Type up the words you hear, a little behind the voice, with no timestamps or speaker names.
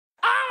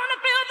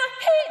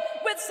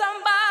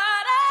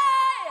somebody.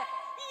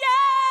 Yeah, I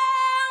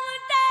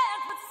wanna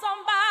dance with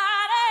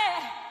somebody.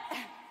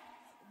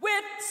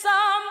 With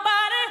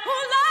somebody who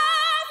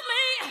loves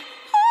me.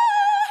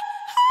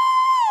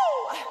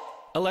 Ooh, ooh.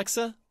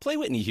 Alexa, play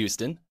Whitney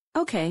Houston.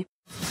 Okay.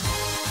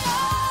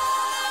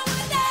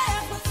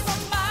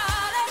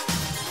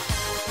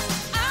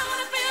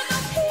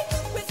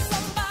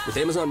 With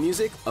Amazon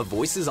Music, a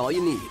voice is all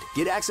you need.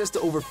 Get access to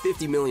over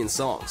 50 million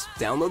songs.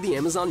 Download the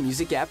Amazon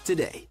Music app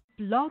today.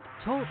 Blog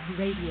Talk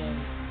Radio.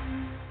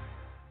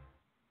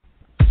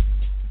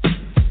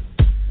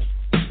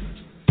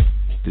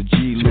 The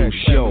G-Lew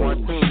Show.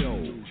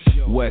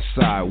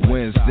 Westside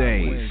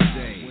Wednesdays.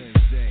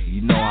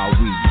 You know how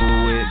we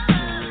do it.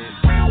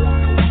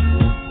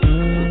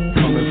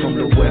 Coming from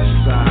the west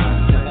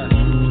side.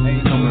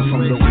 Coming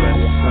from the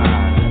west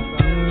side.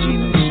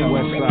 G-Lew Show.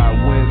 Westside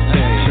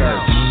Wednesdays.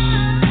 Church.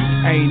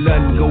 Ain't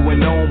nothing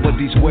going on but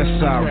these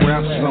Westside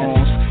rap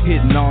songs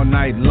hitting all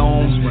night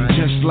long.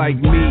 Just like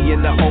me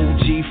and the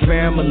OG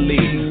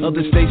family.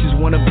 Other stations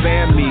wanna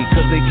ban me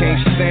cause they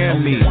can't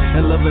stand me.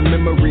 And loving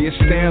memory of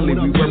Stanley.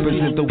 We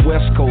represent the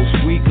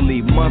Westcoast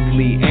weekly,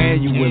 monthly,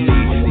 annually.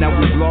 Now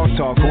we blog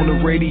talk on the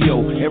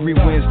radio every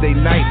Wednesday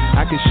night.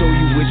 I can show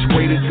you which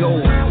way to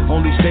go.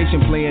 Only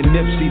station playing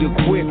Nipsey the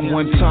Quick.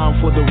 One time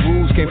for the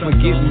rules, can't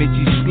forget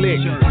Mitchie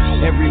Slick.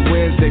 Every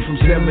Wednesday from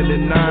 7 to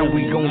 9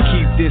 we gon'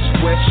 keep this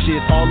West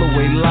shit all the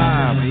way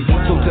live.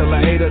 So tell a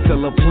hater,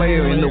 tell a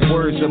player. In the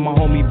words of my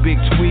homie Big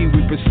Tweed,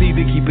 we proceed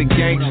to keep it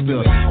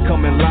gangster.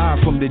 Coming live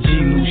from the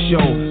G-Lew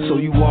Show, so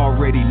you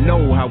already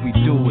know how we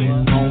do it,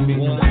 homie.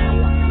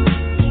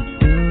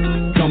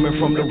 Coming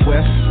from the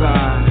west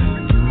side.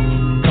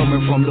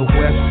 Coming from the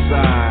west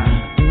side.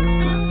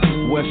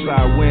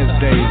 Westside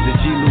Wednesdays, the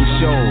G-Lew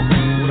Show.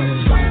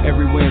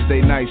 Every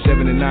Wednesday night,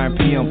 7 to 9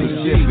 p.m.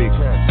 Pacific,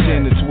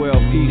 10 to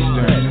 12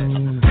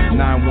 Eastern.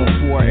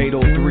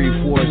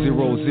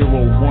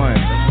 914-803-4001.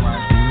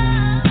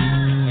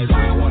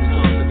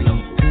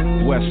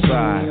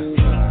 Westside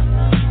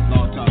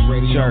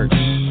Church.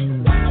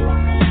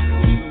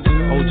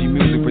 OG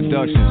Music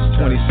Productions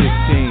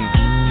 2016.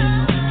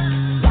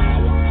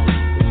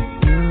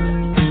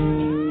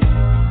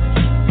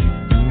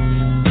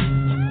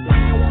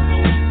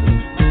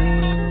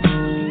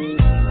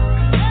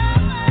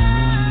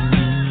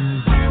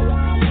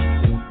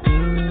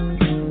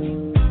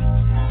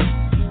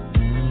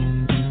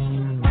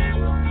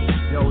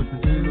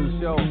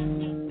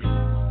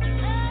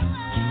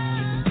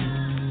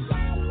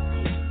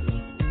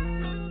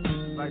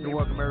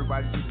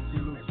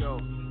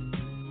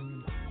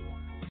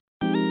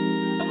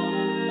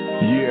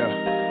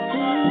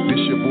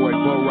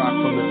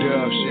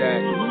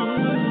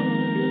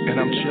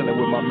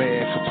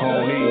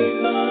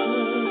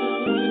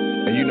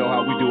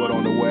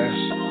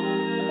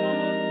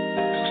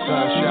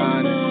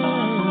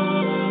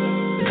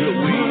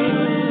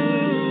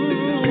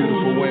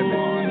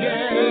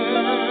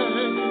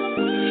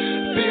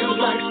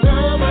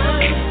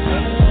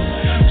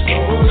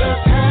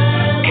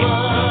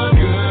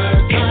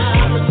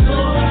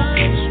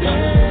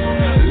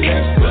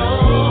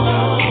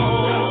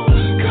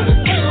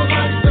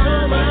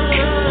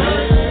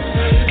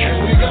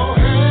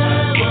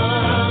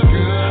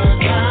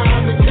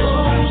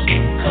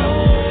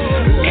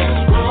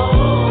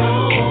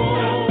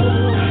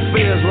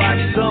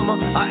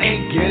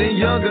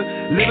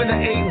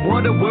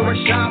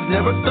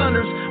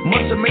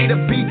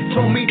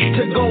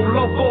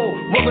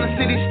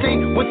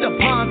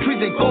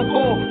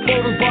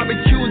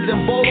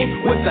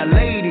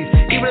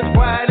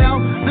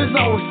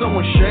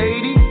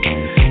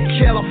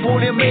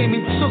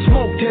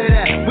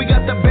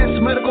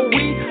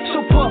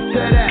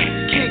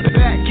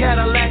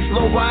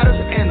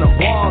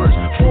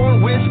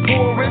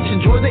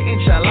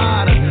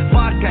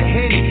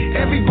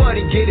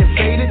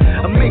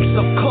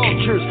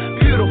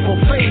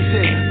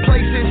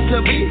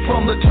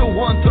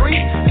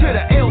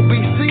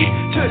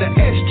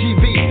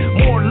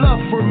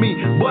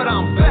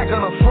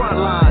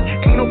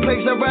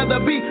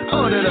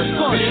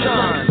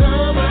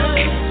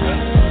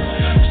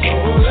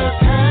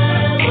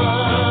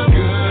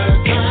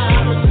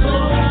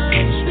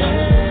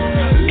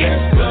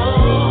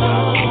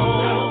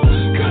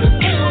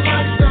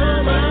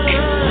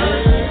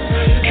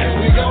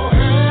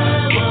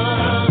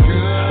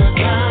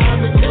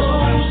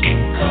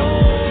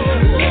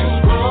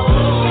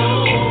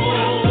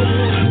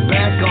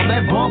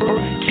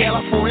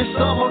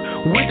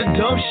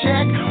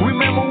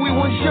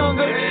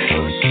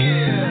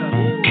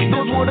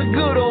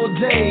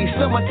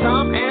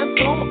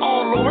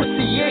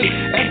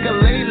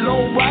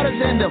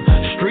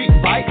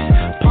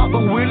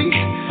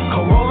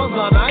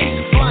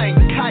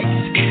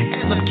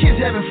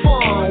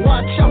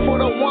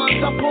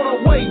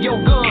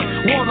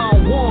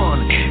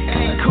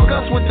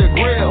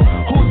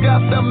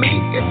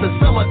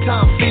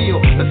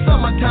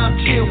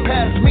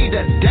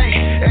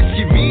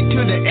 S.G.V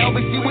to the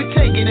LBC, we're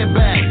taking it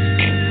back.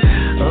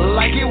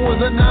 Like it was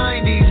the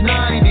 90s.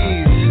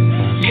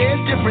 Yeah,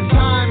 it's different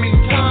timing.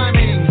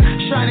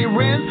 Shining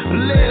red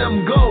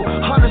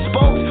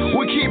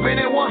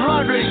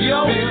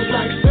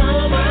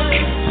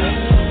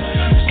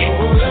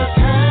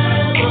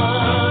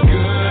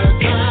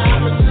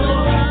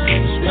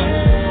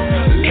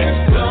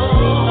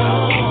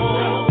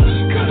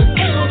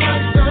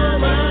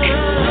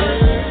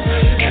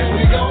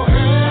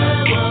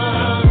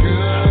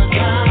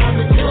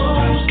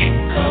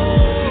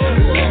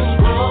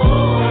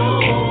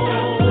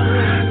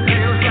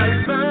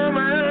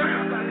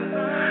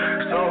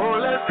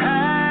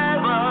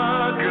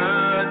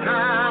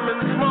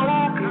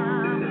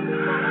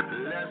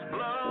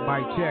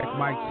check,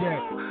 mic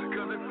check.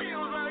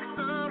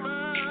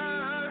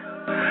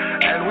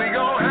 And we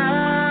gon'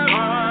 have a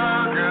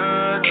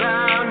good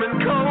time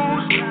and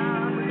coast.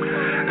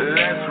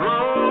 Let's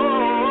roll.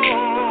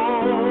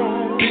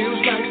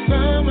 Feels like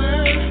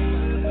summer,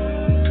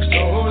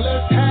 so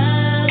let's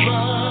have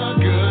a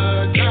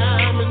good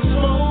time and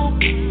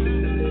smoke.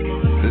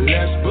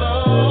 Let's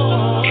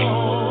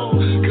blow,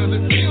 'cause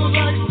it feels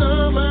like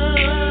summer.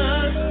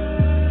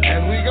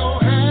 And we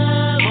gon'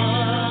 have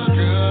a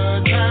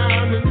good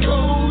time and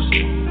coast.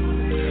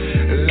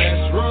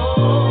 Let's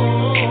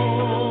roll.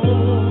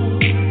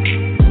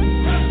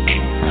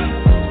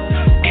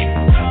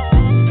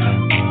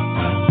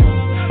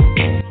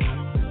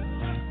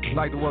 I'd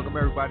like to welcome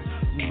everybody to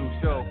the G-Lew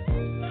show.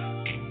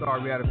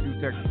 Sorry we had a few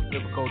technical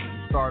difficulties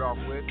to start off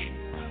with.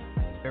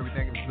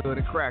 Everything is good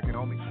and cracking,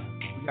 homie.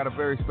 We got a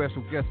very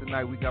special guest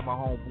tonight. We got my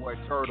homeboy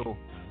Turtle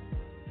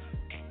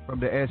from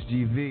the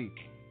S.G.V.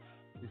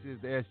 This is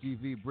the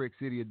S.G.V. Brick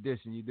City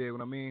edition. You dig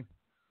what I mean?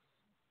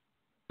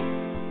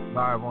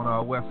 Live on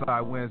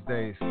Westside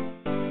Wednesdays.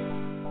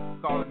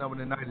 Calling number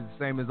tonight is the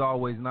same as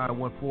always,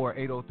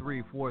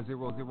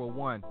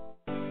 914-803-4001.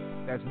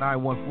 That's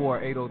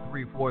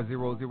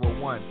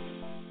 914-803-4001.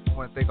 I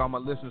want to thank all my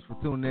listeners for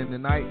tuning in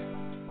tonight.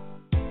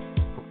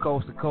 From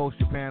coast to coast,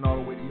 Japan, all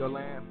the way to your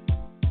land.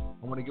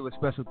 I want to give a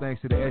special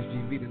thanks to the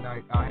S.G.V.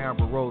 tonight,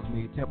 Alhambra,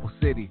 Rosemead, Temple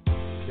City,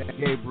 San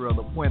Gabriel,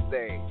 La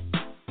Puente,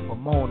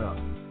 Pomona,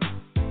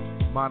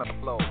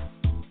 Monteflo,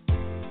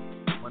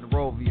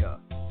 Monrovia,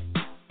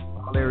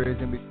 all areas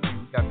in between. We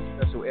got the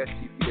special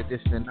S.G.V.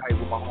 edition tonight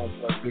with my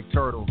homeboy Big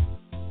Turtle,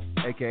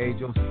 a.k.a.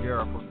 Joe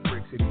Segura from the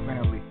Brick City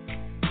family.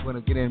 We're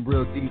going to get in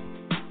real deep,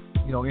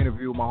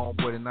 interview with my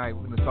homeboy tonight.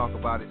 We're going to talk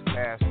about his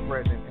past,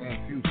 present, and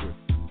future.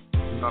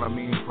 You know what I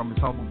mean? From his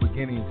humble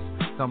beginnings,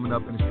 coming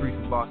up in the streets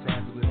of Los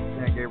Angeles,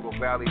 San Gabriel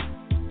Valley,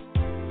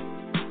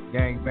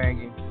 gang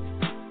banging,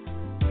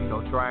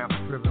 triumphs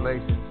and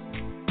tribulations,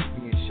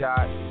 being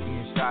shot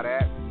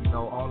at,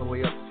 all the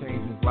way up to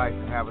changing his life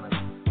and having a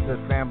good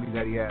family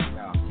that he has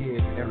now,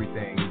 kids and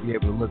everything, and be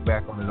able to look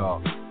back on it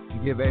all. To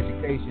give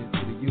education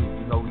to the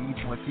youth. We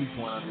each one teach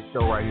one on this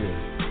show right here.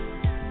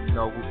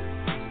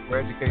 For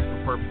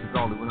educational purposes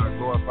only. We're not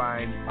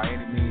glorifying by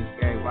any means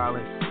gang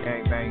violence,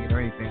 gang banging, or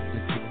anything.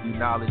 We're just giving you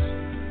knowledge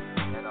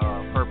and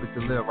purpose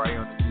to live right here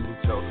on the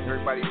G-Lew show. So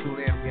everybody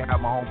tune in. We have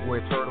my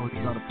homeboy Turtle.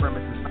 He's on the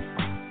premises now.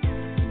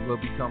 He will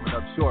be coming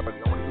up shortly. I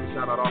want to give a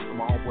shout out also to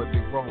my homeboy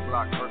Big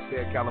Roadblock,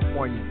 Merced,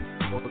 California.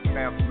 Both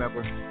family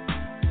member.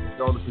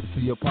 Condolences to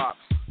your pops.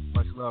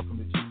 Much love from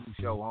the G-Lew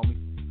show, homie.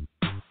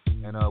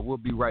 And we'll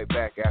be right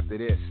back after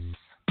this.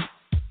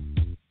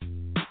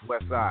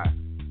 Westside.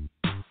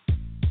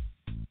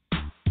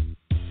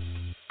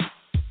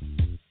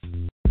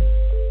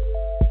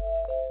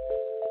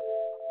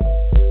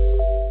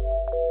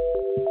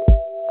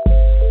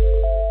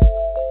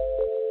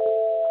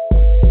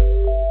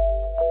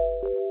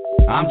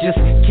 I'm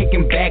just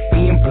kicking back,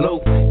 being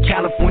blue.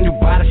 California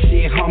by the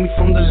shit, homie,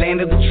 from the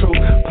land of the true.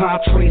 Palm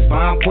trees,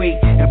 vine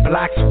weight, and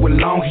blocks with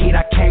long heat.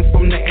 I came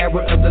from the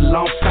era of the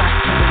long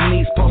socks. The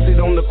knees posted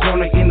on the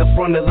corner in the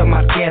front of the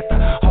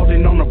Marqueta.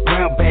 Holding on a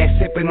brown bag,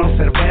 sipping on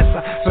cerveza.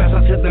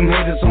 Cerveza to them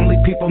haters, only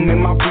people in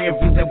my rear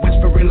view that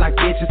whispering like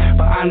bitches,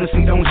 but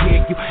honestly don't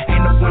hear you.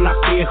 Ain't no one I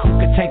fear who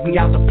could take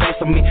me out the place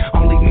of me.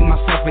 Only me,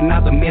 myself, and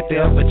not the method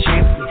of a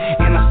champion.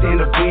 And I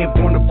stand up win,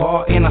 born to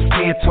ball, and I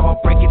stand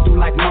tall. Break it through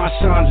like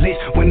Marshawn Lynch.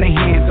 When they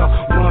hands off,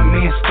 one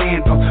man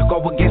stand off. Go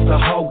against the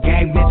whole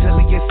gang,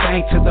 mentally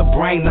insane to the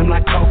brain. I'm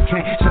like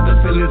cocaine, shut the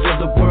feelings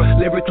of the world.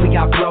 Lyrically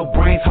I blow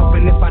brains,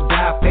 hoping if I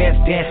die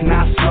fast, that's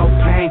not slow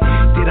pain.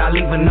 Did I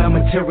leave enough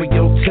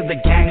material to the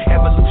gang?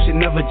 Evolution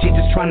of a G,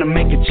 just trying to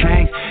make a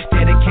change.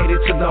 Dedicated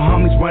to the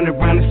homies running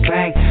around the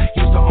slang.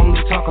 Used to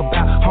only talk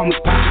about homies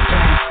pocket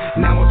things.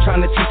 Now I'm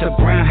trying to teach a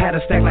brown how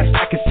to stack like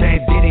stock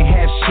exchange. Didn't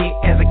have shit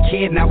as a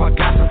kid, now I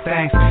got some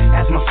things.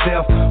 Ask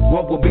myself,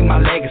 what will be my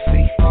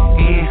legacy?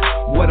 And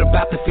what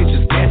about the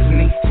future's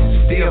destiny?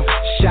 Still,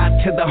 shot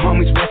to the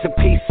homies, rest in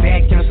peace.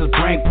 Sad youngsters,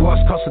 brain boys,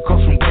 coast to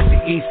coast from west to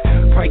east.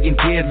 Praying,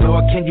 dear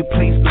Lord, can you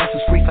please bless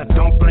us free? I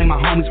don't blame my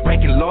homies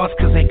breaking laws,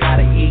 cause they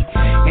gotta eat.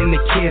 And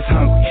the kids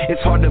hungry, it's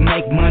hard to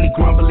make money.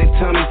 Grumbling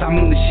tummies, I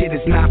mean the shit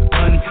is not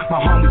funny. My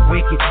homie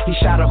wicked, he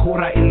shot a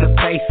hoorah in the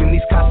face. And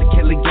these cops are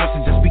killing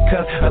youngsters just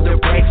because of their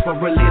breaks for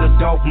a little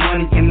dope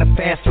money in the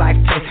fast life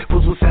taste.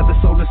 Fools will sell their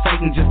soul to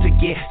Satan just to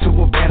get to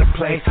a better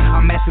place.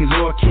 I'm asking,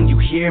 Lord, can you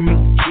hear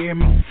me? Hear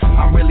me?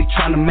 I'm really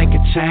trying to make a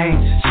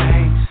change.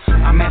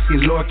 I'm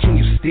asking, Lord, can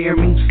you steer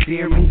me?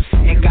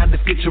 Ain't got the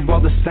future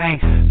all the same.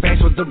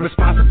 Faced with the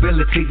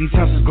responsibility, these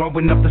youngsters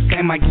growing up the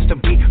same. I used to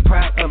be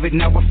proud of it,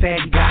 now I'm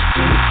sad, got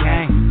in the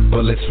game.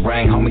 Bullets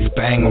rang, homies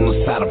bang on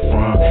the side of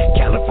front.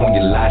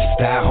 California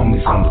lifestyle,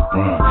 homies on the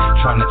run.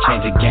 Trying to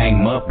change the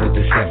game up with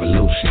this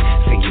evolution.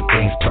 Thinking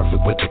things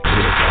perfect with the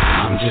clear.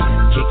 I'm just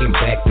kicking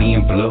back,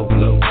 being blue.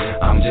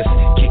 I'm just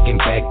kicking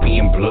back,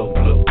 being blue.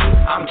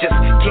 I'm just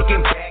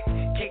kicking back,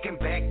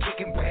 being blue.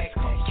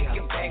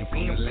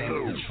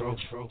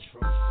 True.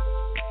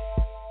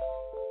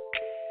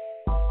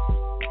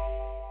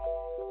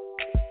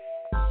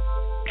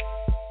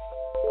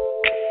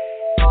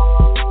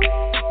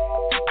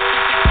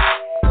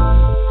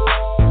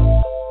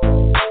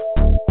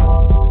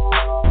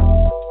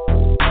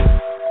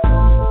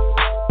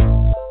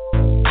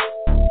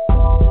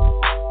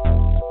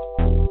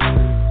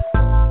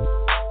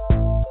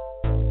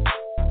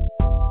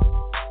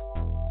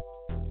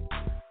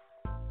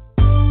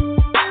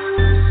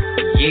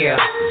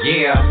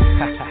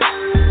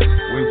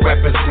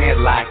 represent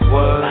like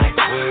what?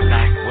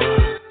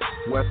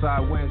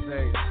 Westside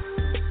Wednesdays.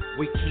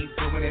 We keep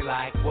doing it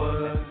like what?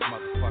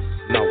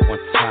 Motherfuckers know one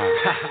time.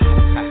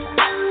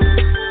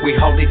 We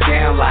hold it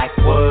down like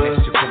what?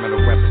 Extra criminal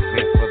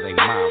represent for they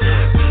mind.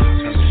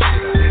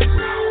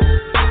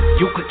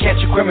 You could catch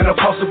a criminal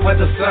posted with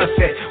the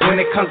sunset. When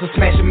it comes to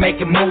smashing,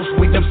 making moves,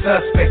 we them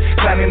suspects.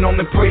 Clowning on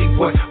them pretty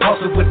boys,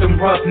 posted with them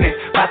roughnecks.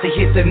 About to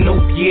hit the new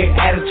year,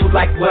 attitude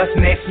like what's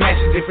next.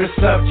 Smashing different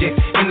subjects.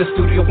 In the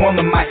studio on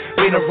the mic.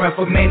 Been around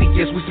for many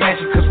years, we smash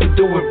it cause we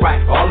do it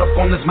right. All up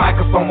on this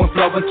microphone, we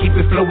flow and keep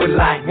it fluid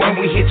like. When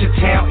we hit your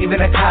town,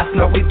 even the cops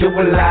know we do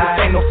it live.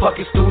 Ain't no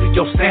fucking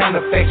studio sound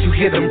effects, you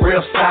hear them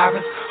real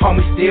sirens.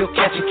 Homie still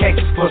catching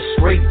cases for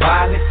street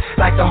violence.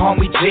 Like the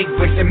homie G,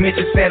 bricks and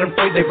midgets set them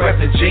free, they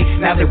refugee.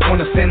 Now they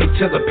wanna send them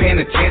to the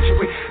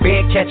penitentiary.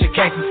 Been catching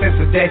cases since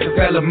the days of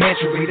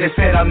elementary. They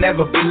said I'll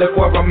never be, look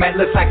where I'm at,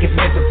 looks like it's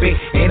meant to be.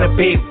 In a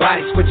big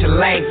body, switching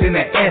lanes in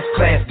the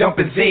S-Class.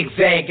 Dumping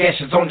zigzag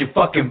ashes on your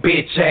fucking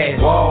bitch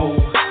ass. Whoa,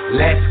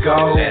 let's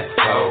go.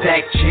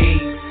 Stack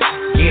cheese,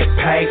 get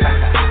paid,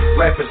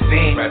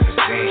 represent.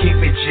 Keep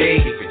it G,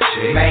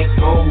 make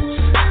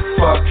moves,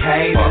 fuck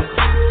haters.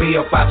 Be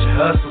about your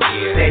hustle,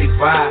 steady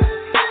ride.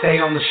 Stay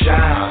on the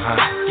shine,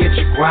 get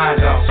your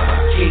grind on.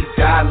 Keep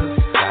dollars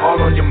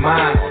all on your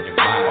mind,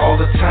 all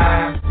the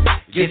time.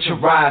 Get your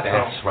ride on.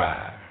 That's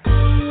right.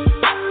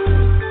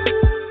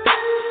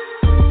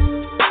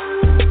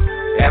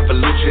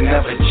 Evolution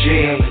of a G.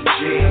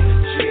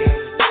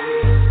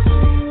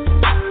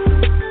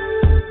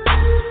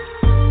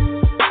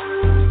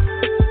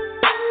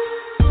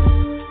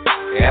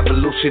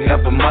 Evolution of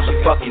a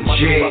motherfucking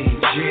G.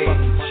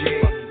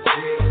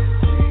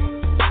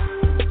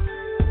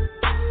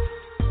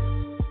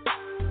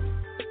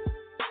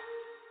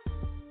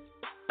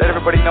 Let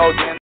everybody know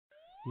again.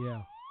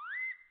 Yeah.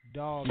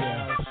 Dog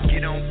house.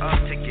 Get on up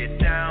to get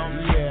down.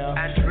 Yeah.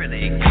 And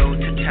really go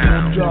to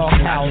town. Dog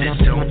house. I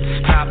just don't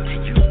stop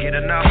till you get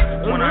enough.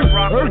 When I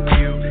rock with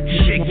you,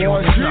 shake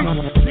your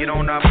stuff. Get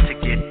on up to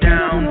get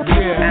down.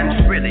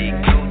 And really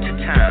go to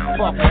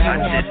town.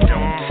 I just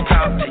don't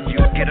stop till you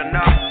get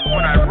enough.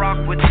 When I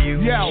rock with you,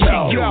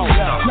 shake your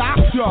stuff.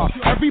 Doctor,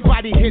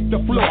 everybody hit the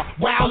floor.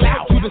 Wow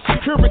out to the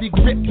security,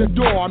 grip the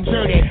door. I'm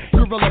dirty.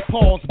 Gorilla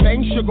paws,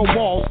 bang sugar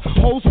walls.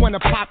 Hoes wanna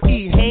pop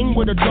E, hang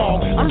with a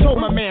dog. I told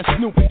my man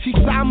Snoop, she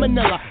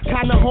salmonella.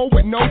 Kinda hoe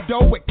with no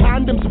dough, with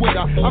condoms with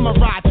her. I'ma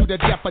ride to the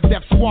death of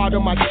death squad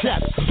on my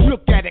chest.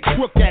 Look at it,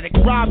 crook at it,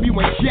 rob you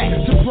and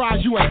jet.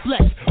 Surprise you and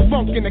flex.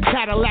 Funk in the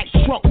Cadillac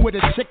trunk with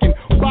a chicken.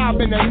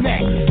 Bob in the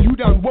neck. You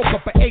done woke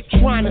up at 8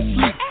 trying to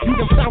sleep. You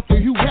done found the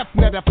Hugh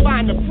Hefner to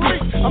find the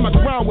freak. I'ma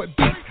grind with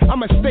beats.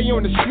 I'ma stay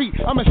on the street.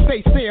 I'ma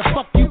stay saying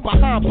fuck you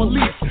behind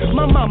police.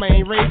 My mama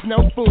ain't raised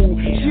no fool.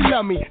 She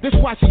love me. That's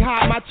why she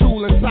hide my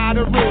tool inside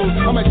the room.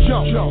 I'ma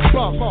jump,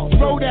 bump,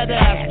 throw that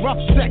ass. Rough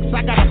sex,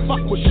 I gotta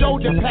fuck with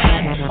shoulder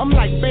pads. I'm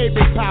like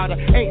baby powder.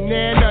 Ain't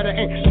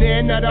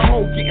none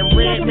hoe getting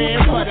red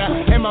man butter.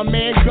 And my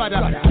man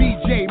gutter.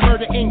 BJ,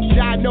 Murder Inc.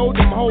 I know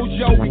them hoes,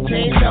 yo, we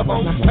can't love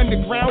them.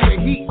 Underground with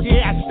heat,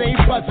 yeah, I stay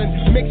buzzing.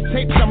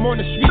 Mixtapes, I'm on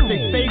the street, they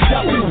stay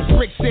dubbing.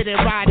 Brick City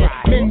riding,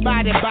 men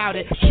body bout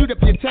it. Shoot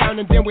up your town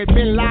and then with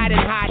Bin Laden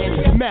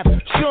hiding. Meth,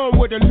 show 'em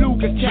where the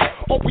Luger's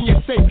kept. Open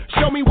your safe,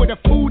 show me where the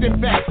food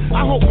invest.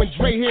 I hope when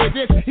Dre hear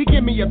this, he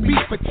give me a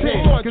beat for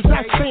 10. Cause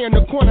I stay in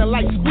the corner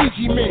like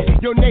squeegee men.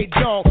 Yo, Nate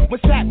Dogg,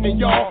 what's happening,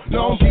 y'all?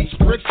 Long Beach,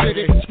 Brick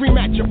City, scream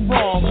at your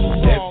frog.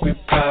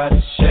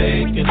 Everybody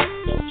shaking,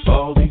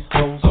 all these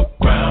hoes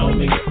around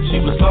me. She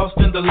was lost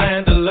in the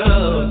land of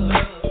love.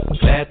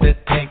 Glad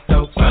that Tank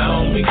Dog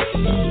found me.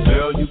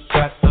 Girl, you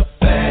got the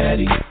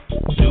fatty.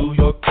 New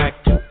York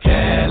back to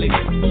Cali.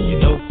 You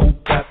know who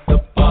got the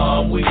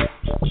bomb with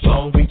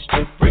Long Beach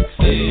to Brick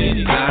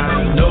City.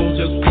 I know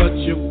just what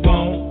you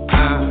want.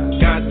 I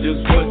got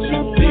just what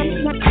you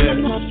need.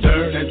 Yeah,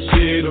 turn that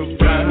shit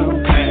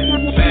around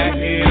and back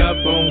it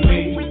up on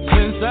me.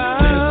 Since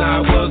I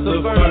was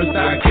the first,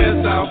 I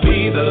guess I'll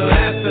be the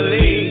last to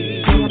leave.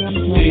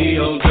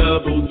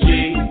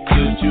 D-O-double-G,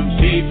 could you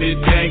keep it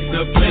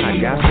gangsta, please? I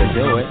got to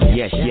do it.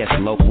 Yes,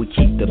 local, we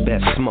keep the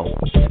best smoke.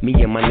 Me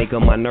and my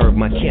nigga, my nerve,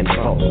 my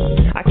kinfolk.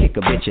 I kick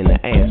a bitch in the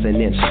ass and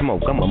then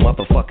smoke. I'm a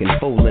motherfucking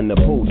fool in the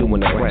pool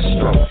doing the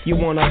breaststroke. You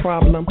want a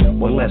problem?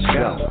 Well, let's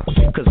go.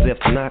 Cause if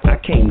not, I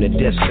came to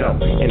disco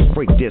and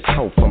freak this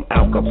hoe from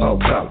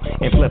Acapulco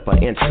and flip her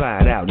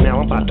inside out.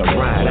 Now I'm about to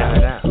ride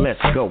out.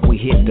 Let's go, we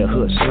hit the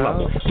hood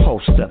slow.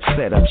 Post up,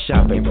 set up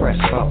shop and press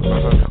phone.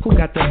 Who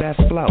got the best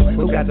flow?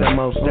 Who got the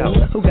most dough?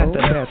 Who got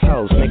the best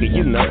hoes? Nigga,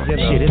 you know.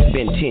 Shit, it's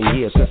been 10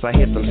 years since I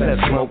hit some set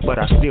smoke, but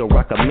I still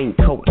rock a mean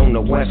coat on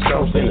the West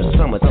Coast in the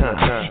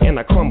summertime. And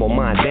I crumble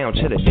mine down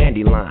to the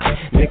dandelion.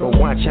 Nigga,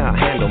 watch how I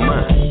handle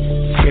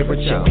mine.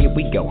 Spiritual, here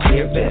we go,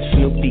 hear that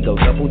Snoop D go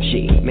double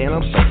G. Man,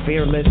 I'm so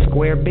fearless,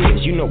 square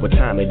biz. You know what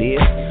time it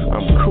is.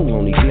 I'm cool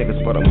on these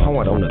niggas, but I'm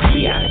hard on the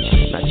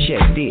bitch. Now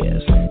check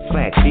this,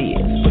 fact is,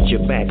 put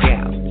your back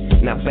out.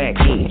 Now back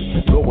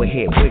in, go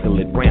ahead, wiggle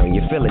it round.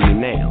 You feeling me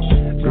now?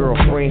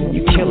 Girlfriend,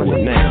 you killing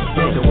me now.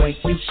 The way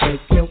you shake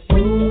your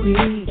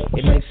booty,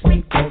 it makes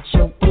me want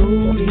your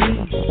booty.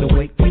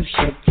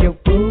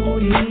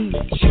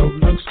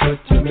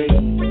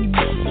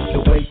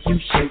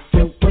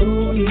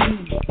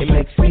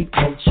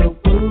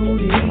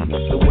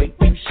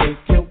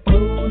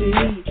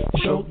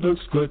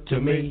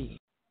 me.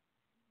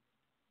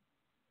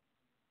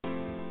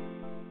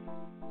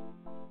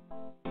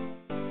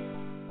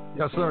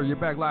 Yes, sir. You're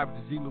back live at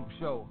the G-Lew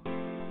Show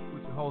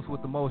with your host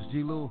with the most,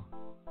 G-Lew.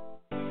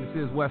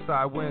 This is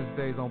Westside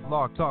Wednesdays on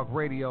Blog Talk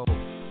Radio.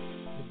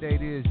 The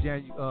date is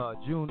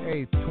June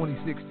 8th,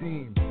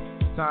 2016.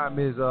 Time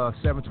is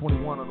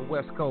 7:21 on the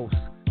West Coast,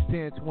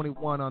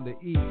 10:21 on the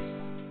East.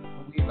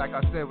 And we, like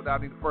I said,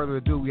 without any further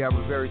ado, we have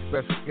a very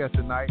special guest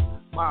tonight.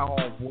 My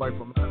homeboy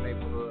from my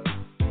neighborhood,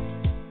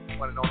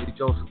 one and only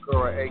Joe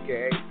Segura,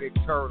 a.k.a. Big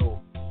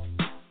Turtle.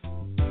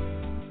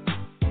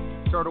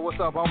 Turtle, what's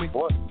up, homie?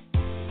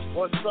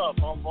 What's up,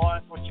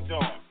 homeboy? What you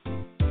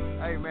doing?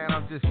 Hey, man,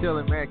 I'm just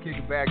chilling, man,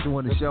 kicking back,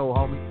 doing the show,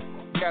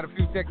 homie. We had a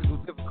few technical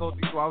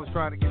difficulties, so I was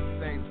trying to get the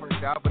things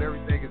worked out, but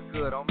everything is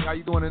good, homie. How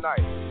you doing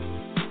tonight?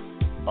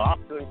 Oh,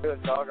 I'm doing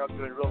good, dog. I'm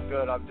doing real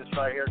good. I'm just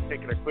right here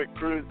taking a quick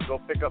cruise to go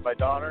pick up my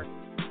daughter,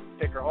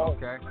 take her home.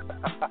 Okay.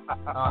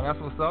 That's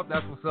what's up.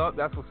 That's what's up.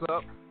 That's what's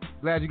up.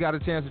 Glad you got a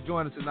chance to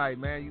join us tonight,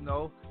 man. You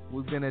know,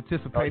 we've been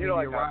anticipating your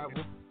arrival.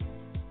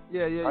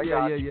 Yeah.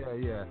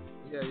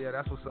 Yeah,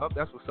 that's what's up.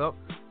 That's what's up.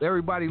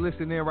 Everybody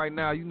listening in right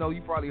now, you know,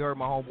 you probably heard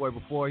my homeboy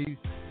before.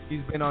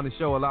 He's been on the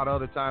show a lot of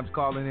other times,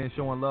 calling in,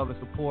 showing love and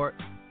support.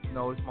 You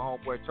know, it's my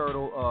homeboy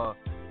Turtle,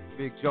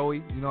 Big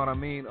Joey. You know what I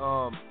mean?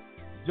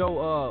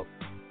 Joe,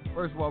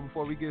 first of all,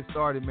 before we get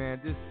started,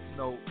 man, just, you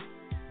know,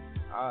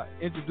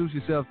 introduce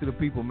yourself to the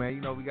people, man.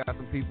 You know, we got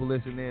some people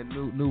listening in,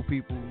 new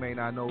people who may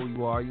not know who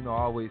you are. You know,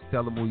 always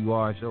tell them who you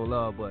are and show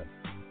love, but,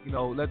 you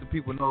know, let the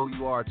people know who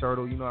you are,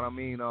 Turtle. You know what I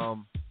mean?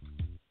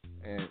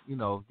 And, you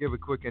know, give a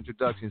quick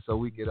introduction so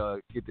we could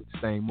get this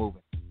thing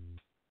moving.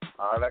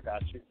 All right, I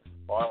got you.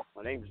 Well,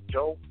 my name is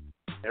Joe.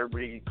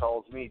 Everybody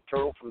calls me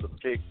Turtle from the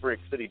Big Brick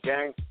City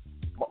Gang.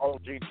 I'm an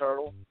OG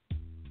Turtle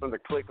from the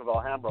clique of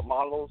Alhambra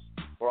Models.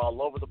 We're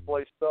all over the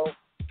place, though.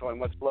 Showing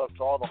much love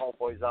to all the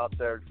homeboys out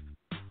there,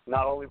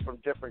 not only from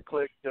different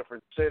cliques,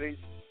 different cities,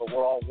 but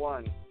we're all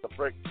one, the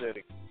Brick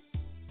City.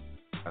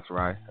 That's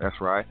right.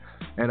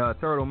 And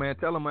Turtle, man,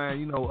 tell them, man,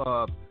 you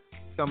know,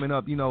 coming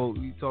up, you know,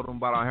 you told them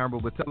about Alhambra,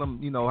 but tell them,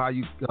 you know, how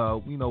you,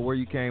 you know, where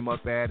you came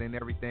up at and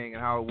everything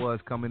and how it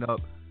was coming up.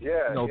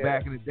 Yeah, you know,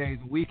 back in the days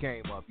when we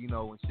came up, you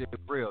know, when shit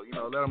was real. You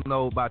know, let them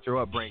know about your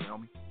upbringing,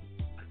 homie.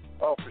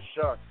 Oh, for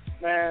sure.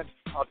 Man,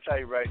 I'll tell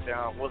you right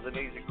now, it wasn't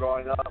easy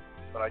growing up,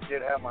 but I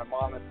did have my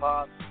mom and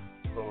pops,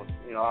 so,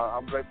 you know,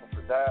 I'm grateful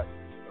for that.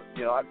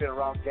 You know, I've been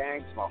around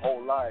gangs my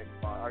whole life.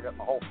 I got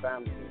my whole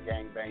family in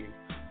gang banging.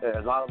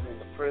 A lot of them in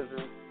the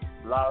prison,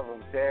 a lot of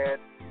them dead.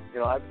 You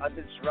know, I've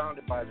been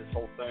surrounded by this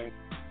whole thing.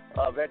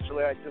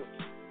 Eventually, I just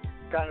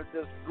kind of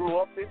just grew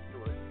up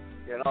into it.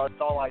 You know, that's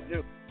all I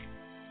knew.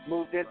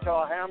 Moved into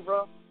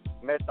Alhambra,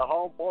 met the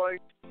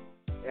homeboys,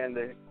 and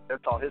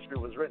that's how history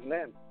was written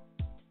in.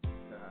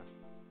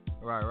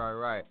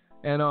 Right.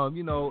 And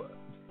you know,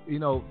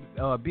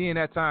 being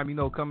that time, you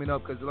know, coming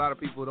up, because a lot of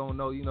people don't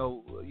know. You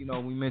know,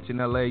 we mentioned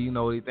L.A. You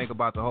know, they think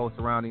about the whole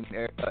surrounding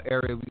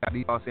area. We got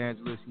East Los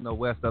Angeles, you know,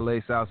 West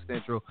L.A., South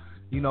Central.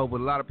 You know, but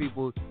a lot of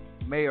people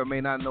may or may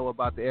not know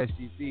about the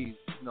S.G.V.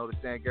 You know, the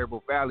San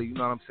Gabriel Valley. You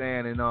know what I'm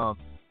saying? And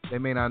they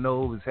may not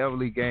know it was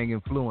heavily gang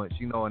influenced.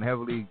 You know, and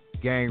heavily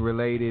gang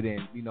related,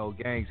 and you know,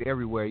 gangs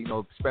everywhere. You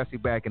know, especially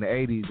back in the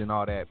 '80s and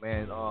all that,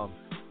 man.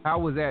 How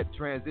was that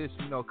transition?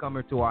 You know,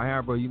 coming to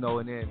Alhambra. You know,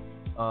 and then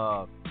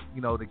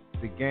you know, the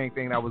gang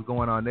thing that was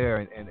going on there,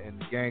 and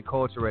the gang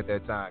culture at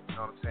that time. You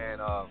know what I'm saying?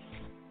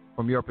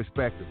 From your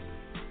perspective.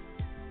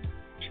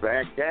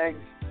 Man, gangs,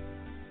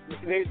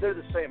 they're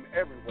the same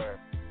everywhere.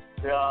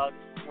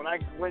 When I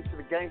went to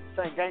the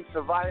St.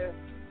 Gangsta Via,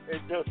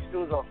 it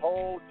was a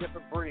whole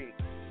different breed.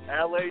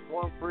 LA's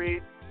one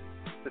breed,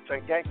 the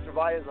St. Gangsta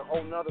Via is a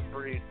whole nother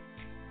breed.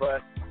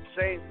 But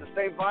the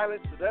same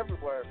violence is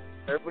everywhere.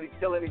 Everybody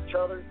killing each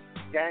other,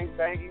 gang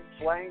banging,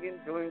 slanging,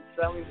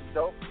 selling the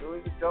dope,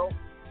 doing the dope.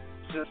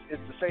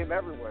 It's the same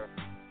everywhere.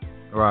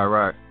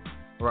 Right.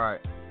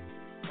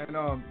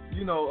 And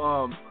you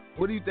know,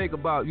 what do you think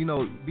about, you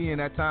know, being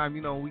that time,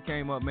 you know, we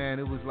came up, man,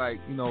 it was like,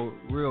 you know,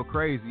 real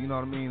crazy, you know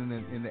what I mean,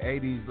 in the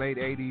 80s, late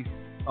 80s,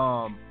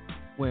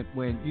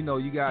 when you know,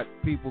 you got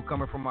people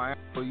coming from Miami,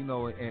 you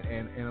know,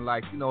 and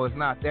like, you know, it's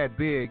not that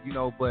big, you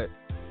know, but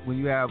when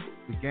you have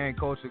the gang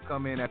culture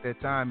come in at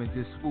that time and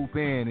just swoop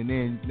in, and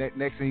then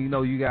next thing you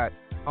know, you got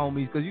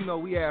homies, because, you know,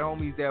 we had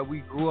homies that we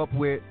grew up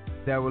with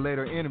that were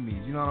later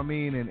enemies, you know what I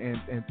mean,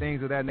 and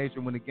things of that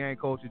nature, when the gang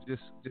culture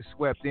just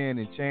swept in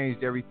and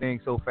changed everything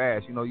so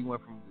fast. You know, you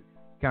went from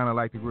kind of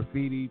like the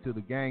graffiti to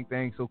the gang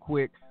thing so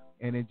quick,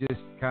 and it just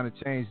kind of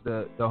changed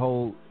the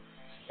whole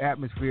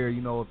atmosphere,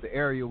 you know, of the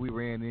area we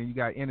were in. And you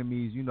got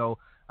enemies, you know.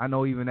 I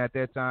know even at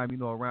that time, you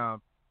know,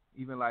 around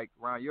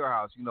your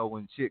house, you know,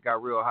 when shit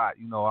got real hot,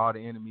 you know, all the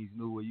enemies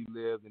knew where you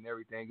lived and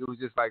everything. It was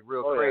just like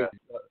real crazy.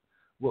 Yeah.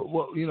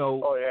 What you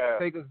know,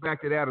 take us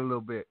back to that a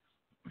little bit.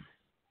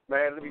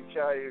 Man, let me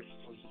tell you,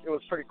 it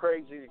was pretty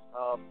crazy.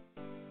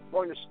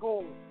 Going to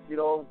school, you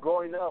know,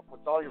 growing up with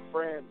all your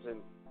friends and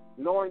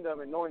knowing them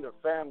and knowing their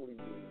families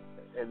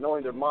and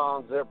knowing their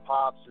moms, their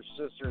pops,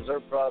 their sisters, their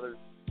brothers.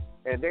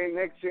 And then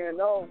next thing you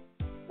know,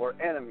 we're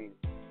enemies.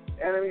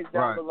 enemies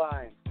down the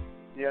line.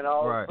 You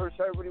know, Right. first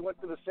everybody went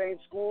to the same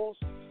schools.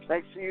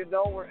 Next thing you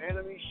know, we're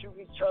enemies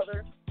shooting each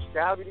other,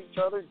 stabbing each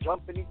other,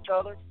 jumping each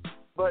other.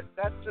 But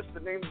that's just the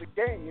name of the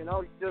game, you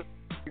know.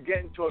 You get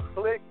into a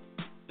clique.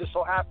 Just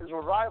so happens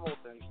we're rivals,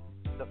 and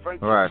the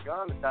friendship is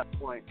gone at that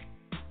point.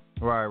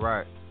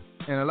 Right.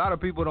 And a lot of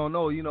people don't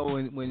know, you know,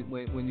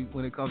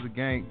 when it comes to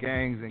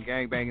gangs and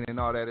gang banging and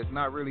all that, it's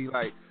not really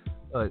like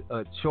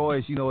a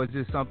choice. You know, it's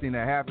just something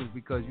that happens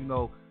because, you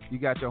know, you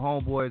got your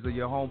homeboys or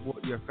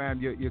your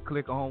family, your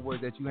clique of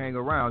homeboys that you hang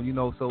around, you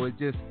know. So it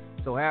just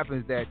so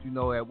happens that, you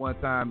know, at one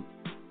time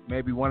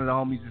maybe one of the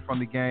homies is from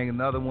the gang,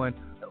 another one,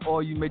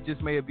 or you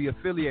may be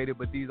affiliated,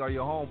 but these are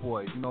your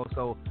homeboys, you know.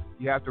 So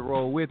you have to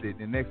roll with it.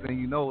 And next thing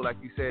you know, like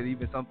you said,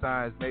 even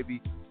sometimes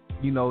maybe,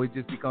 you know, it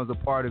just becomes a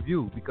part of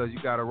you because you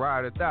got to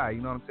ride or die.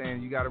 You know what I'm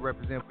saying? You got to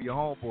represent for your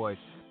homeboys,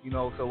 you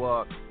know.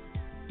 So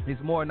it's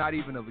more not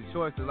even of a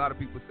choice. A lot of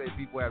people say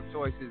people have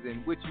choices,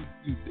 and which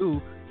you do.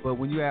 But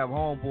when you have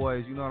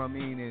homeboys, you know what I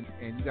mean,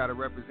 and you got to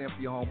represent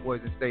for your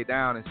homeboys and stay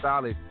down and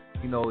solid,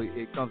 you know,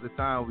 it comes a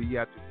time where you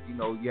have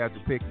to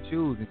pick and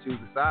choose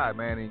a side,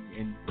 man,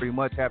 and pretty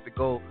much have to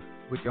go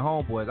with your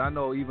homeboys. I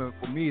know even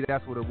for me,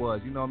 that's what it was.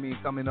 You know what I mean?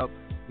 Coming up,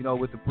 you know,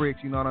 with the bricks,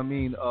 you know what I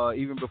mean?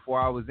 Even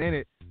before I was in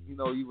it, you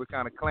know, you were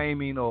kind of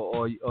claiming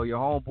or your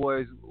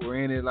homeboys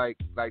were in it, like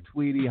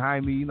Tweety,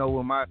 Jaime, you know,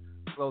 were my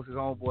closest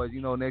homeboys.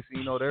 You know, next thing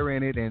you know, they're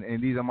in it, and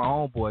these are my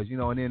homeboys, you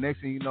know. And then next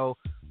thing you know,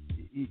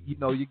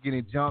 you're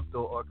getting jumped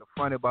or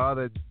confronted by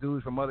other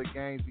dudes from other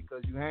gangs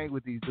because you hang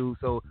with these dudes.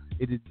 So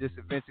it just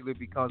eventually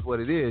becomes what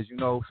it is, you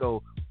know.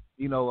 So,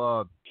 you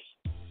know,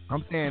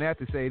 I'm saying that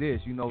to say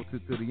this, you know,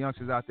 to the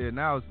youngsters out there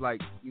now, it's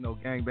like, you know,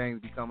 gangbang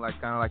has become like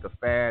kind of like a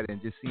fad,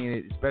 and just seeing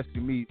it,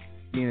 especially me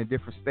being in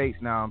different states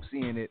now, I'm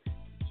seeing it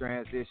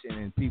transition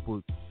and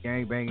people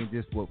gangbanging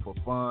just for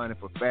fun and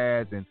for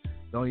fads and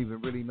don't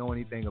even really know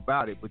anything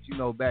about it. But, you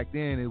know, back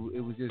then it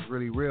was just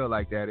really real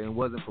like that, and it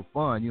wasn't for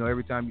fun. You know,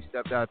 every time you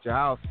stepped out your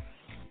house,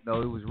 you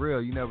know, it was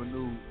real. You never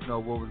knew, you know,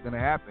 what was going to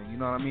happen. You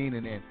know what I mean?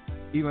 And then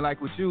even like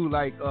with you,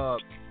 like,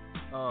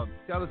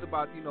 tell us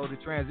about, you know, the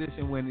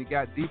transition when it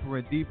got deeper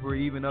and deeper,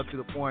 even up to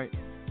the point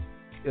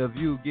of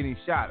you getting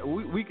shot.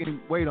 We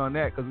can wait on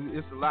that because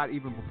it's a lot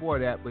even before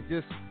that. But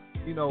just,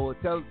 you know,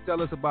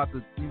 tell us about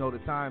the, you know, the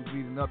times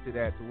leading up to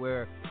that, to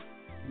where,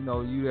 you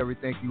know, you ever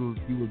think you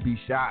would be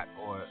shot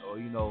or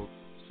you know,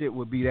 shit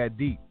would be that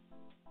deep.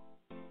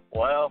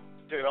 Well,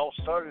 it all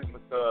started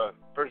with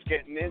first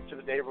getting into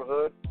the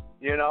neighborhood.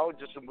 You know,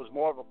 just it was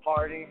more of a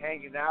party,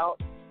 hanging out.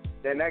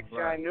 The next thing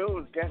I knew, it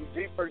was getting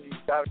deeper. You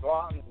got to go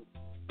out and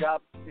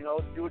you know,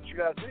 do what you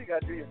got to do. You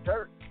got to do your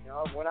dirt. You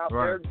know, went out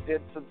there,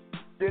 did some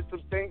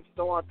things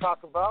don't want to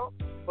talk about,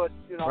 but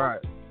you know,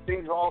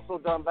 things were also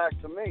done back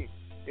to me.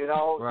 You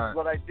know,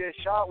 what I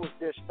dished out was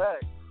dished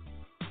back.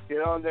 You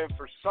know, and then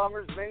for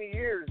summers, many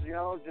years, you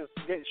know, just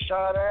getting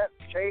shot at,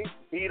 chased,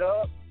 beat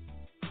up,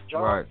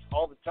 jumped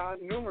all the time,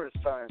 numerous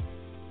times.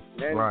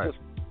 And then just,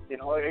 you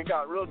know, it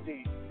got real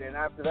deep. Then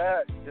after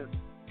that, just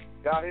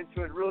got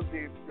into it real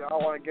deep. I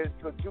don't want to get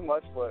into it too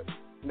much, but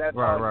that's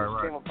how it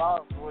just came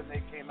about when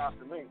they came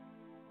after me.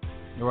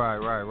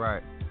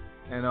 Right.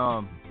 And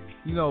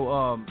you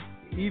know,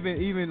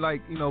 even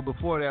like, you know,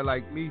 before that,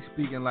 like me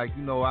speaking, like,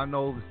 you know, I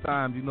know it was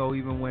times, you know,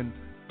 even when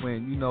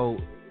you know,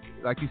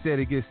 like you said,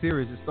 it gets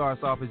serious. It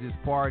starts off as just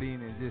partying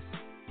and just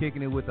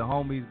kicking it with the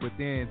homies, but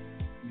then,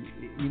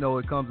 you know,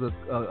 it comes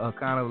a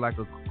kind of like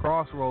a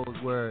crossroads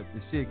where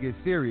the shit gets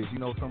serious. You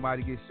know,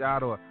 somebody gets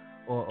shot or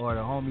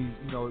the homies,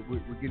 you know,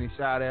 we're getting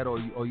shot at, or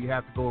you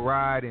have to go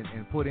ride and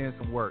put in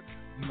some work.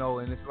 You know,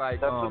 and it's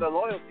like that's where the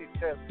loyalty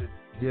tested.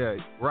 Yeah,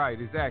 right,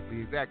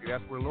 exactly.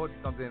 That's where loyalty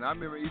comes in. I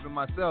remember even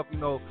myself, you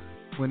know,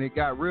 when it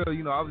got real,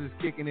 you know, I was just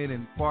kicking it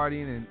and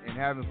partying and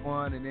having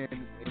fun, and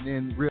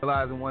then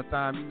realizing one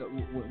time, you know,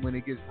 when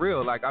it gets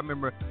real. Like I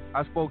remember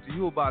I spoke to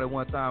you about it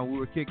one time. We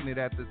were kicking it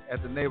at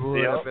the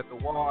neighborhood, up at the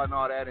wall and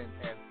all that,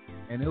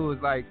 and it was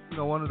like, you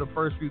know, one of the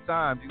first few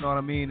times, you know what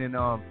I mean, and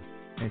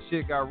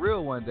shit got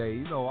real one day.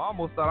 You know, I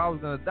almost thought I was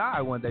gonna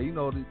die one day. You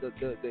know,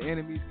 the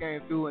enemies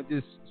came through and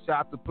just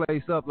shot the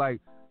place up like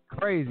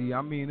crazy.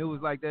 I mean, it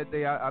was like that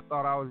day I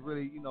thought I was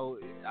really, you know,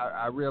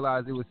 I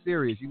realized it was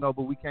serious, you know,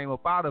 but we came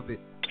up out of it.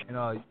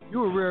 And you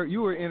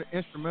were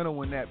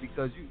instrumental in that,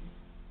 because you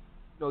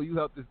know, you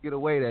helped us get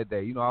away that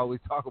day. You know, I always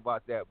talk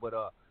about that, but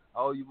I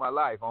owe you my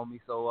life, homie.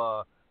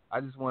 So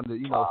I just wanted to,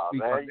 you know,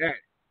 speak on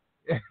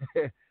that.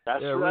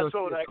 That's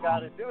what I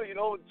gotta do. You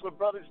know, it's what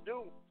brothers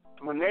do.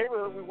 In the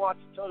neighborhood, we watch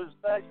each other's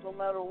backs no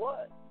matter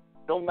what.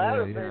 Don't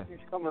matter if anything's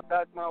coming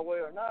back my way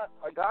or not.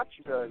 I got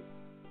you guys.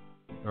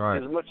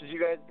 Right. As much as you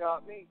guys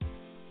got me.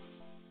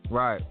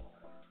 Right.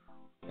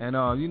 And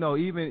you know,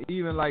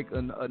 even like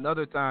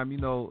another time, you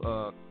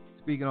know,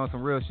 speaking on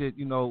some real shit,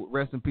 you know,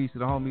 rest in peace to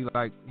the homie.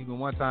 Like even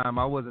one time,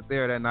 I wasn't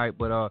there that night,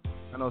 but I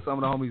know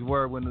some of the homies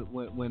were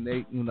when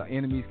they, you know,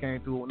 enemies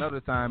came through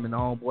another time and the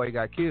homeboy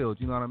got killed.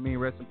 You know what I mean?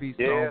 Rest in peace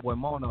to the homeboy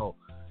Mono.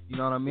 You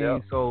know what I mean?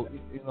 Yep. So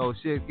you know,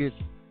 shit gets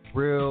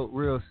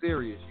real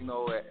serious. You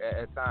know,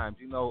 at times.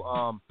 You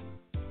know,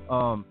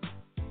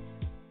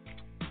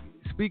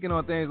 speaking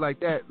on things like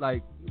that,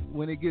 like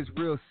when it gets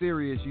real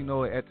serious, you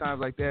know, at times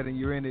like that, and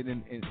you're in it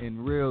in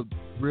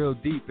real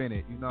deep in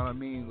it, you know what I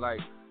mean? Like,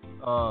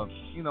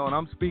 you know, and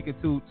I'm speaking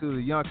to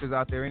the youngsters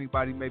out there,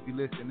 anybody may be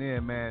listening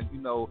in, man, you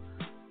know,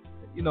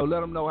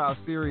 let them know how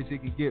serious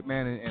it can get,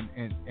 man,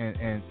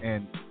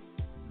 and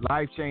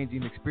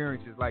life-changing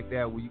experiences like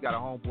that where you got a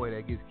homeboy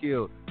that gets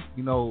killed,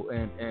 you know,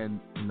 and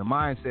the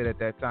mindset at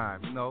that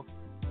time, you know.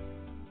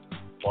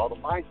 Well, the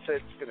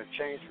mindset's going to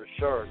change for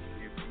sure.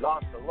 You've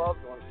lost a loved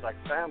one, it's like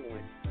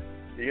family.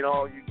 You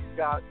know, you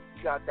got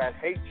that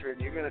hatred.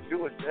 You're going to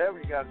do whatever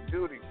you got to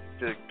do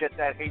to get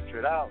that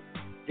hatred out.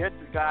 Get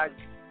the guys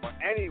or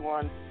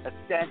anyone that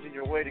stands in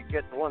your way to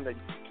get the one that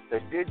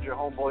did your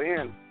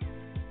homeboy in.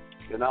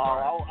 You know,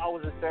 I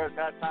wasn't there at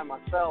that time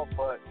myself,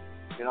 but,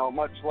 you know,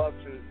 much love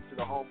to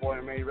the homeboy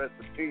and may he rest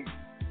in peace.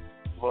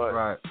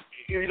 But,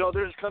 you know,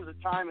 there comes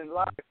a time in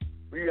life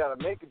where you got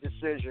to make a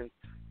decision.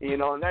 You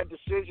know, and that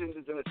decision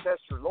is going to test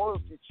your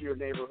loyalty to your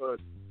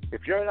neighborhood.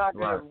 If you're not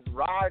going to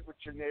ride with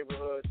your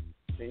neighborhood,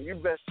 then you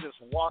best just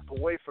walk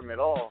away from it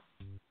all.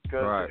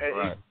 Because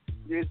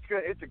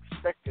it's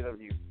expected of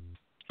you.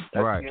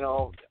 You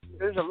know,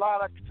 there's a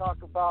lot I could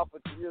talk about,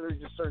 but there's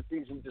just certain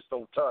things we just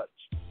don't touch.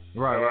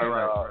 Right.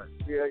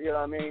 Yeah, you know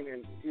what I mean?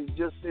 And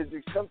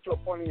it comes to a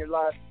point in your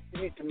life,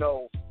 you need to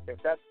know if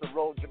that's the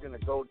road you're going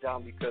to go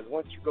down, because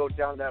once you go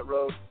down that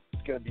road,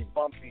 it's going to be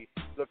bumpy.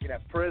 Looking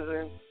at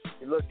prison,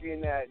 you're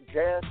looking at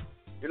death,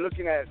 you're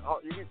looking at,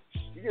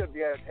 you're going to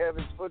be at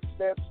heaven's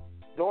footsteps,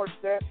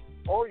 doorsteps,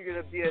 or you're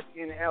going to be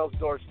in hell's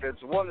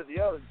doorsteps, one or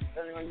the other,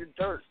 depending on your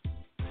dirt.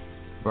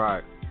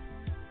 Right.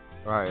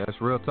 That's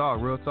real talk,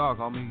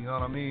 homie. You know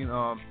what I mean?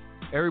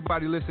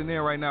 Everybody listening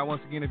in right now,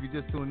 once again, if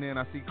you're just tuning in,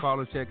 I see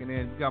callers checking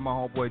in. We got my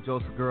homeboy Joe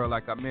Segura,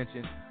 like I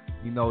mentioned.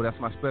 You know, that's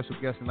my special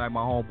guest tonight,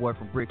 my homeboy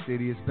from Brick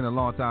City. It's been a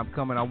long time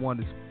coming. I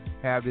wanted to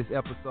have this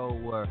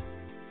episode where,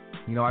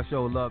 you know, I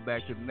show love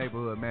back to the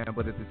neighborhood, man,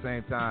 but at the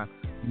same time,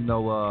 you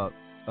know,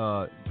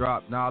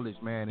 drop knowledge,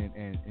 man,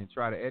 and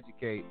try to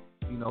educate,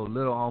 you know,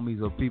 little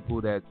homies or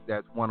people that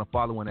want to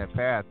follow in that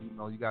path. You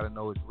know, you got to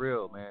know it's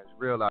real, man. It's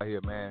real out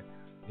here, man.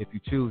 If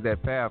you choose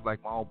that path,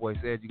 like my homeboy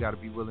said, you got to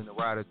be willing to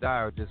ride or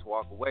die or just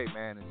walk away,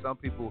 man. And some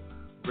people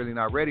really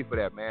not ready for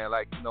that, man.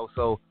 Like, you know,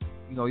 so,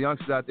 you know,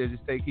 youngsters out there,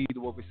 just take heed to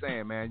what we're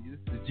saying, man. This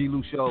is the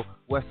G-Lew Show,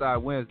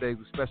 Westside Wednesdays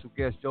with special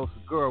guest Joe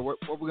Segura. What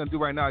we're going to do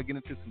right now is get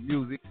into some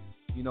music,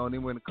 you know, and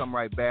then we're going to come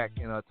right back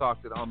and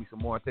talk to the homie some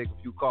more and take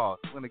a few calls.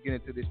 We're going to get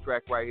into this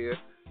track right here.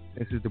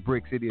 This is the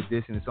Brick City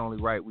edition. It's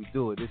only right we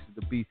do it. This is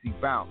the BC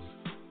Bounce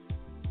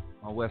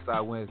on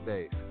Westside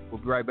Wednesdays.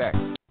 We'll be right back.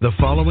 The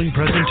following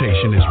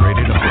presentation is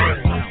rated R.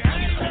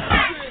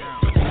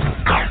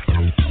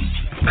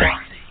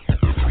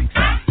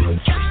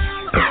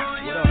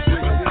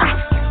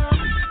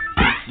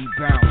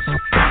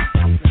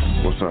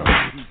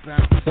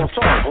 What's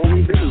up,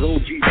 homie? This is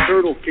OG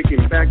Turtle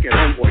kicking back at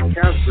homeboy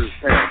Casper's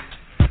head.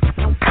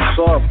 What's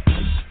up?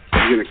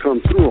 You gonna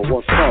come through or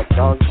what's up,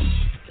 dog?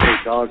 Hey,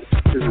 dog,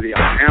 this is the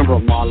Alhambra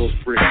Models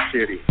Brick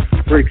City.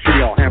 Brick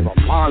City Alhambra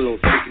Models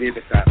taking it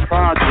to that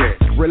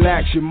project.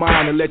 Relax your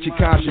mind and let your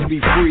conscience be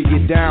free.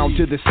 Get down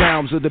to the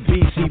sounds of the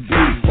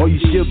B.C.G. Or you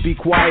still be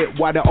quiet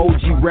while the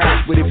OG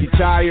raps. But if you're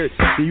tired,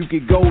 then you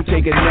can go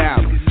take a nap.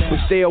 But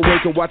stay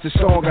awake and watch the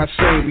song I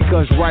sing,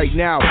 because right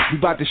now we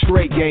about to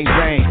straight gang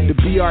bang. The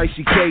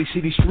B.R.C.K.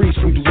 city streets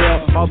we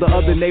dwell. All the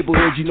other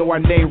neighborhoods, you know our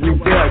name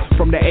rebel.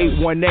 From the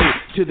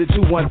 818 to the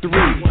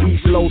 213,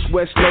 East Los,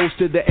 West Los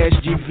to the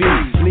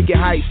S.G.V, Lincoln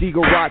Heights,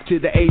 Eagle Rock to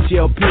the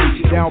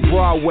HLP. Down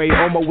Broadway,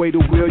 on my way to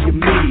William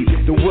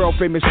Meade, the world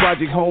famous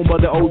project home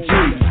of the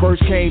OG.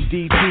 First came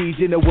DTs,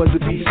 then it was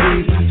the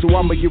BCs. So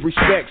I'ma give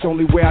respects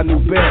only where I knew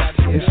best,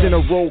 and send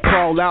a roll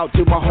call out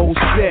to my whole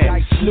set.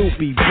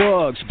 Snoopy,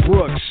 Bugs,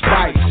 Brooks,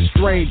 Spike,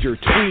 Stranger,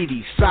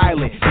 Tweety,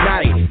 Silent,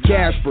 Night,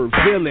 Casper,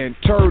 Villain,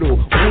 Turtle,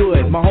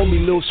 Wood. My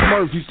homie Lil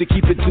Smurf used to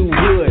keep it too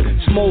hood.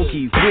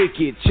 Smokey,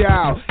 Wicked,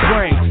 Child,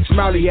 Frank,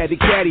 Smiley had the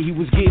caddy, he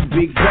was getting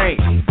big bank.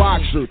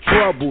 Boxer,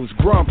 Troubles,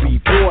 Grumpy,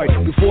 Boy.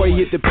 Before he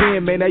hit the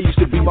pen, man, that used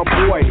to be my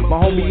boy. My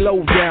homie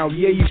Low Down,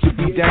 yeah, used to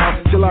be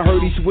down. Till I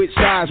heard he switched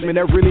sides, man,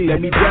 that really let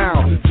me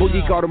down.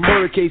 Boogie called a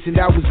murder case and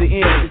that was the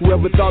end.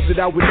 Whoever thought that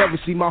I would never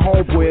see my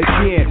homeboy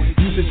again.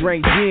 Used to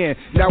drink gin,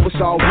 now it's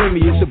all with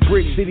me. It's a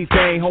Brick City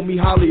thing, homie,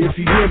 holler if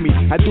you hear me.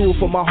 I do it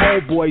for my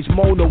homeboys,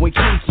 Mono and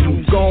Kiki.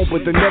 Who's gone,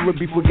 but they'll never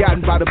be forgotten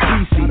by the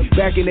PC.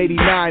 Back in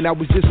 89, I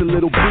was just a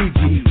little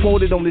BG.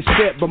 Folded on the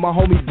step by my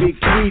homie Big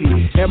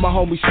Tweety. And my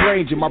homie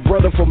Stranger, my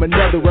brother from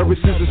another. Ever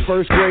since his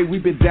first grade,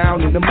 we've been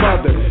down in the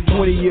mother.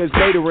 20 years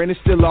later, and it's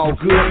still all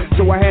good.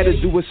 So I had to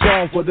do a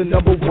song for the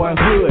 #1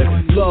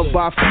 hood. Loved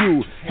by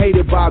few,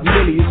 hated by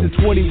many. It's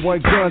a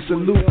 21 gun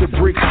salute to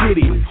Brick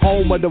City,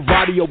 home of the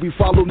radio. We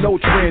follow no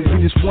trends.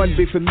 We just one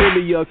big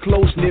familiar,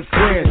 close-knit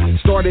friend.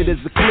 Started as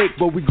a clique,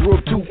 but we grew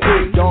up too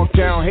quick.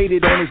 Dogtown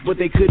hated on us, but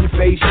they couldn't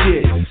face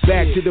shit.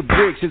 Back to the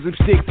bricks as I'm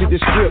stick to the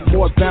strip.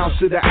 More bounce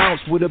to the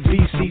ounce with a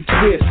BC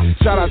twist.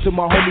 Shout out to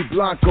my homie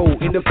Blanco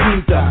in the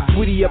Pinta.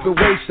 Sweetie up in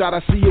Wayside,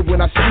 I see you when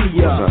I see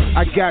ya.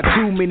 I got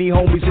too many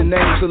homies and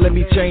names, so let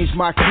me change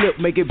my clip,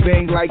 make it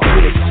bang like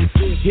this.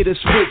 Hit a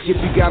switch if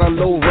you got a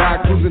low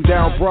ride, cruising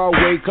down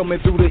Broadway, coming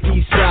through the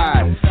east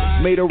side.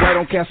 Made a right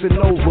on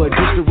Casanova,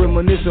 just to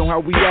reminisce on how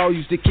we all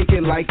used to kick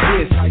it like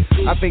this.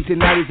 I think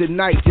tonight is the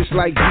night, just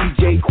like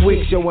DJ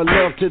Quick, showing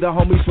love to the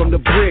homies from the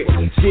brick.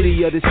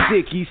 City of the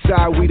sick, east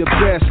side, we the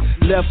best.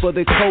 Left of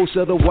the coast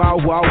of the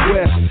wild, wild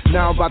west.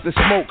 Now I'm about to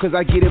smoke, cause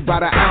I get it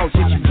by the ounce.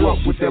 Hit you up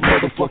with that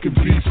motherfucking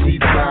BC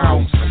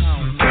bounce.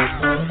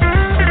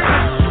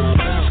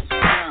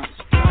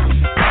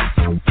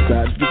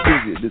 Time to get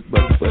busy, this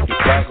motherfucker.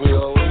 Like we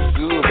always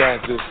do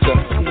about this stuff.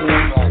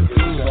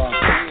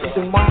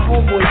 Listen, my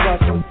homeboys got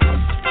some.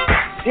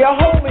 They're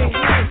homie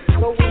here,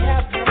 so we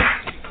have them.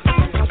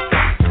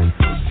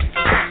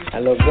 I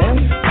love them.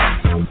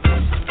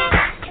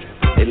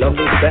 They love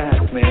me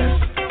back, man.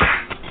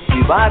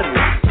 Mi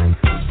barrio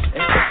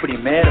es el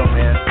primero,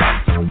 man.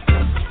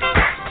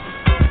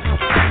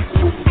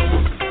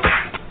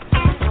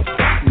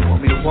 You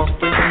want me to walk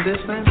free from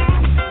this, man?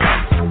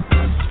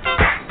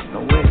 No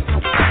way.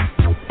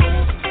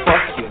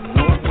 Fuck you,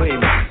 no way,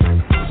 man.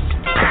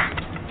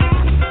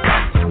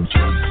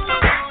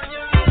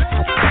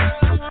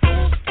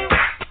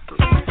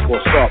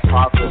 What's up,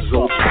 Pop? What's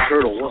up,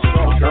 Turtle? What's up,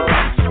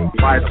 Turtle?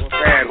 By the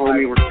pad,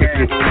 homie, we're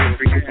kicking it,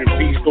 freaking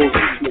Beastos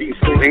and smoking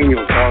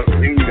Sylvanios, dog.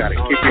 Then you gotta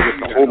kick it with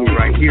the homie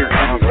right here,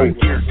 dog. Right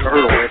here,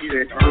 Turtle, that's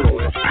it, Turtle.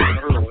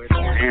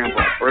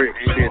 Amber, Brick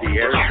City,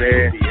 that's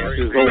it. This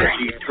is OG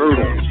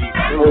Turtle.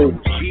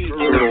 OG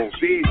Turtle,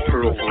 big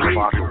Turtle from the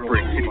box of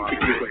Brick City. Kick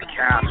it with a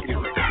casket,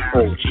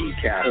 OG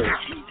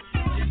casket.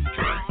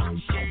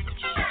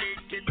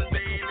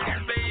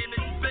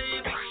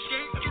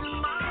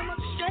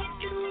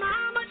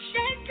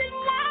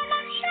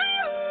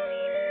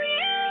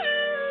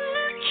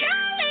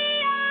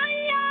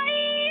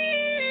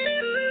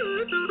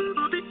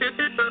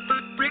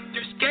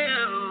 Richter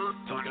scale.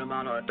 Talking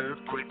about an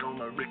earthquake on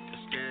the Richter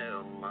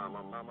scale. Mama.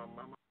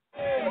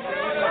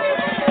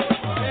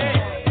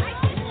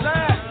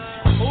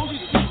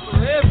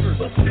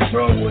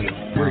 Broadway,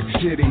 Brick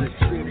City.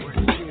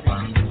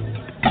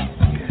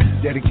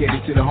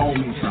 Dedicated to the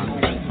homies.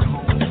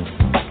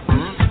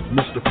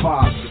 Mr.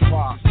 Pops.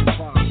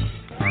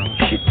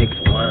 Shit takes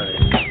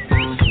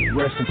one.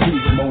 Rest in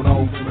peace, Mono.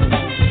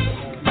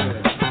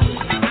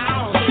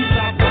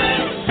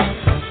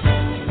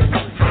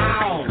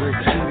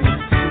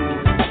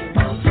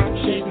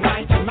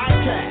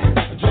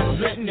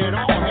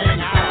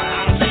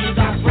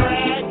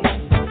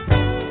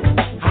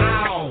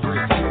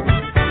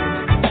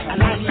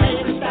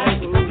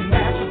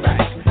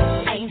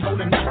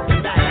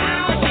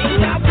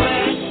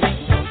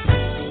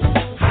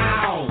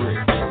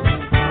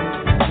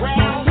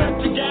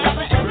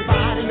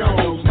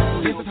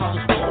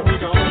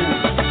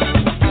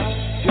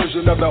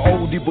 Another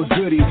oldie but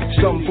goodie,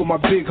 something for my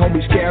big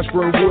homies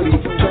Casper and Woody.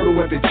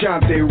 Turtle at the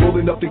Chante,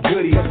 rolling up the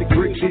goodie.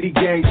 Brick City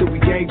gang till we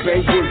gang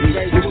bang boogie.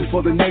 This is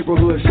for the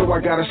neighborhood, so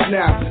I got a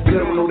snap.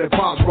 Let them know that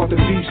Pops brought the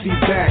BC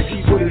back.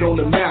 Put it on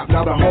the map,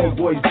 now the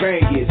homeboys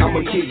bang it.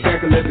 I'ma kick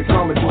back and let the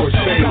Commodore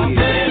say it.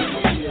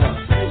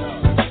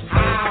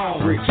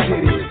 Brick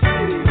City.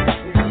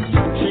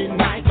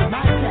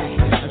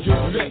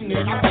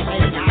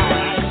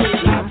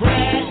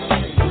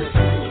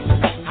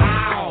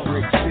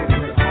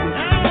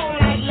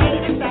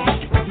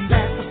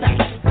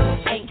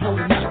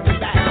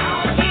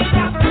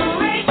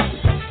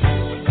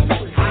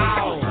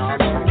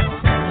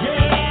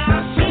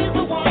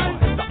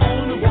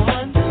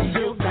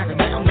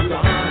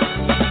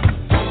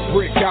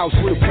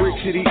 With a Brick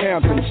City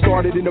anthem,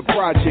 started in the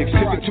projects,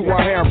 took it to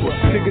Alhambra,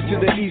 took it to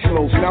the East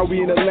Coast, now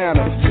we in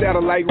Atlanta,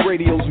 satellite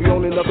radios, we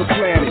on another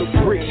planet,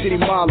 Brick City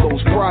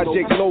Malos,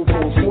 project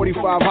logos,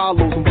 45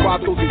 hollows, and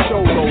Vatos and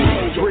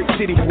Cholos, Brick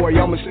City boy,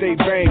 I'ma stay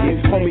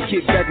banging, homie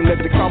kick back and let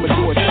the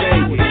Commodore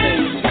sing it.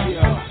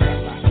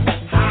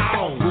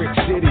 Brick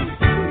City.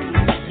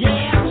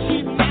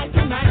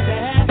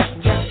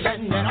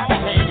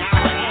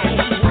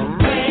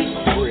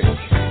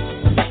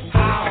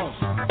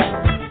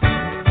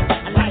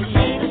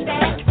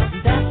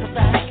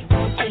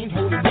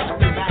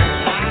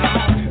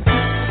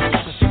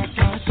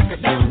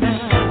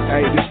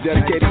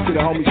 Dedicated to the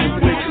homies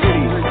from Brick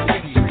City.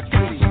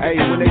 Hey,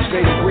 when they say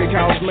the brick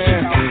house,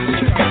 man,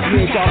 you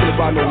ain't talking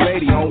about no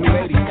lady, homie.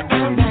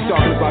 You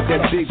talking about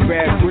that big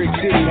bad Brick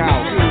City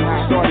house.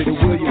 Started in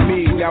William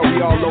Meade, now we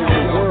all over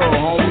the world,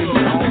 homie.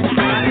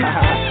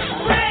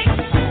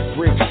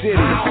 Brick City.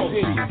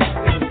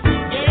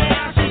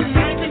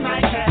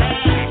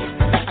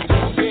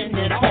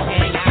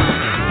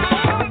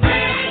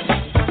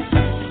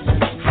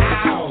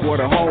 For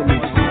the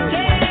homies.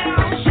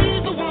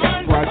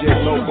 Project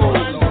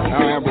Logos.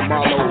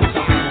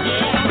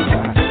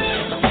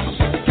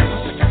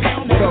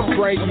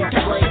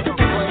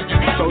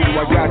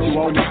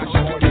 on me.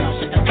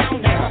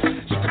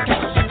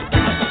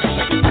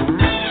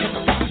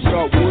 What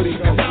up, Woody?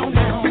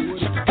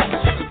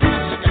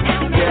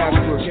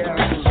 Jasper.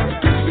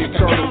 Big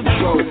Turtle for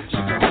sure.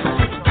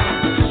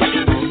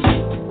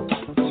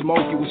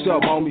 Smokey, what's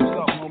up, homie?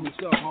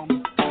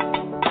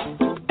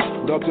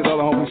 What up to the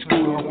other homie,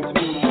 Scooter?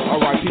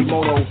 R.I.P.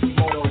 Moto.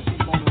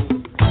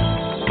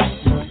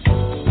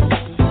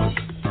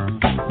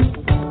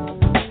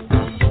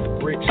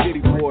 Brick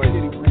City boy.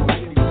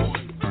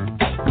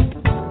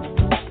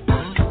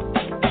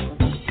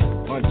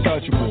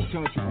 Untouchable.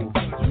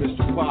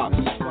 Mr. Fox.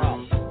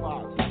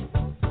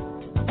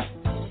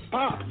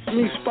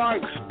 Me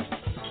Sparks.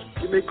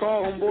 Give me a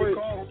call, homeboy.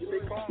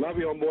 Love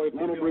you, homeboy.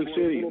 Mono Brick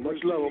City.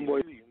 Much love,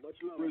 homeboy.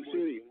 Brick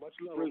City. Much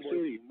love, Brick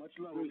City. Much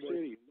love, Brick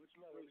City.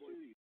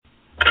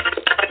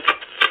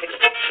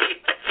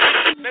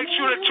 Make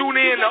sure to tune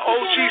in to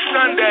OG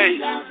Sunday,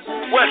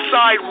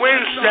 Westside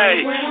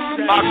Wednesdays.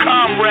 My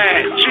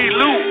comrade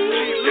G-Lew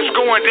is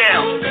going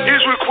down.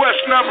 His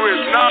request number is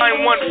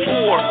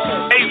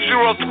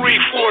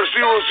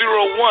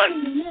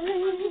 914-803-4001.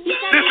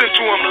 Listen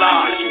to him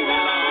live.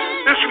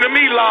 Listen to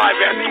me live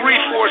at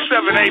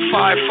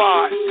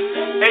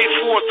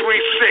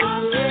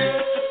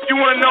 347-855-8436. You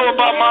want to know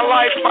about my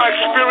life, my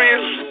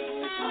experience,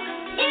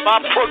 my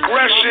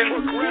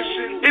progression?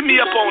 Hit me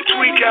up on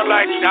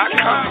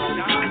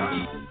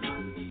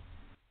tweetcadillac.com.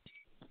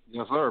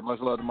 Yes, sir. Much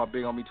love to my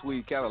big homie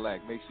Tweed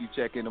Cadillac. Make sure you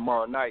check in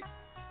tomorrow night.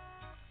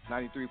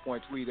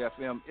 93.3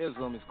 FM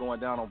Islam is going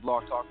down on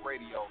Blog Talk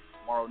Radio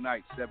tomorrow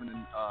night, 7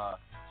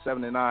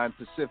 to 9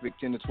 Pacific,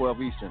 10 to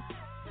 12 Eastern.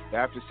 The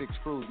After 6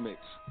 Cruise Mix.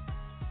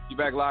 You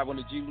back live on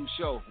the G-Lew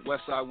Show,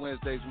 Westside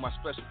Wednesdays, with my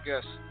special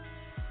guest,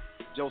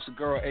 Joe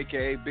Segura,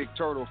 a.k.a. Big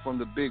Turtle from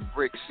the Big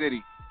Brick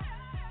City.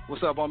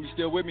 What's up, homie? You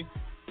still with me?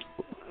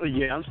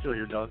 Yeah, I'm still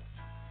here, dog.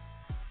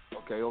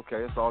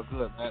 Okay, it's all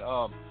good,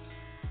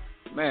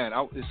 man.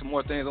 There's some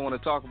more things I want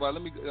to talk about. I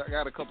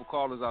got a couple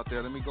callers out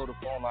there. Let me go to the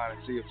phone line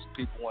and see if some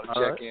people want to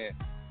check in.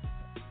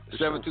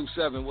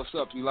 727, what's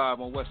up? You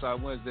live on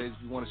Westside Wednesdays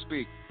if you want to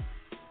speak.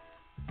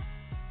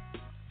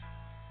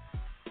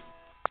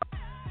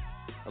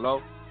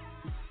 Hello?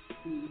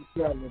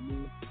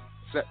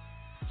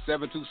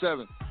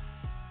 727.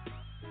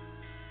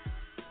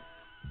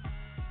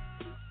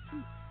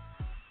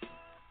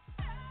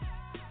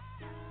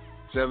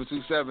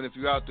 If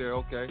you're out there,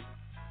 okay.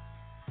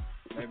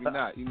 Maybe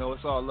not. You know,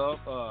 it's all love.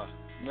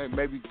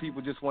 Maybe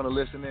people just want to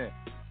listen in.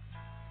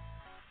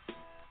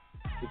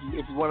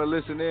 If you want to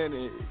listen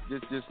in,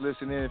 just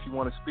listen in. If you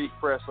want to speak,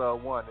 press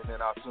 1, and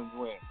then I'll tune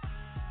you in.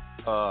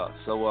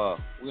 So we're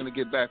gonna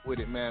get back with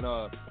it, man.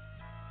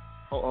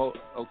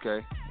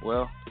 Okay.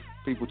 Well,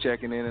 people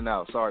checking in and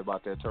out. Sorry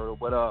about that, Turtle.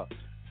 But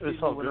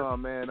it's all moving good.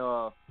 on, man.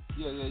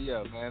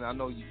 Yeah, man. I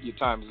know your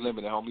time is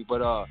limited, homie.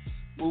 But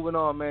moving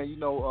on, man. You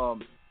know,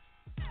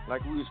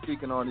 like we were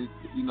speaking on,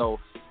 you know,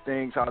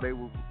 things how they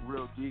were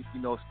real deep.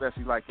 You know,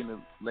 especially like in the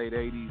late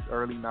 '80s,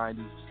 early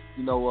 '90s.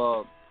 You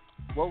know,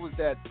 what was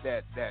that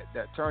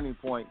turning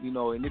point? You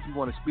know, and if you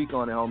want to speak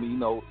on it, homie, you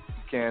know,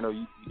 you can or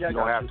you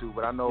don't have to.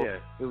 But I know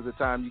it was a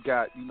time you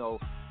got, you know,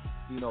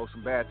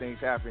 some bad things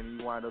happened and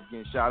you wind up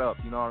getting shot up.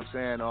 You know what I'm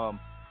saying?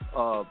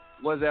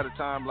 Was that a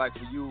time like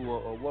for you,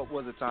 or what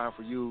was a time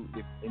for you?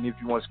 And if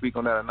you want to speak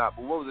on that or not,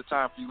 but what was a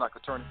time for you, like a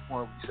turning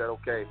point where you said,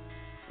 okay,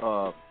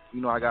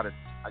 you know, I gotta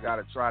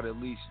try to at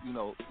least, you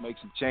know, make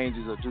some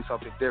changes or do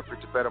something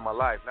different to better my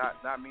life.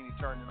 Not meaning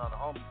turning on the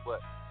homies,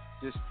 but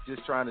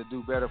just trying to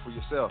do better for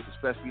yourself,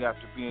 especially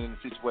after being in a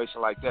situation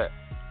like that.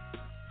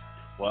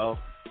 Well,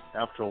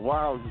 after a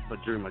while,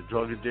 but during my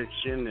drug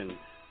addiction and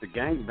the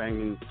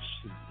gangbanging,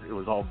 it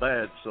was all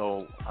bad.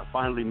 So I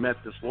finally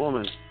met this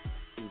woman,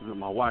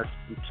 my wife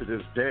to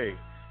this day.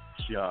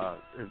 She,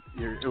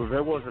 if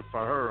it wasn't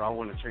for her, I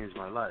wouldn't have changed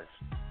my life.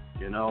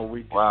 You know,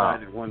 we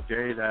decided one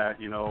day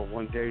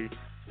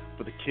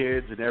for the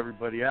kids and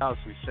everybody else,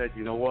 we said,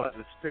 you know what,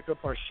 let's pick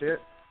up our shit.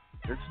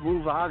 Let's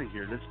move out of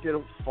here. Let's get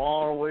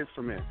far away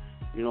from it.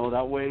 You know,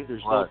 that way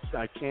there's no,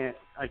 I can't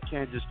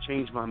just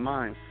change my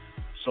mind.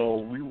 So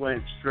we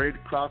went straight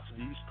across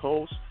the East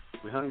Coast.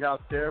 We hung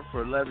out there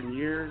for 11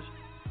 years,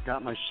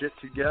 got my shit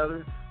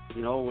together,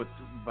 you know,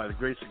 by the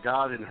grace of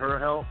God and her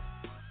help.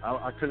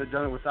 I couldn't have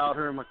done it without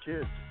her and my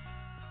kids.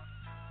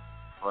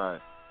 Right.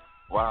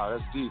 Wow,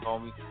 that's deep,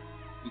 homie.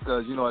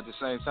 Because, you know, at the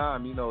same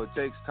time, you know, it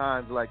takes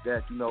times like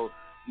that, you know,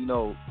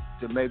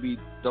 to maybe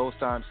those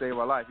times save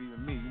our life.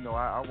 Even me, you know,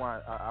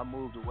 I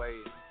moved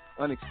away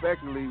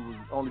unexpectedly. It was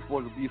only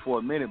supposed to be for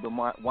a minute, but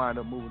wind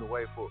up moving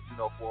away for a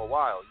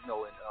while,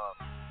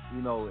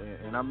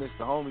 and I miss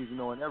the homies, you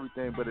know, and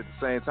everything. But at the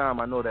same time,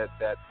 I know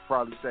that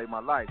probably saved my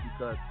life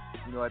because,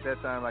 you know, at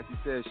that time, like you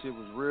said, shit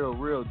was real,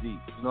 real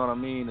deep. You know what I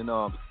mean? And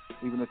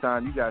even the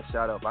time you got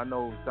shot up, I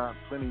know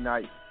plenty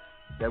nights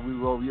that we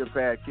were over your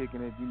pad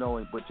kicking it, you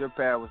know, but your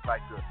pad was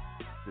like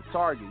the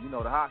target, you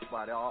know, the hot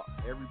spot. All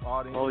the you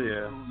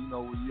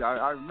know,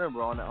 I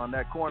remember on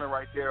that corner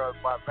right there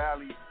by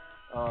Valley,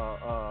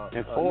 on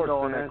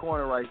that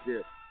corner right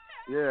there.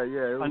 Yeah,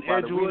 it was on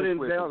Edgewood and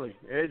Valley.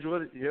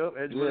 Edgewood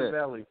and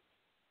Valley.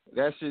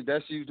 that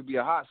used to be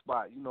a hot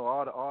spot. You know,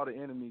 all the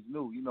enemies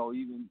knew. You know,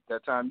 even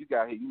that time you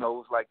got hit, you know, it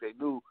was like they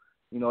knew.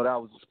 You know, that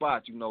was the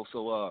spot. You know,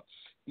 so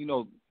you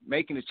know,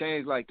 making a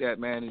change like that,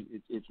 man,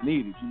 it's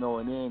needed. You know,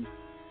 and then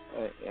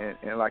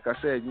and like I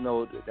said, you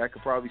know, that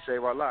could probably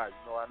save our lives.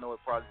 You know, I know it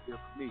probably did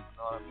for me. You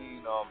know what I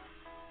mean?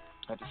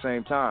 At the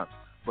same time,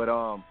 but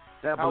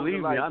yeah,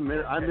 believe me, I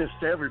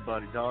missed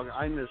everybody, dog.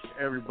 I missed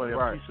everybody.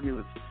 Right. A piece of me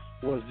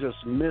was just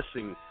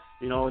missing.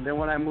 You know, and then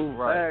when I moved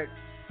back,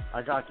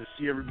 I got to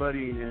see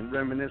everybody and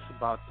reminisce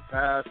about the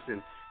past,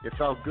 and it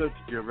felt good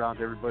to be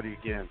around everybody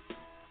again.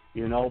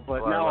 You know,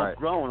 but now I'm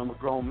grown. I'm a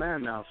grown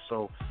man now,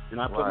 so you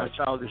know I put my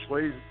childish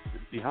ways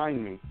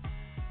behind me.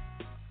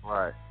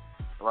 Right.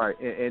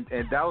 And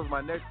that was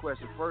my next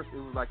question. First, it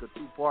was like a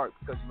two-part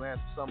because you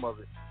answered some of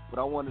it, but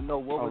I wanted to know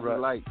what was it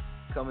like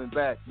coming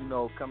back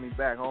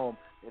home,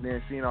 and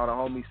then seeing all the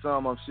homies.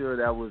 Some I'm sure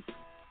that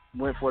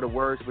went for the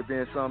worst, but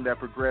then some that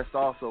progressed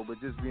also. But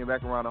just being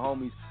back around the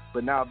homies,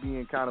 but now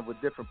being kind of a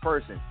different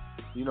person,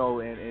 you know,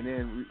 and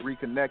then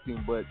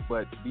reconnecting,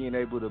 but being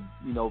able to,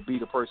 you know, be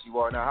the person you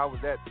are now. How was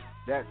that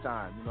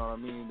time? You know what I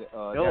mean? That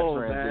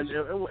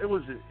transition.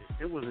 Man,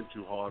 it wasn't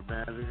too hard,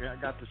 man. I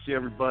got to see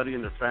everybody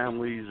and their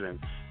families, and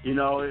you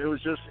know, it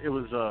was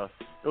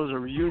a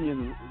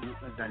reunion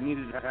that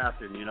needed to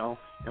happen, you know,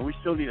 and we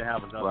still need to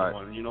have another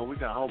one. You know, we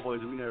got homeboys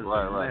we never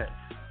met.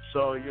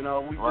 So, you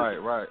know, we just,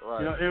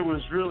 you know, it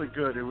was really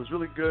good. It was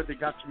really good. They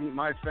got to meet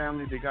my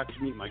family. They got to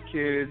meet my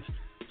kids.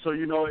 So,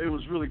 you know, it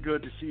was really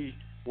good to see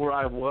where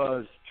I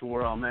was to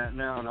where I'm at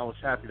now, and I was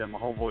happy that my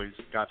homeboys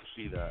got to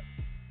see that.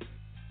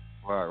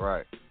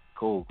 Right.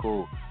 Cool.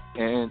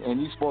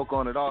 And you spoke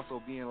on it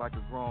also being like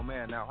a grown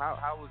man. Now,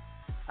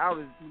 how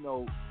does, you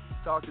know,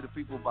 talk to the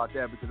people about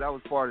that, because that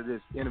was part of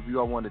this interview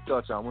I wanted to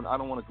touch on. I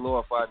don't want to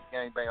glorify the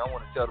gangbang. I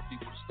want to tell the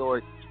people the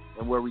story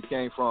and where we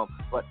came from.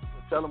 But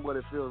tell them what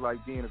it feels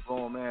like being a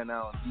grown man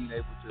now and being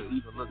able to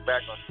even look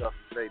back on stuff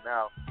and say,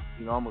 now,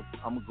 you know,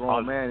 I'm a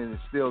grown man, and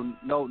it's still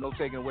no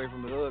taking away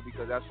from the hood,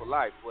 because that's for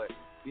life. But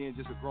being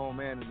just a grown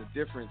man and the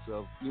difference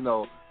of, you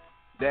know,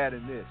 that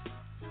and this.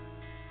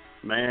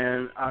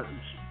 Man,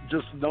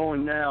 just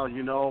knowing now,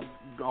 you know,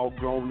 all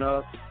grown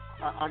up,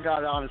 I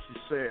got to honestly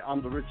say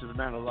I'm the richest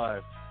man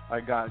alive. I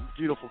got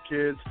beautiful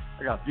kids.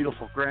 I got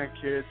beautiful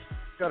grandkids.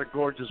 Got a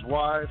gorgeous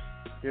wife.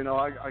 You know,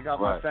 I got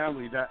my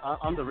family. That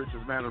I'm the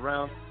richest man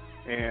around,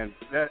 and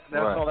that's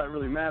all that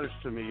really matters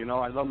to me. You know,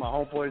 I love my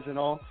homeboys and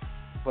all,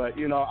 but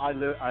you know, I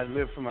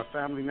live for my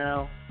family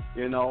now.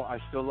 You know, I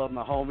still love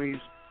my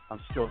homies. I'm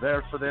still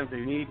there for them.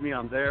 They need me,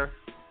 I'm there.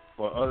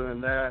 But other than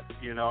that,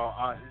 you know,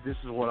 this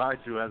is what I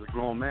do as a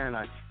grown man.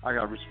 I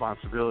got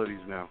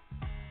responsibilities now.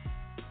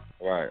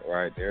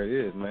 Right. There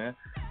it is, man.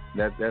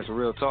 That's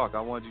real talk.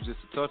 I wanted you just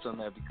to touch on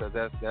that, because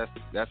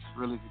that's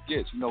really the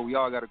gets. You know, we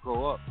all got to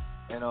grow up,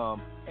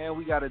 and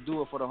we got to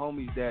do it for the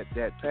homies that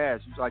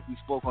passed. Like we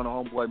spoke on the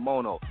homeboy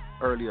Mono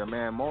earlier,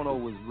 man. Mono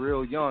was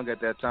real young at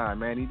that time,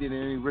 man. He didn't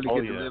even really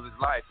get to live his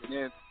life. And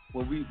then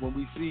when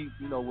we see,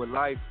 you know, where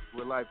life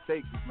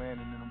takes us, man,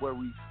 and then where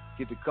we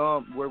get to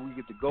go from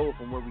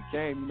where we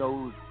came, you know,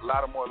 it was a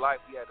lot of more life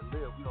we had to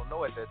live. We don't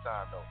know at that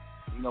time though.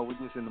 You know, we're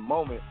just in the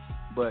moment.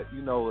 But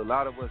you know, a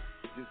lot of us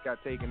just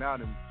got taken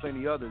out, and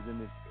plenty others in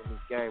this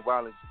gang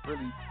violence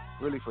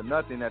really for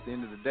nothing at the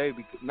end of the day.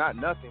 Because not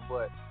nothing,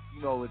 but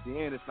you know, at the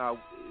end it's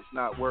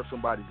not worth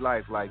somebody's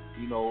life. Like,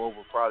 you know,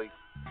 over probably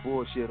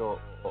bullshit or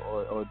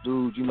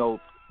dudes, you know,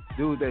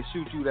 dudes that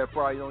shoot you that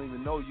probably don't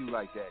even know you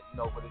like that. You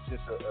know, but it's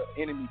just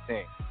a enemy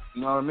thing.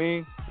 You know what I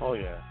mean? Oh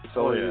yeah.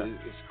 So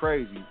it's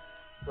crazy.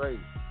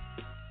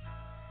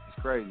 It's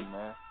crazy,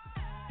 man.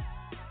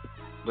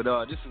 But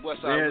this is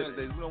Westside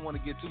Wednesdays. We don't want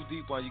to get too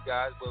deep on you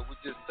guys, but we're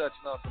just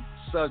touching on some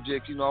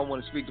subjects. You know, I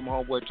want to speak to my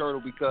homeboy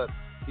Turtle, because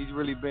he's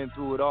really been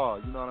through it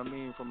all. You know what I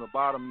mean? From the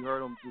bottom, you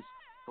heard him just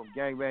from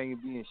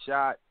gangbanging, being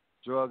shot,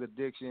 drug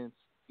addiction,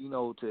 you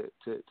know,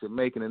 to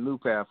making a new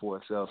path for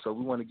himself. So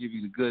we want to give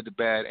you the good, the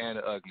bad, and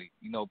the ugly.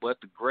 You know,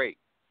 but the great.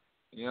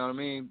 You know what I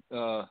mean,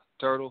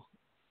 Turtle?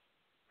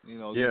 You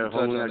know, you touch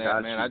on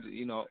that, man.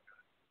 You know,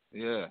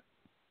 yeah,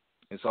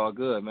 it's all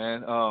good,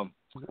 man.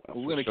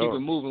 We're gonna keep it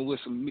moving with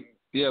some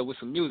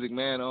music,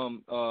 man.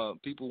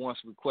 People want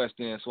some requests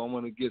in, so I'm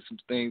gonna get some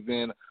things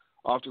in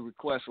off the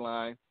request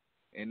line,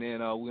 and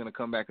then we're gonna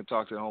come back and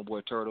talk to the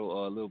homeboy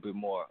Turtle a little bit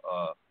more.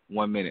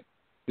 1 minute.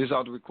 This is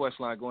off the request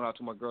line going out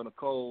to my girl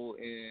Nicole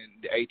in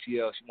the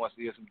ATL. She wants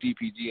to hear some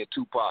DPG and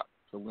Tupac,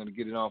 so we're gonna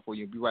get it on for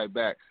you. Be right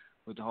back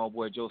with the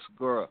homeboy Joe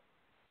Segura,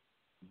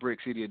 Brick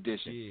City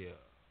Edition. Yeah.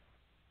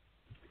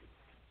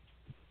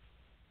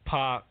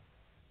 Pop,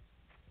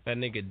 that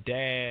nigga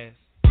Daz,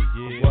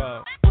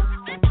 well,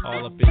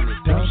 all up in this.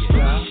 Don't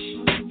stop,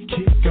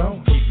 keep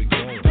going, keep it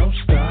going. Don't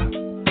stop,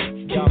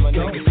 y'all my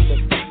niggas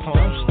flip the pole.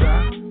 Don't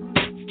stop,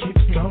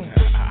 keep going.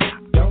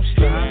 Don't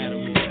stop,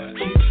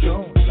 keep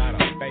going. A lot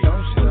of faith.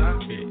 Don't stop,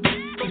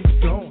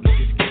 keep going.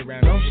 Just get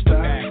around the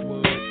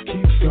backwoods,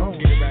 keep going.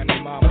 Get around the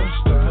mama,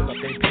 pull up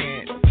they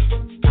pants,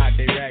 out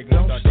they rags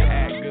and start to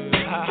act good.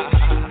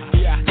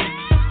 Yeah,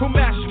 who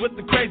matches with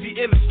the crazy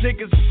illest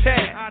niggas is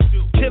tad?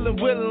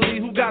 Killing willingly,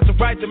 who got the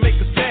right to make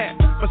a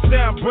stand? My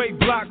sound break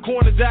block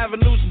corners,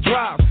 avenues, and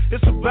drives.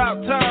 It's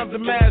about time to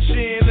mash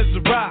in, it's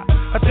a ride.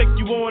 I take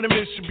you on a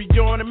mission, be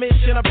on a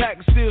mission. I pack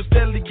a steel,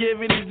 steadily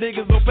giving these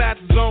niggas no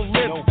patches on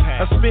living.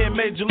 I spend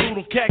major loot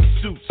on khaki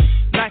suits,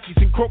 Nikes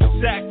and corporate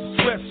sacks,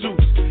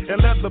 sweatsuits, and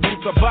leather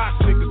boots. I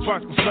box niggas,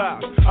 park my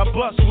size. I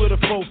bust with a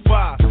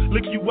 4-5,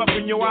 lick you up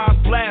in your eyes,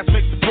 blast,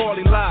 make the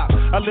party live.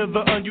 I live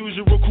the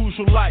unusual,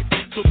 crucial life,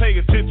 so pay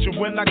attention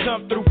when I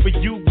come through for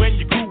you. When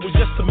your crew was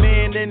just a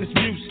man and his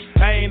music,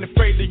 I ain't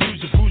afraid to use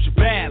your bougie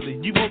badly.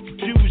 You want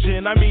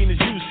confusion, I mean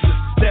it's useless.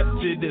 Step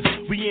to this,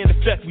 we in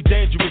effect, we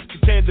dangerous,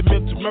 contending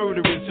mental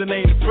murderers, and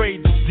ain't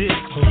afraid to diss.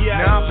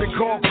 Yeah, now I've been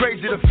called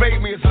crazy to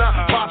fade me, it's not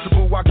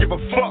possible. I give a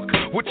fuck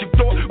what you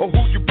thought or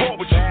who you bought,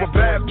 but you a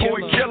bad boy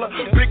killer.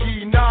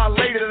 Biggie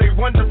annihilator, they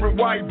wondering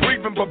why he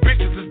breathing, but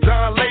bitches is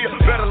dying later.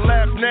 Better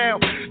laugh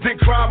now than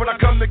cry when I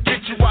come to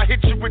get you. I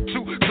hit you with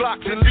 2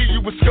 Glocks and leave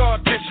you with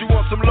scar tissue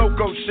on some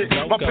loco shit.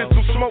 My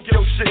pistol smoke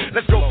your shit.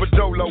 Let's go for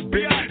Dolo,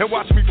 bitch, and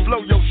watch me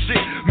flow your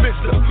shit.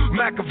 Mr.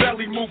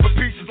 Machiavelli moving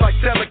pieces like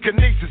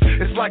telekinesis.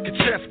 It's like a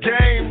chess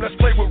game. Let's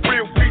play with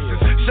real pieces.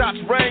 Shots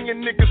rang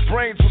and niggas'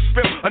 brains was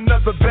spilled.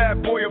 Another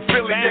bad boy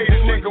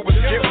affiliated nigga was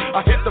killed.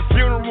 I hit the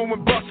funeral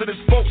and busted his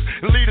folks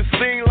and leave the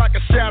scene like a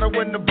shadow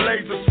in the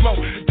blaze of smoke.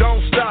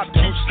 Don't stop,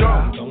 keep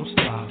going. Don't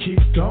stop, keep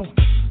going.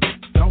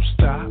 Don't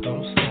stop,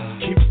 don't stop,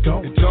 keep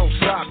going. Don't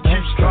stop,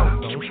 keep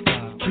going. Don't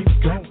stop, keep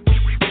going.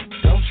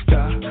 Don't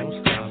stop,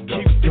 don't stop,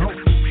 keep going.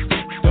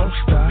 Don't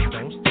stop,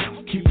 don't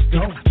stop, keep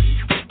going.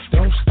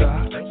 Don't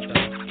stop,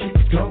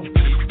 keep going.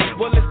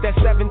 Well, it's that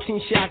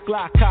 17-shot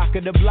Glock, cock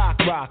of the block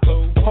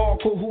rocker.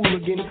 Hardcore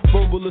hooligan,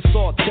 verbal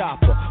assault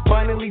chopper.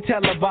 Finally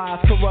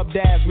televised, corrupt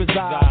as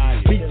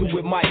reside. Lethal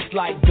with mics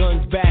like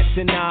guns, bats,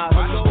 and knives.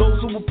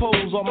 Those who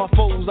oppose are my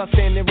foes, I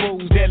stand in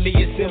rows.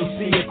 Deadliest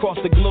MC across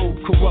the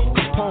globe, corrupt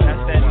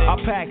components. I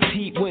pack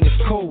heat when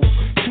it's cold.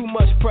 Too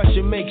much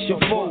pressure makes you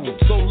fold.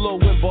 So low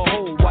and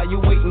behold, while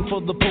you're waiting for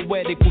the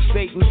poetical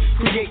Satan,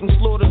 creating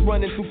slaughters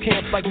running through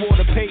camps like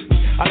Walter Payton.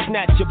 I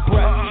snatch your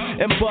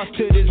breath and bust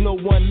till there's no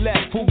one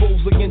left. Who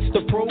goes against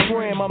the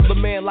program? I'm the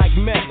man like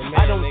meth.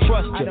 I don't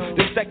trust you.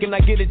 The second I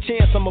get a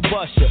chance, I'ma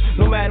bust you.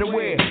 No matter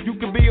where, you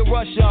can be a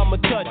rusher, I'ma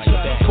touch you.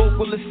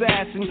 Vocal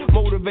assassin,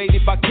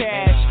 motivated by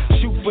cash.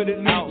 Shoot for the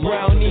loot,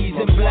 brownies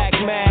and black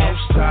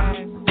mask. Don't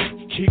stop,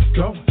 keep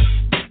going.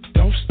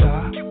 Don't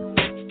stop,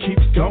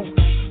 keep going.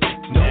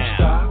 Don't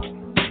stop,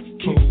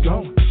 keep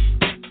going.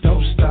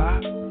 Don't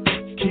stop,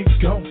 keep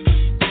going.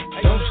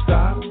 Don't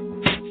stop,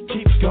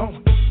 keep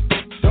going.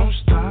 Don't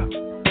stop,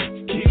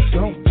 keep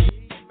going.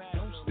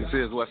 This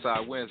is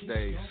Westside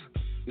Wednesdays.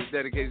 It's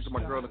dedicated to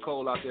my girl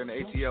Nicole out there in the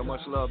ATL.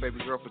 Much love, baby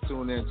girl, for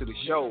tuning in to the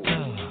show.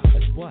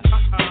 That's what?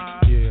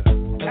 Yeah.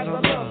 Let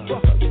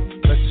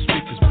the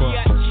speakers bump.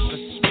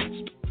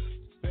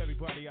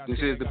 This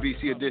is the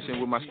BC edition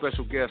with my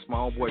special guest, my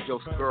homeboy Joe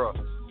Segura,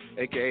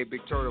 a.k.a.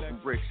 Big Turtle from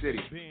Brick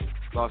City,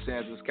 Los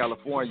Angeles,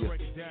 California.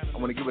 I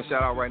want to give a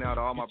shout out right now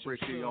to all my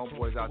Brick City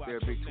homeboys out there,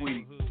 Big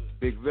Tweety,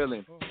 Big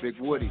Villain, Big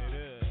Woody,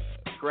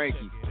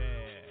 Cranky,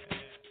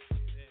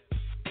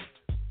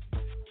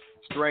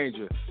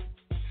 Stranger,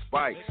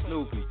 Spike,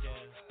 Snoopy,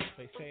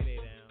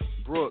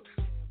 Brooks,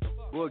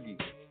 Boogie,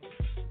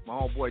 my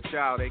homeboy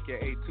Child,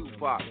 a.k.a.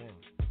 Tupac.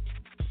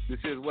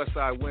 This is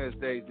Westside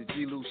Wednesdays, the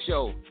G-Lew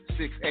Show,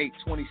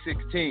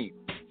 6/8/2016.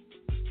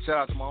 Shout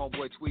out to my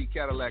homeboy Tweet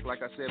Cadillac.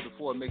 Like I said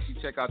before, make sure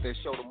you check out that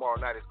show tomorrow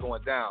night. It's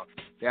going down.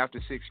 The After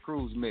 6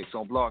 Cruise Mix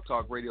on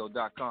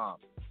blogtalkradio.com.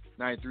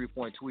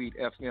 93.tweet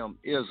FM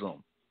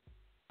ISM.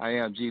 I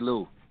am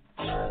G-Lew.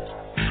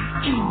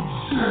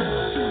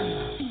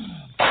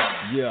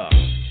 Yeah.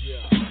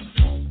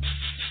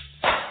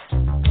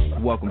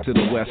 Welcome to the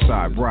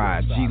Westside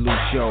Ride, G-Lew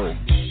Show,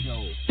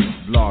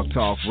 Blog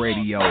Talk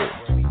Radio.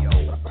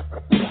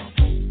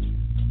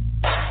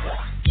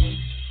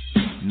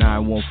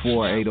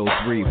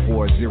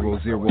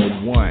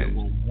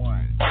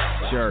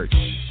 914-803-4001. Church.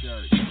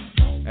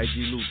 Hey,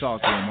 G-Lew,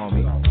 talk to him,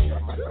 homie.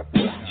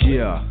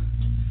 Yeah.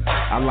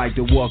 I'd like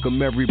to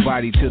welcome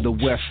everybody to the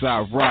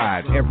Westside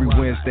Ride. Every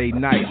Wednesday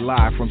night,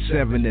 live from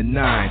 7 to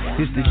 9.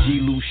 It's the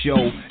G-Lew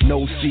Show.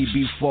 No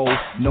CB4,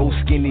 no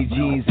skinny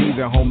jeans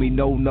either, homie.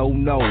 No.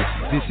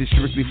 This is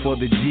strictly for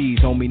the G's,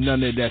 homie.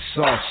 None of that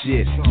soft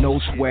shit. No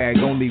swag,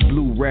 only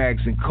blue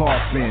rags and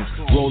coffins.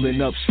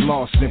 Rolling up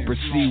flossing,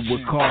 proceed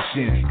with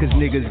caution. Cause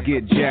niggas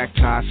get jacked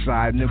high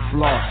side and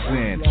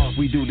flossing.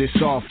 We do this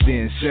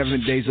often,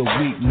 7 days a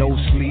week, no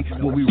sleep.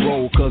 When we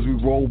roll, cause we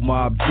roll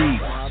Mob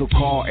Deep. So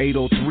call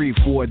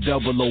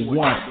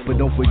 803-4001. But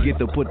don't forget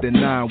to put the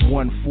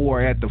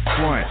 914 at the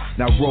front.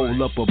 Now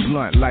roll up a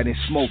blunt, light and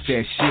smoke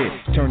that shit.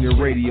 Turn your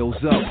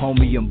radios up,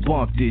 homie, and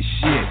bump this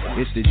shit.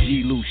 It's the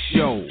G-Lew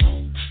Show.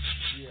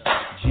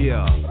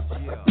 Yeah.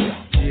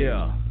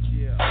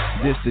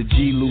 This the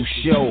G-Lew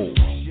Show.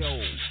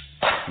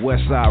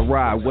 Westside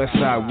Ride,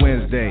 Westside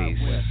Wednesdays.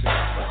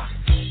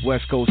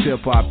 West Coast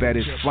hip hop at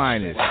its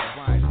finest.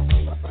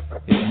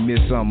 If you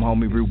missed something,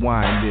 homie,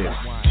 rewind this.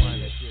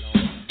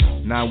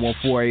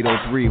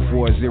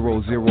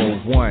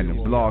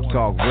 914-803-4001. Blog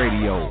Talk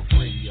Radio.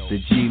 The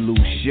G-Lew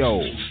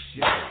Show.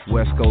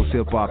 Westcoast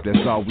hip hop,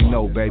 that's all we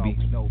know, baby.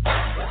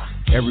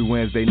 Every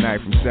Wednesday night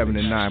from 7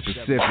 to 9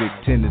 Pacific,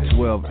 10 to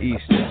 12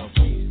 Eastern.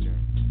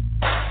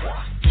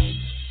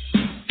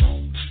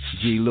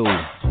 G-Lew,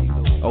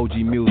 OG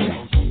Music,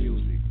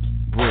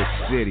 Brick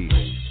City.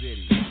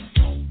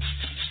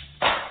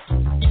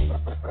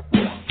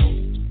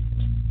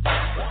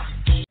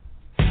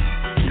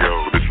 Yo,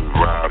 this is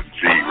Rob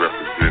G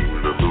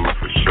representing the Lou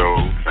for show.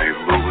 St.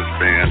 Louis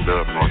stand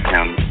up, North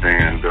County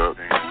stand up.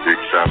 Big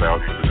shout out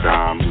to the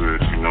Dime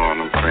Hood, you know what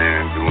I'm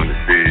saying? Doing it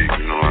big,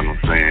 you know what I'm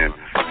saying?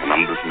 And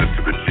I'm listening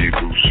to the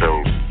G-Lew show,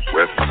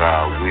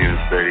 Westside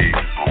Wednesdays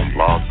on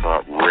Blog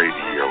Talk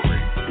Radio.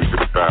 Keep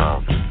it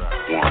 1,000.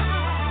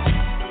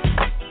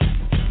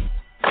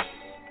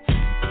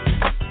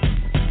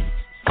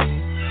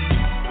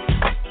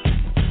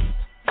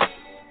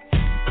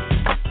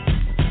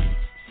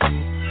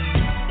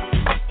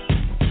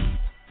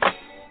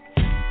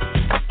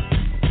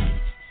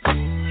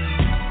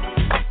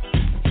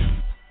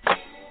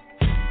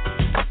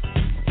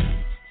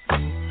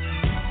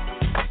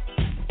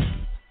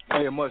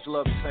 Much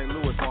love to St.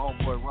 Louis, my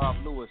homeboy Rob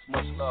Lewis.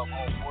 Much love,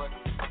 homeboy.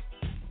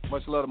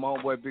 Much love to my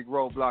homeboy Big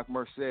Roadblock,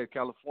 Merced,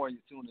 California,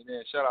 tuning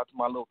in. Shout out to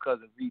my little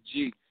cousin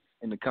VG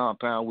in the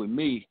compound with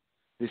me.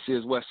 This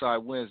is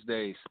Westside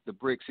Wednesdays, the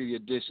Brick City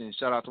edition.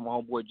 Shout out to my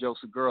homeboy Joe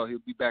Segura. He'll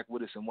be back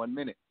with us in 1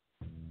 minute.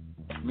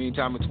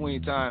 Meantime,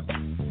 between time,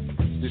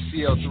 this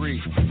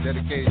CL3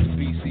 dedicated to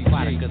B.C.G.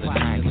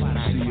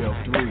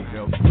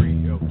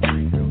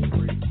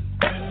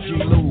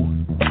 G-Lew,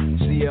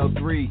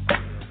 CL3.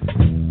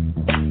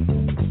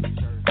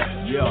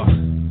 Yeah,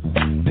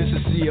 this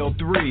is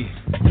CL3.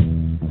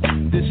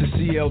 This is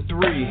CL3.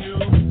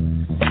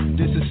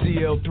 This is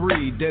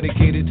CL3,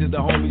 dedicated to the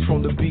homies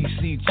from the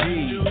B.C.G.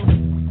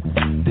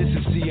 This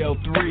is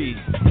CL3.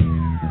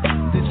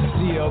 This is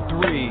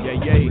CL3.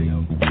 Yeah.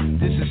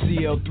 This is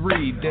CL3,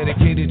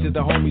 dedicated to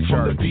the homies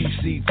from the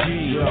B.C.G.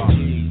 Yeah.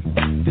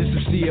 This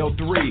is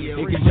CL3,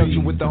 in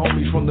conjunction with the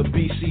homies from the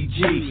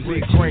B.C.G.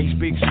 Big Cranks,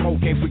 Big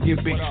Smoke, can't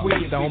forget Big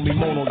Sweet. The homie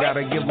Mono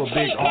gotta give a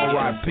big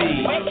R.I.P.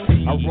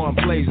 I run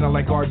plays not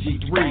like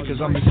RG3,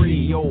 cause I'm the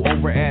CEO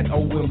over at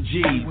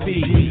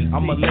OMG.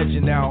 I'm a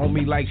legend now,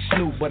 homie, like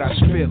Snoop, but I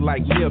spit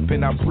like Nip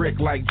and I brick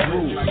like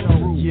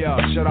Drew. Yeah,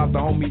 shout out the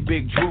homie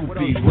Big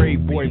Droopy, Ray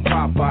Boy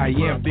Popeye,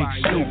 yeah, Big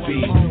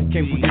Snoopy.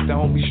 Can't forget the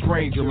homie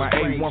Stranger, my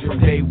A1 from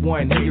day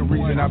one. He the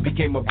reason I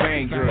became a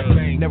banger.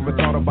 Never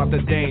thought about the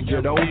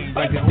danger, though.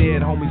 Like the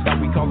dead homies,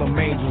 now we call them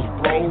angels,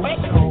 bro.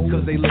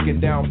 Cause they looking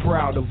down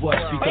proud of us,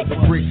 because the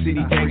Brick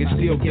City gang is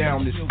still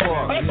down as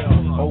fuck.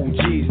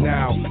 OGs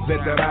now,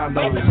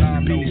 veteranos.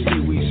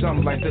 BC, we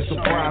something like the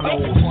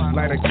Sopranos.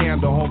 Light a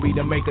candle, homie,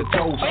 to make a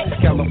toast.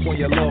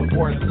 California love,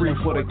 part 3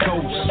 for the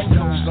coast.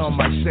 Some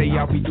might say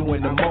I'll be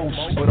doing the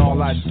most, but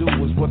all I do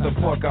is what the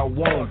fuck I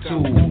want to.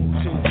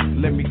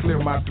 Let me clear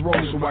my throat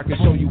so I can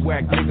show you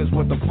whack niggas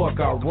what the fuck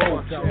I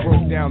wrote.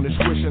 Broke down the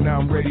swisher, now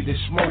I'm ready to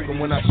smoke. And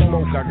when I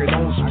smoke, I get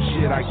on some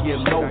shit, I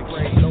get low.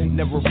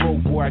 Never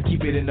broke, boy, I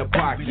keep it in the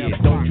pocket.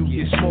 Don't you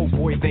get smoked,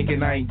 boy,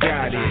 thinking I ain't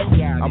got it.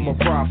 I'm a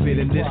prophet,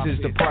 and this is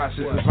the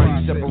process of how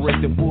you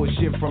separate the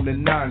bullshit from the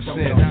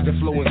nonsense. The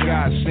flow is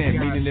God sent,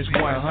 meaning it's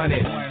 100.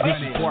 This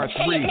is part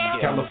 3,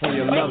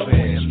 California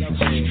loving. This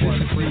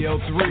is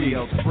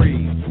CL3.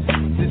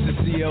 This is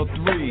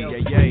CL3.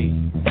 Yeah.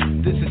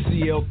 This is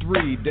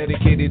CL3,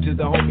 dedicated to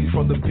the homies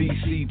from the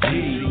B.C.G.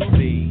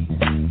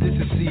 This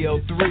is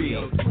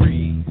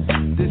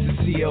CL3. This is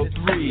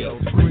CL3.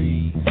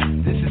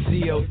 This is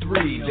CL3,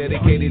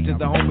 dedicated to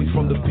the homies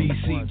from the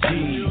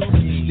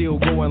B.C.G. Still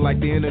going like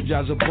the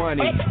Energizer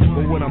Bunny,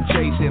 but what I'm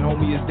chasing,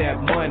 homie, is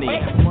that money.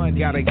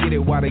 Gotta get it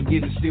while they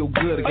getting still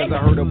good, cause I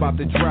heard about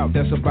the drought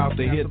that's about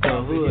to hit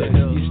the hood.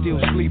 You still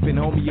sleeping,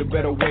 homie, you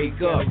better wake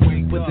up.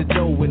 Put the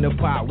dough in the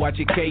pot, watch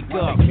it cake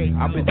up.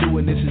 I've been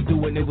doing this is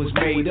doing it was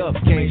made up.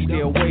 Can't stay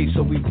away,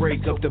 so we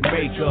break up the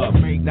makeup.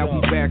 Now we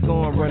back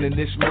on running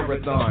this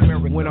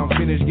marathon. When I'm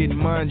finished getting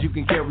mine, you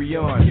can carry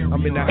on.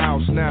 I'm in the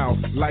house now,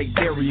 like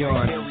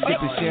Darion,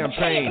 sipping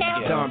champagne,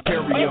 Dom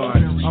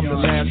Perignon. I'm the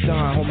last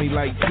Don, homie,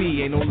 like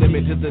P. Ain't no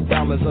limit to the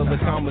dollars of the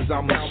commas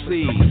I'ma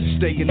see.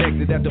 Stay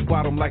connected at the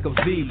bottom like a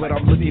V, but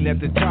I'm looking at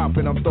the top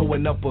and I'm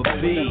throwing up a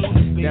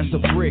V. That's the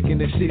brick in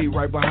the city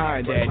right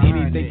behind that.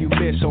 Anything you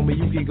miss, homie,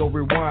 you can go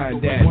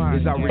rewind that.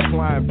 As I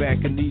recline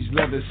back in these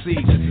leather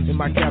seats, in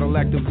my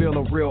Cadillac DeVille,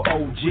 a real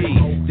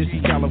OG. This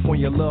is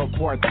California Love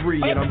Part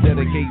 3, and I'm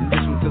dedicating this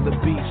one to the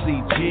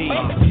B.C.G.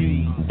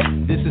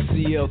 This is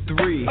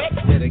CL3,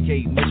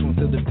 dedicating this one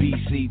to the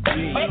B.C.G.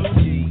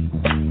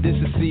 This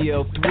is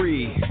CL3.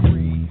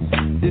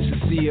 This is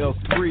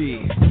CL3.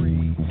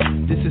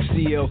 This is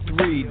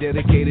CL3,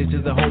 dedicated to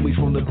the homies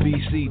from the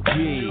B.C.G.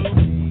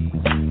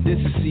 This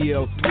is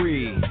CL3.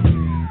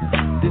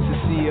 This is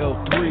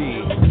CL3.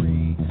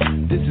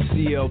 This is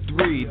CL3,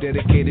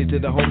 dedicated to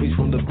the homies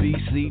from the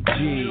B.C.G.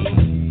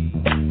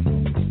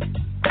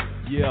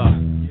 Yeah.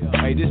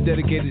 Hey, this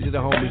dedicated to the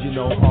homies, you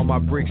know, all my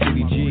Brick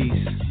City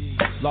G's.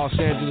 Los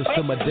Angeles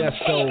to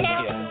Modesto,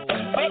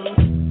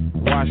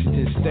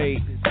 Washington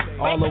State,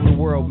 all over the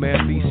world,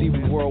 man. BC, we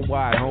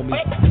worldwide,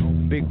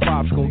 homie. Big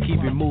Pops gon'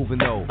 keep it moving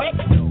though.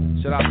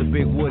 Shout out to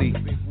Big Woody,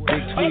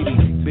 Big Tweety,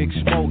 Big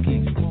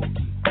Smokey,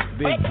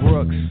 Big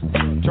Brooks,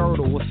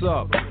 Turtle, what's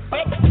up?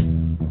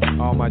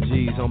 All my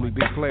G's, homie.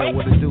 Big Player,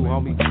 what it do,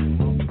 homie?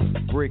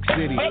 Brick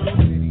City,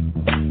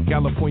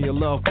 California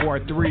Love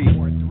Part 3,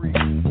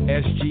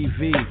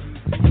 S.G.V,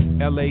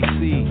 LAC.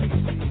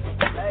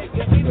 Hey,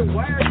 give me the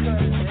wire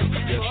cut.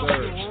 Yes, sir.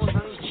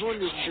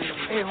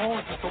 Hey,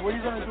 Holmes, so what are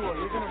you gonna do? Are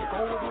you gonna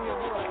go with me or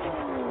what?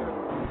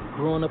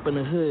 Growing up in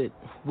the hood,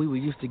 we were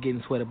used to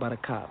getting sweated by the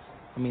cops.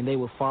 I mean, they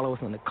would follow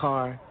us in the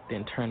car,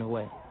 then turn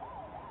away.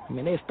 I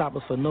mean, they'd stop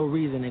us for no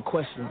reason and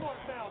question us,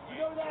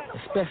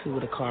 especially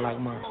with a car like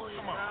mine.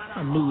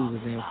 I knew we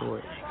was in for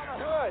it.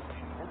 Good.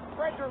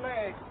 Spread your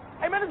legs.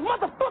 Hey, man, this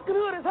motherfucking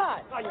hood is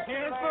hot. Oh, your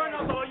hands burn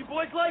up. All you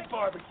boys like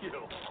barbecue. Shut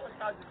up.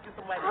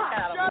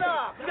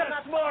 You got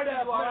a smart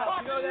ass mouth.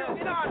 You know that?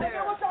 Get on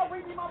there. What's up?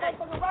 Read me my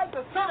motherfucking rights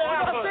or something.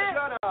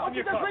 Shut up. Why don't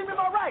you just read me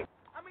my rights?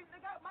 I mean,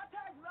 they got my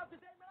taxes up to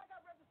date, man. I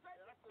got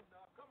registration.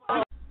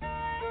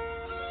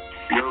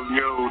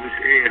 Yo, this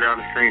Ed out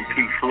of St.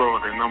 Pete,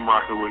 Florida, and I'm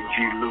rocking with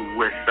G-Lew,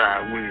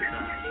 Westside Wednesdays.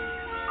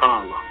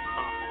 Holla.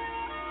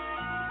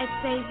 It's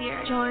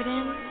Xavier.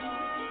 Jordan.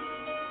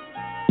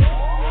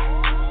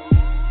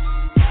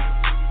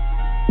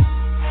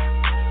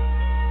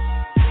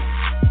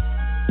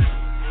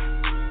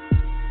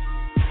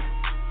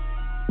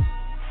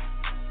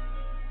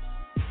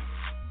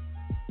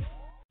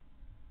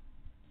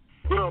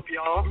 What up,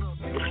 y'all?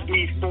 It's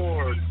Steve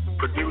Ford,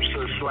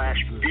 producer /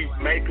 beat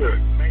maker,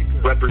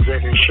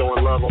 representing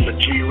Showing Love on the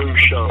G-Lew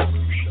Show.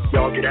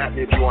 Y'all get at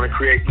me if you want to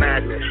create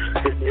madness.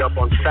 Hit me up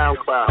on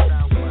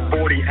SoundCloud,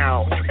 40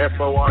 ounce,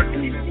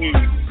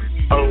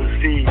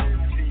 FORDEOZ,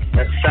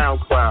 at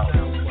SoundCloud.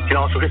 You can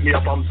also hit me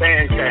up on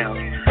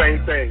Bandcamp,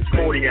 same thing,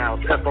 40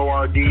 ounce,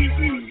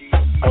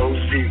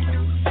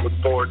 FORDEOZ. Look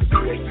forward to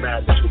creating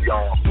madness with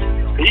y'all.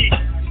 Peace.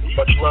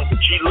 Much love to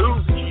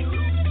G-Lew.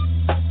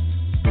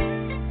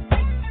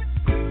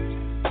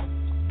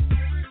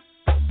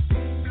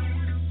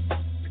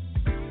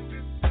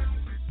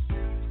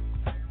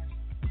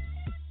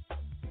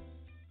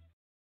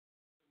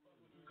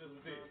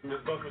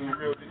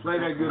 Play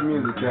that good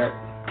music, Jack.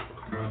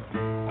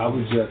 I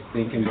was just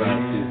thinking about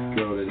this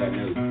girl that I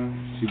knew.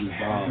 She was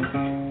bomb.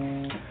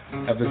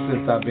 Ever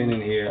since I've been in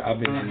here, I've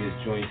been in this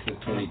joint since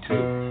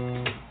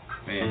 22.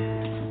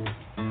 Man,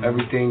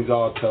 everything's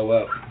all toe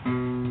up.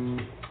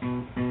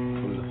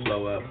 From the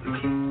flow up.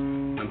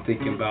 I'm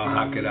thinking about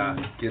how could I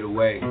get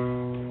away.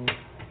 And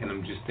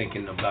I'm just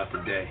thinking about the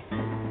day.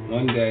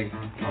 One day,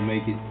 I'll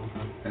make it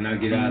and I'll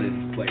get out of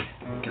this place.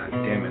 God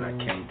damn it, I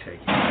can't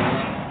take it.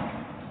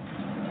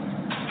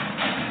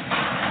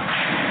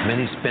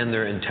 Many spend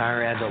their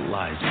entire adult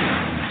lives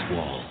behind these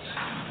walls.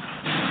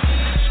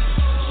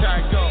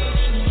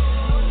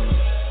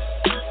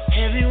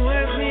 Every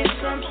word means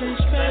something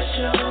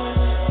special.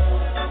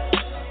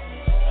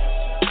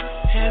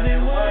 Every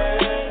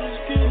word is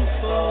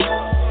beautiful.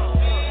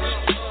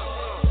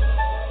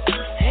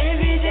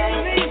 Every day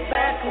brings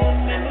back old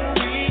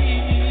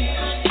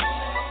memories.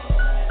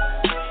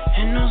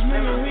 And those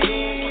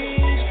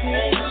memories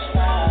create a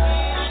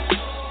smile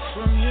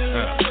from you.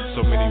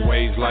 So many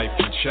ways life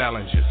can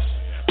challenge us.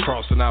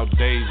 Crossing out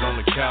days on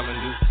the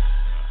calendar.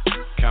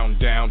 Counting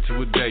down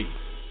to a date.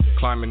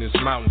 Climbing this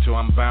mountain till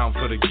I'm bound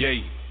for the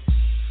gate.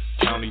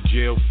 County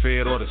jail,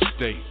 fed, or the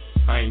state.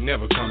 I ain't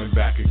never coming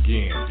back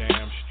again.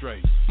 Damn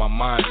straight. My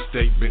mind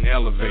state been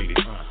elevated.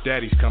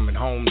 Daddy's coming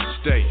home to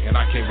stay, and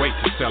I can't wait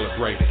to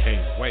celebrate it.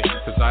 Can't wait,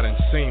 cause I done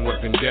seen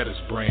what vendettas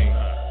bring.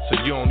 So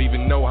you don't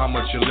even know how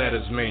much your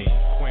letters mean.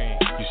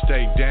 You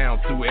stayed down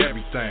through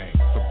everything.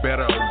 For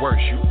better or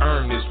worse, you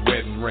earned this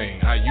wedding ring.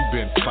 How you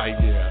been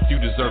fighting? You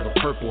deserve a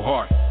Purple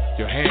Heart.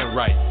 Your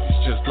handwriting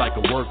is just like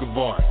a work of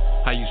art.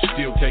 How you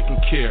still taking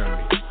care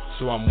of me?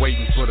 So I'm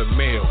waiting for the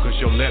mail, cause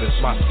your letter's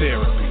my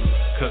therapy.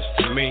 Cause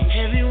to me,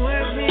 every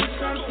word means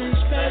something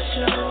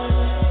special.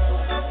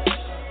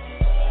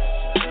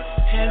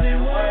 Every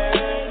word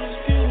is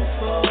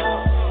beautiful.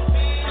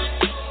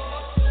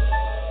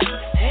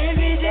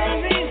 Every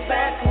day brings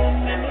back old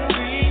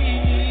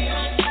memories.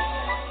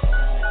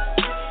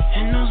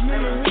 And those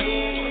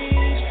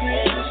memories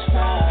create a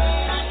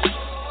smile.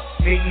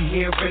 Sitting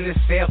here in the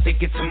cell,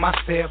 thinking to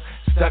myself,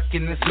 stuck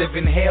in this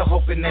living hell,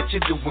 hoping that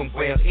you're doing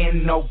well.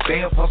 In no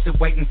bail, posted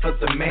waiting for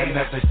the mail.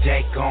 Another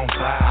day gone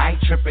by, I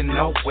ain't tripping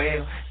no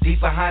well. Deep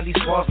behind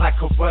these walls like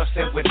Corrupt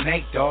said with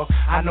Nate, dog.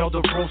 I know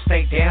the rules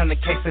stay down in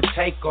case of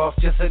takeoff.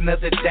 Just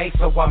another day,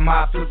 so I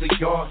mob through the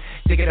yard.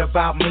 Thinking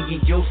about me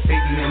and you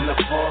sitting in the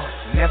bar.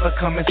 Never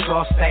coming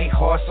soft, stay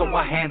hard, so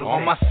I handle it.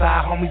 On my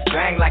side, homies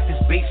bang like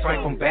this beat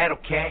straight from Battle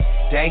Cat.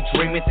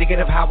 Daydreaming, thinking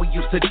of how we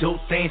used to do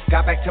things.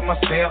 Got back to my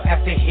cell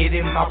after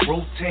hitting my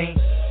routine.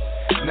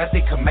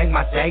 Nothing could make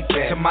my day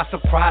better. To my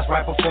surprise,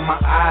 right before my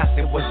eyes,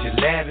 it was your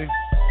letter.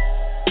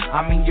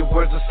 I mean, your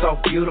words are so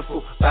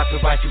beautiful. About to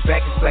write you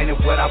back, explaining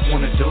what I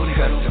wanna do.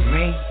 Cause to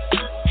me,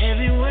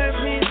 every word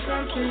means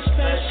something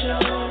special.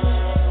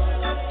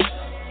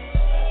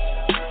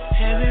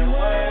 Every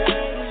word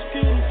is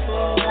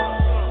beautiful.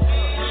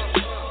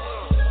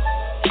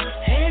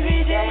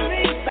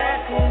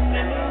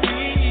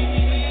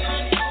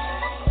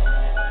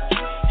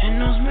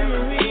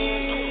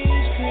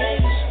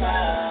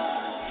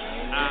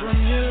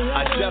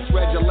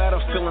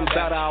 was feeling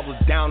better, I was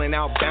down and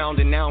outbound,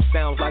 and now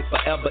sounds like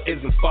forever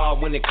isn't far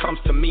when it comes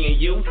to me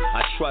and you.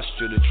 I trust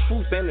you, the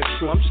truth and the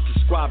true. I'm just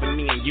describing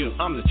me and you.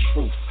 I'm the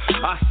truth.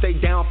 I stay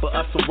down for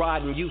us and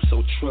riding you,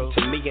 so true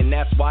to me, and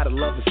that's why the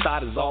love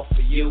inside is all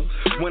for you.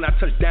 When I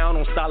touch down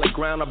on solid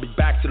ground, I'll be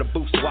back to the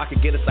booth so I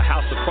can get us a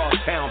house across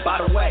town.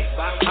 By the way,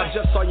 I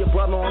just saw your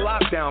brother on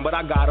lockdown, but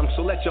I got him,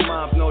 so let your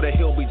moms know that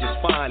he'll be just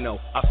fine though.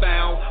 I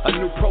found a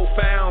new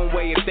profound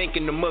way of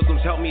thinking. The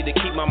Muslims helped me to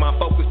keep my mind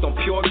focused on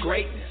pure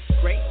greatness.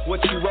 What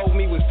you wrote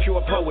me was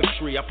pure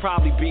poetry. I'll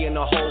probably be in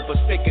a hole for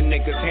sticking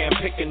niggas, hand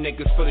picking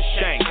niggas for the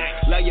shank.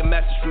 Love your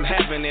message from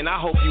heaven, and I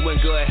hope you in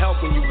good health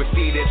when you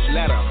receive this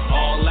letter.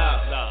 All love.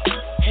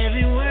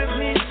 Every word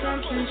means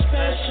something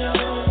special.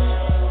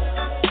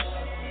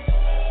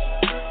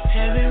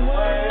 Every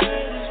word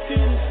is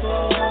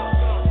beautiful.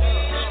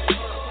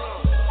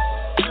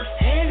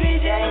 Every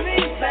day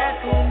brings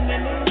back old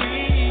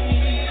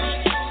memories,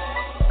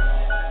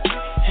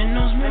 and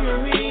those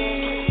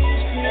memories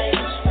create a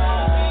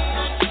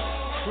smile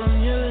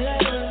from your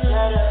letter.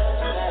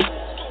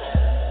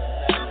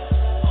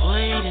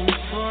 Waiting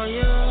for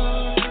your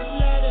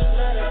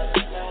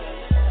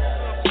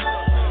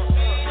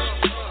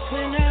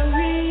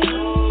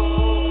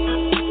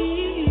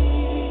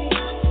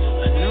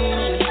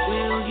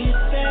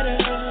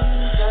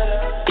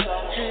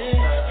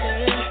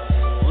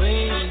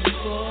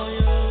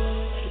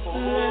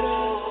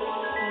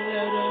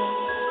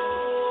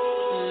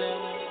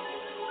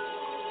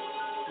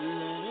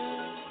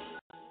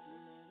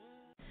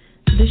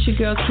This your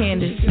girl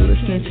Candace. You're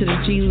listening to the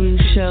G-Lew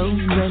Show,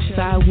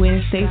 Westside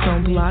Wednesdays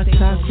on Blog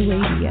Talk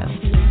Radio.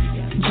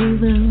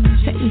 G-Lew,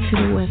 take me to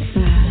the West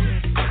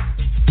Side.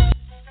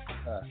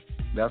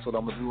 That's what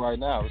I'm going to do right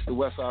now. It's the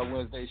Westside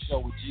Wednesdays show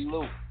with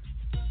G-Lew.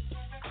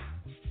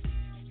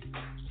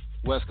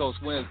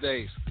 Westcoast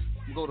Wednesdays.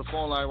 We go to the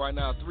phone line right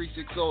now,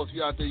 360. If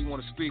you're out there, you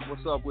want to speak,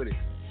 what's up with it?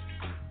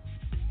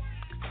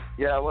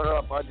 Yeah, what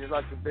up? I'd just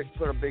like to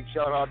put a big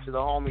shout out to the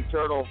homie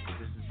Turtle.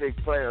 This is a big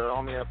player,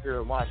 homie up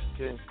here in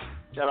Washington.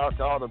 Shout out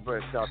to all the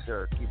bricks out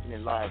there, keeping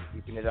it live,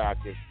 keeping it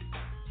active.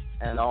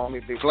 And the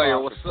homie Big Player,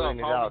 Pops what's for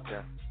putting up, it homie? out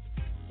there.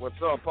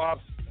 What's up,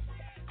 Pops?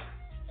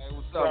 Hey,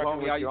 what's up,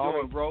 homie? How you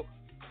doing, bro?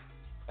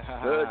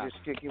 Good, just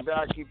kicking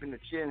back, keeping the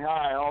chin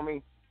high,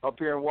 homie, up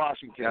here in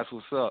Washington. That's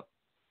what's up.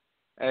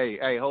 Hey,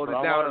 hold it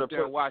down up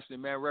there in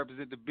Washington, man.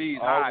 Represent the B's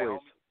high, homie.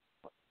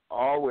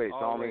 Always,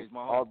 homie.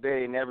 All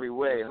day and every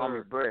way, yes,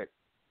 homie Brick.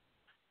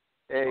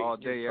 Hey, all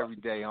day, every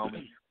day,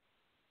 homie.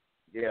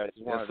 Yeah,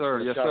 just wanted yes, sir.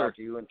 to Yes, shout sir. out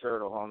to you and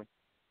Turtle, homie.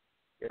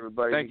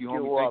 Everybody, thank you,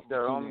 homie. Thank you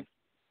there, homie.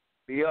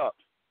 Be up.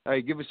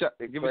 Hey, give a shout out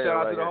to the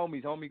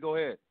homies, homie. Go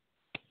ahead.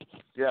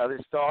 Yeah,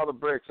 this to all the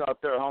bricks out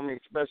there, homie,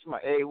 especially my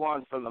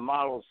A1 from the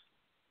models.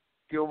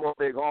 Gilmore,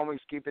 big homies,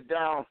 keep it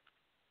down.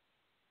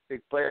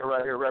 Big player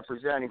right here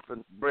representing for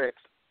the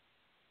bricks.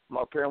 I'm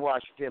up here in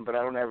Washington, but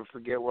I don't ever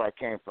forget where I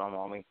came from,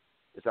 homie.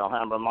 It's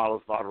Alhambra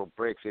Models, Bottle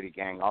Brick City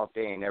Gang, all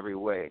day and every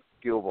way.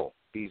 Gilbo,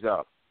 peace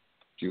up.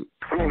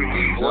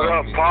 What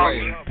up, Pop?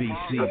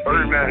 B.C.G. The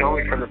Birdman,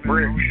 homie, from the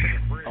bricks.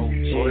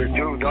 What it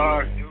do,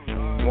 dog?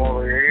 I'm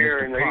over here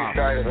in the east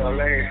side of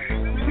L.A.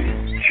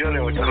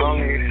 Chilling with the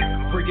homies.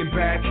 Breaking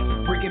back,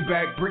 being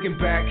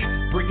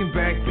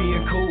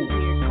cool.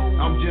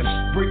 I'm just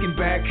breaking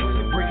back, being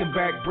cool. I'm just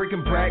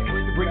breaking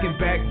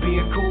back,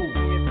 being cool.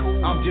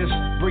 I'm just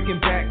breaking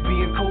back,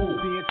 being cool.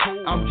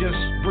 I'm just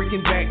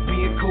breaking back,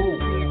 being cool.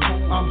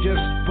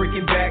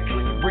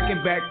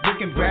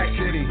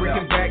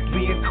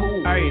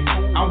 Hey,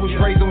 I was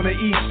raised on the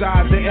east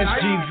side, the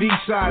S.G.V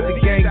side, the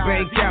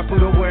gangbang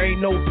capital where ain't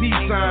no peace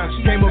signs.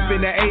 Came up in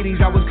the 80s,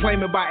 I was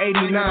claiming by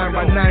 89.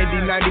 By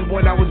 90,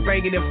 91, I was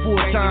banging it full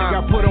time.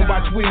 Got put on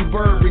by Tweed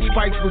Burberry,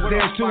 Spikes was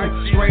there too.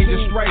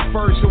 Stranger straight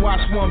first, so I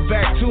swung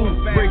back too.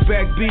 Break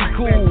back, be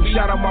cool.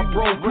 Shout out my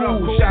bro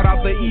crew. Shout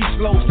out the East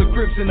Los, the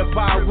Crips and the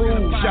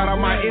Pyru. Shout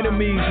out my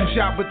enemies who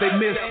shot but they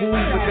missed food,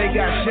 but they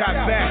got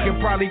shot back and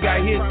probably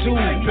got hit too.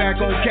 Back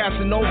on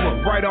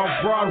Casanova, right off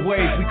Broadway.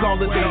 We call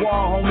it the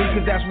wall, homie,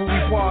 cause that's where we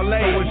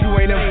parlay. But if you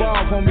ain't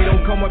involved, homie,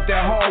 don't come up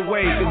that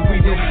hallway, cause we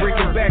just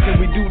breaking back and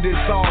we do this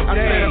all day. I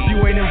said if you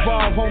ain't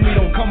involved, homie,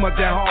 don't come up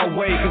that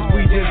hallway, cause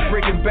we just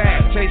breaking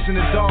back, chasing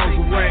the dogs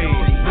away.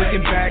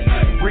 Breaking back,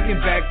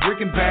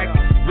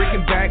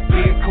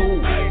 being cool.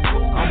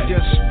 I'm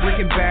just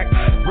breaking back,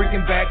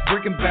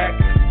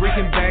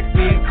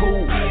 being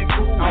cool.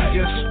 I'm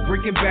just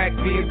breaking back,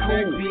 being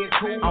cool.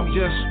 I'm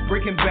just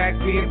breaking back,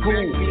 being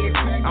cool.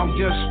 I'm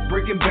just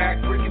breaking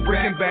back,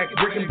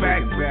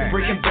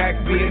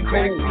 being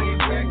cool.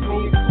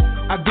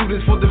 I do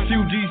this for the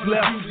few G's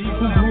left who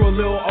grew a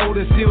little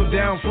older, still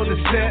down for the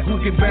set.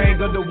 Who can bang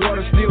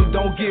underwater, still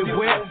don't get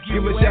wet. Give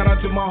a shout out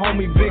to my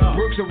homie Big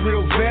Brooks, a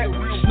real vet.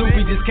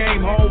 Snoopy just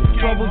came home,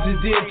 Troubles is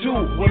dead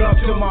too. What up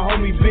to my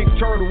homie Big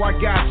Turtle, I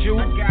got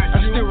you. I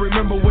still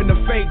remember when the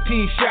fake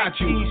team shot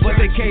you, but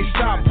they can't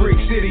stop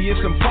Brick City, it's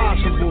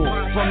impossible.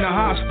 From the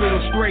hospital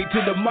straight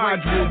to the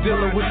module,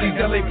 dealing with these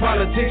LA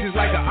politics is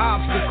like an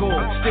obstacle.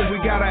 Still we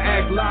gotta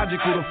act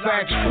logical, the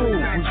facts true.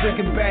 We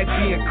freaking back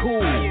being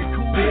cool.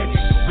 bitch.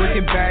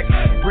 Breaking back,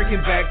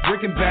 breaking back,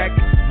 breaking back,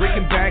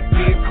 breaking back,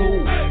 being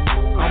cool.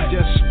 I'm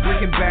just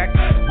breaking back,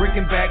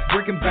 breaking back,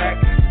 breaking back,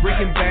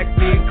 breaking back,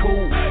 being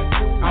cool.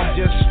 I'm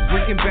just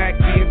breaking back,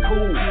 being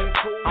cool.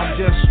 I'm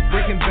just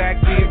breaking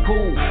back, being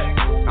cool.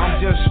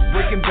 I'm just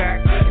breaking back,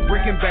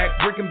 breaking back,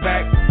 breaking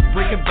back,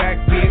 breaking back,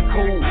 being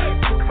cool.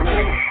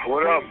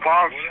 What up,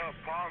 Pops?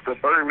 The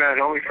Birdman,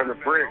 homie from the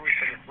Bricks.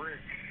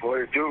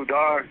 What it do,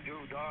 dog?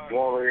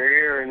 Over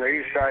here in the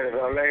east side of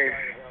LA,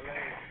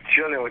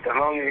 chilling with the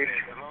homies.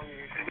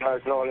 Gotta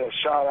throw a little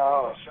shout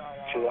out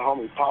to the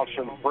homie Pops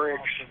from the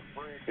Bricks.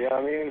 You know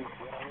what I mean?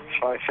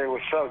 So I say,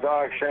 what's up,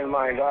 dog? Send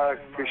mine, dog.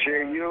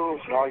 Appreciate you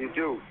and all you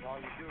do.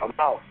 I'm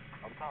out.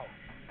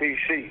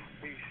 BC.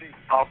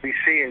 I'll be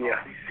seeing ya.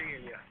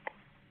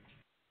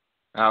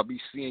 I'll be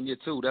seeing you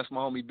too. That's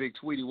my homie Big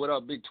Tweety. What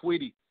up, Big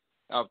Tweety?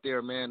 Out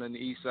there, man, on the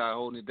east side,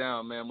 holding it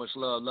down, man. Much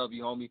love. Love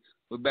you, homie.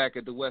 We're back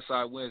at the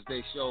Westside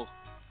Wednesday show.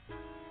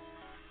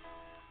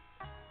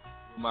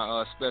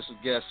 My special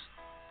guest,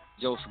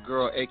 Joe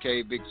Segura,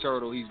 a.k.a. Big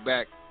Turtle. He's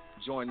back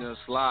joining us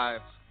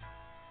live.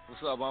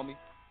 What's up, homie?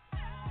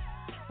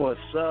 What's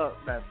up,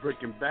 that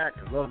Breaking Back?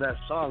 I love that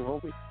song,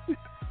 homie.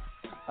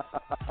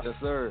 Yes,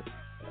 sir.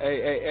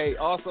 Hey,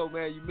 also,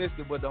 man, you missed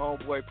it, but the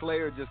homeboy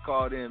player just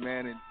called in,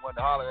 man, and wanted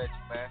to holler at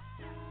you, man.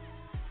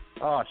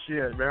 Oh,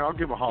 shit, man. I'll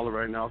give him a holler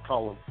right now. I'll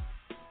call him.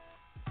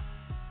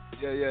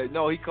 Yeah.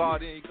 No, he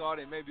called in.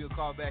 Maybe he'll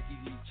call back.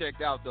 He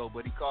checked out, though,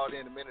 but he called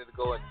in a minute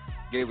ago and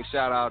gave a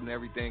shout-out and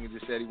everything and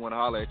just said he want to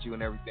holler at you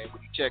and everything,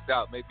 but he checked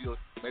out. Maybe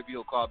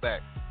he'll call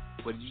back.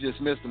 But you just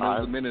missed him. It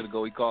was a minute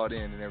ago. He called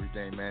in and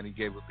everything, man. He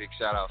gave a big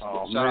shout-out.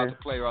 So shout out to the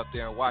player out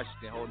there in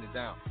Washington holding it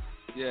down.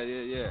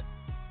 Yeah.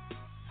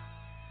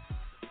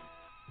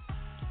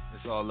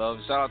 It's all love.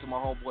 Shout out to my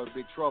homeboy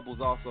Big Troubles,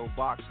 also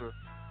boxer.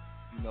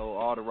 You know,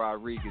 all the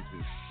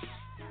Rodriguez's.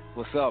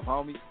 What's up,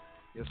 homie?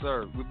 Yes,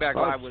 sir. We're back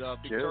live with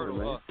Big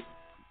Turtle.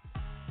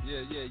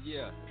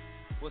 Yeah.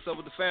 What's up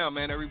with the fam,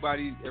 man?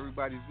 Everybody's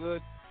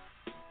good?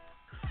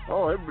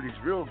 Oh, everybody's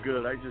real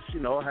good. I just,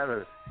 had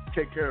to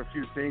take care of a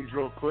few things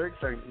real quick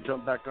so I can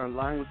jump back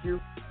online with you.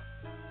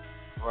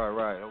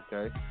 Right.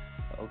 Okay.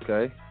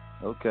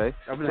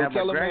 I'm going to have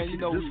my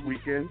grandkids this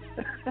weekend.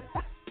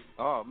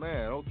 Oh,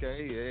 man,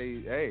 okay.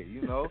 Hey,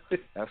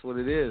 that's what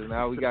it is.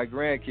 Now we got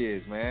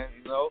grandkids, man,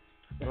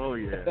 Oh,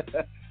 yeah.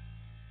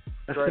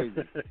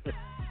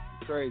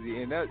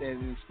 Crazy.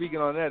 And speaking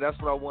on that, that's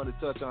what I wanted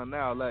to touch on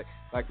now. Like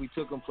we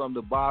took them from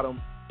the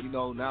bottom,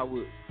 now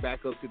we're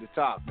back up to the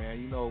top,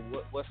 man.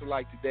 What's it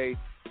like today,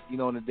 in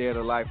the day of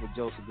the life with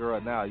Joe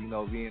Segura now,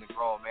 being a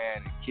grown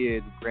man and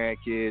kids and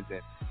grandkids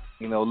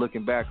and,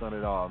 looking back on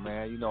it all,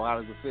 man. How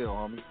does it feel,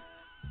 homie?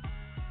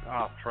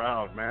 Oh,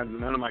 proud, man.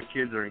 None of my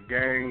kids are in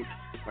gangs.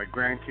 My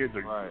grandkids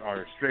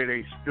are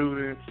straight-A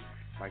students.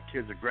 My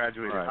kids are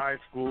graduating high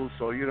school.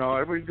 So,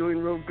 everybody's doing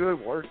real good,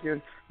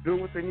 working,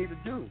 doing what they need to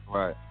do.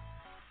 Right.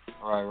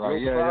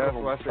 Yeah, that's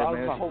what I said,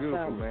 man. It's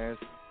beautiful, man.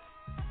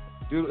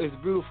 It's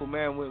beautiful,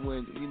 man, when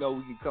we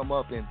can come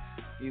up and,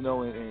 and know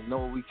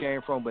where we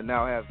came from, but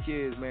now have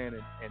kids, man,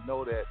 and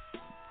know that,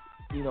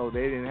 they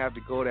didn't have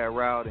to go that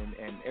route and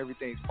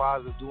everything's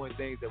positive, doing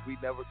things that we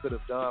never could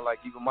have done. Like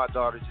even my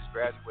daughter just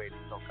graduated,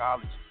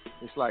 college.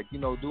 It's like,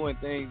 doing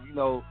things, we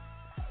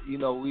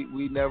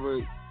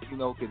never,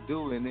 could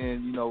do. And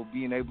then,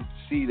 being able to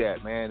see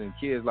that, man, and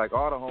kids, like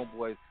all the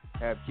homeboys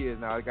have kids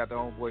now. I got the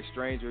homeboy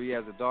Stranger. He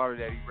has a daughter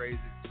that he raises.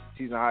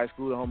 She's in high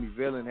school. The homie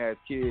Villain has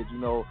kids,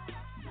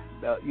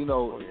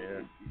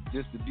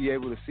 just to be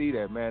able to see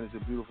that, man, it's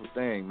a beautiful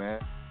thing, man.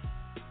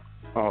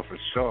 Oh, for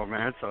sure,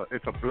 man.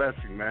 It's a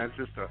blessing, man. It's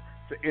just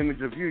it's an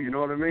image of you, you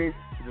know what I mean?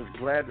 I'm just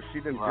glad to see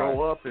them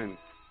grow up and,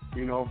 be,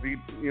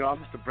 I'm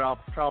just a proud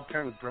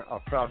parent, a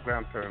proud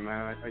grandparent,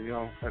 man.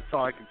 That's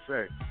all I can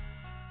say.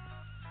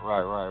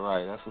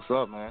 Right. That's what's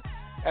up, man.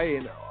 Hey,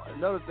 and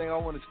another thing I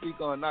want to speak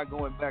on, not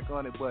going back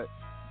on it, but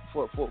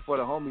for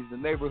the homies, the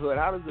neighborhood,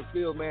 how does it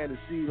feel, man, to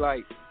see,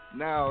 like,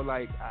 now,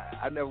 like,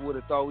 I never would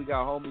have thought we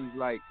got homies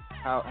like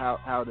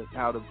how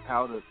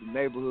the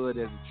neighborhood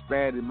has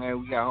expanded, man.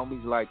 We got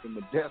homies like in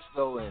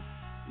Modesto and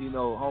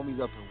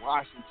homies up in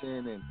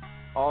Washington and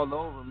all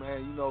over,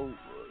 man.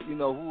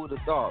 Who would have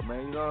thought,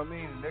 man? You know what I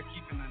mean? And they're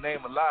keeping the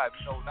name alive.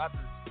 Not to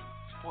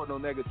support no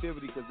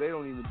negativity because they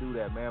don't even do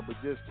that, man. But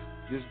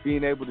just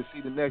being able to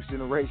see the next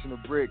generation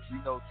of Bricks,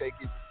 take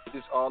it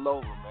just all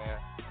over, man.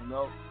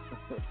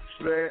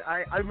 Man,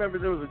 I remember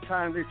there was a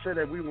time they said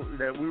that we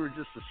were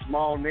just a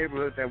small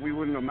neighborhood, that we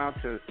wouldn't amount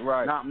to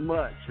not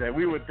much, that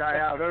we would die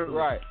out early.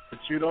 Right. But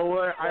you know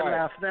what? I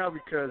laugh now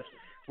because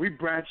we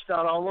branched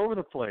out all over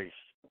the place.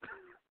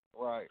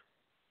 Right.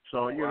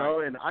 So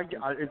and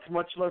it's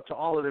much love to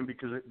all of them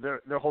because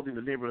they're holding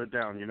the neighborhood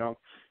down.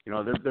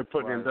 They're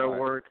putting in their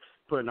work,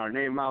 putting our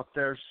name out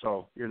there.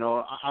 So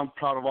I'm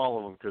proud of all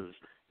of them because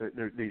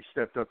they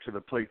stepped up to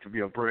the plate to be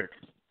a Brick.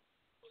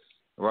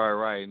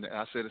 Right. And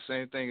I said the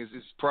same thing.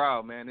 It's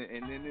proud, man.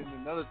 And then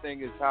another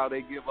thing is how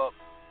they give up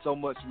so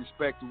much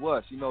respect to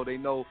us. They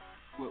know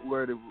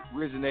where it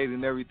originated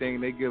and everything.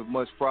 And they give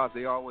much props.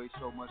 They always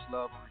show much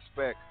love and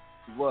respect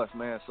to us,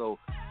 man. So,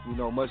 you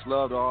know, much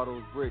love to all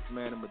those bricks,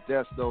 man, in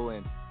Modesto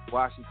and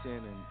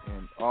Washington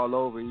and all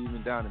over,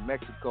 even down in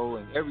Mexico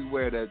and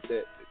everywhere that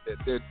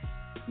they're,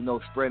 you know,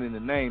 spreading the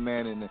name,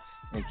 man, and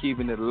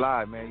keeping it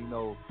alive, man. You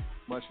know,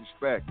 much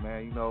respect,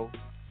 man. You know,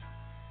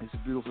 it's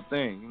a beautiful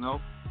thing, you know.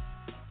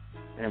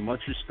 And much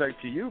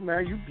respect to you,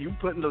 man. You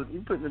putting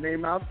the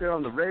name out there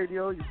on the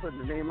radio. You putting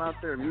the name out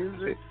there in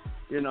music.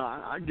 You know,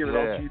 I give it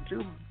all to you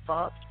too,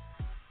 Pops.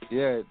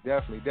 Yeah,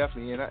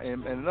 definitely.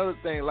 And another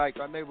thing, like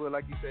our neighborhood,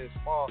 like you said, is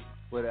small,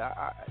 but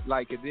I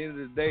like at the end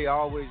of the day, I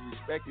always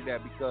respected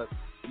that because,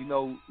 you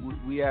know,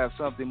 we have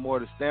something more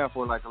to stand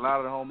for. Like a lot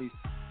of the homies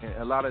and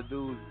a lot of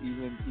dudes,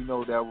 even, you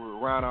know, that were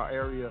around our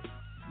area,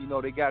 you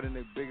know, they got in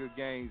the bigger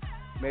gangs,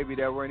 maybe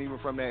that weren't even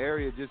from that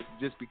area,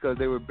 just because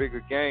they were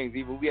bigger gangs.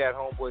 Even we had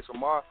homeboys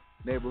from our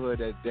neighborhood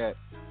that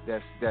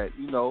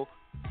you know,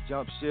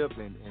 jump ship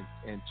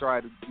and try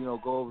to, you know,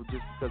 go over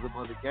just because of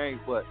other gangs,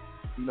 but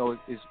you know,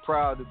 it's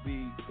proud to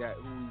be that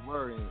who we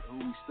were and who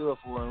we stood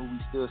for and who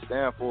we still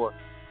stand for,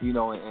 you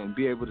know, and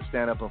be able to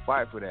stand up and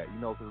fight for that, you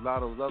know, because a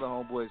lot of those other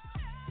homeboys,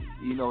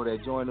 you know,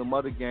 that joined them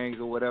other gangs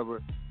or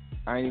whatever,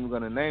 I ain't even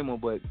going to name them,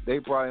 but they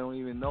probably don't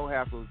even know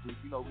half of them.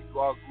 You know, we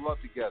all grew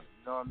up together,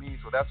 you know what I mean?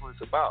 So that's what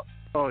it's about.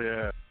 Oh,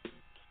 yeah.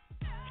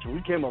 So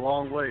we came a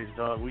long ways,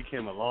 dog. We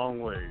came a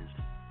long ways.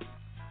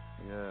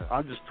 Yeah.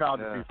 I'm just proud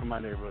to be from my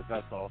neighborhood,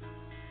 that's all.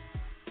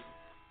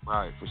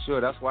 Right, for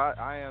sure. That's why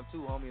I am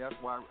too, homie. That's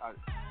why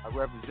I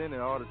represent it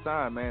all the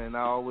time, man. And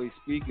I always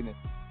speak and,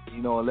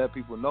 you know, and let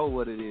people know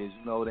what it is.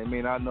 You know, they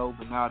may not know,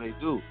 but now they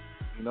do.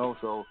 You know,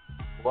 so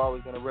we're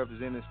always going to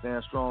represent and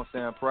stand strong,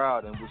 stand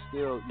proud, and we're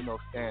still, you know,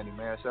 standing,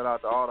 man. Shout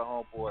out to all the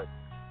homeboys,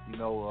 you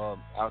know,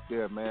 out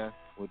there, man,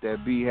 with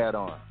that B hat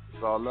on.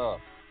 It's all love.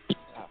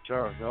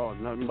 Sure, no,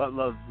 nothing but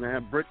love,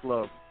 man. Brick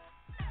love.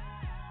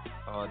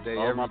 All day,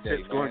 every my day,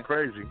 pit's man. going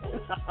crazy.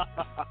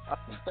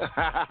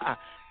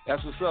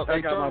 That's what's up. I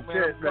hey, got Turtle, my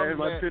pit, man.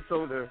 My pit's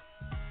over there.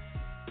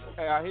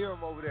 Hey, I hear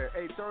him over there.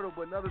 Hey, Turtle,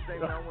 but another thing,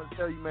 man, I want to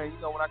tell you, man,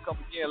 you know, when I come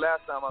again,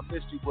 last time I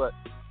missed you, but,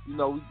 you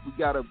know, we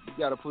gotta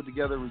put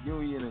together a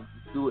reunion and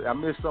do it. I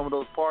missed some of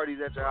those parties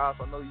at your house.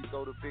 I know you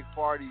go to big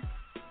parties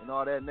and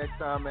all that. Next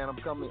time, man, I'm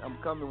coming.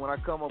 When I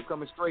come, I'm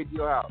coming straight to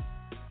your house.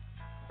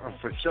 Oh,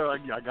 for sure.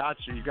 I got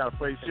you. You got a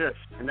place here.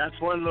 And that's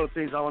one of the little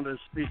things I wanted to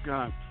speak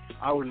on.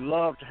 I would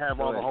love to have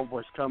all the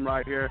homeboys come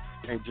right here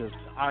and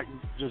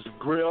just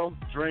grill,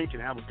 drink,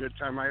 and have a good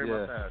time right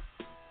here about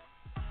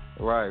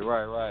that. Right.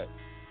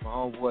 My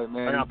homeboy,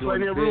 man. I got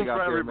plenty of room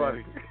for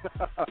everybody.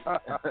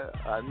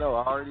 I know.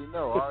 I already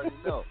know.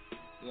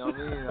 You know what I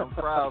mean? I'm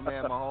proud,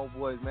 man. My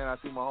homeboys, man. I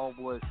see my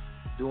homeboys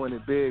doing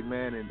it big,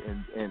 man,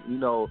 and you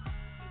know,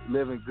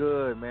 living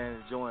good,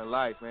 man, enjoying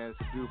life, man. It's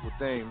a beautiful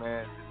thing,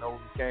 man. To know where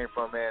we came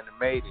from, man, and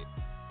made it.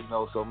 You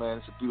know, so, man,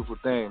 it's a beautiful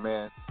thing,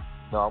 man.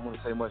 You know, I want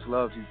to say much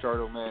love to you,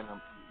 Turtle, man.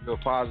 You're a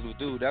positive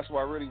dude. That's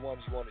why I really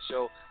wanted you on the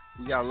show.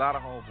 We got a lot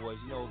of homeboys,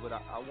 you know, but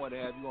I wanted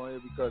to have you on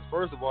here because,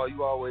 first of all,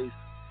 you always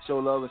show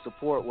love and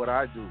support what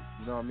I do.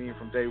 You know what I mean?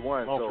 From day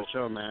one. Oh, so, for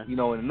sure, man. You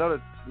know, and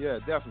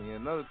definitely.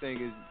 And another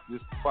thing is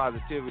just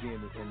positivity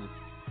and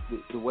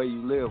the way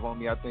you live,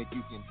 homie. I think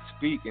you can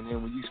speak, and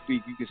then when you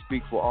speak, you can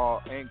speak for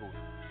all angles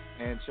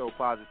and show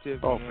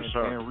positivity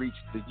and reach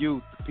the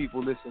youth, the people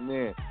listening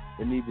in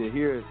that need to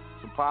hear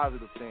some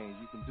positive things.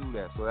 You can do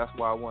that. So that's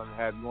why I wanted to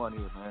have you on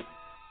here, man.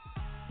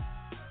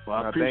 Well,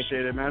 I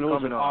appreciate it, man. It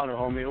was an honor,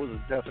 homie. It was a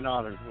definite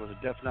honor. It was a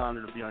definite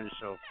honor to be on your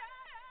show.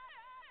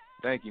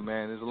 Thank you,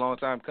 man. It's a long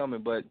time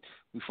coming, but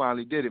we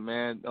finally did it,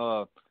 man.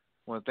 I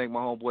want to thank my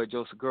homeboy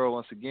Joe Segura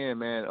once again,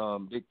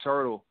 man. Big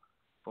Turtle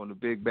from the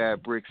Big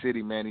Bad Brick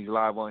City, man. He's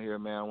live on here,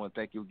 man. I want to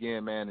thank you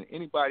again, man. And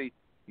anybody,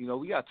 you know,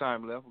 we got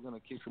time left. We're going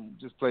to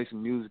just play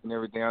some music and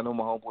everything. I know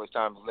my homeboy's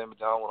time is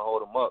limited. I don't want to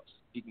hold him up.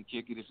 He can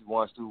kick it if he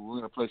wants to. We're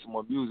going to play some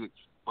more music.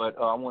 But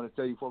I want to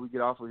tell you before we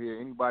get off of here,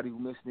 anybody who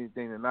missed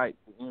anything tonight,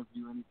 to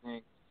interview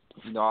anything,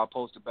 you know, I'll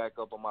post it back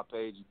up on my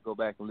page. You can go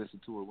back and listen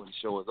to it when the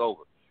show is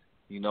over,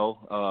 you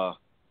know.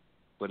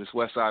 But it's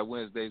Westside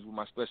Wednesdays with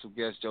my special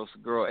guest, Joe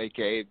Segura,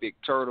 a.k.a. Big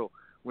Turtle.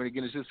 We're going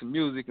to get into some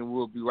music, and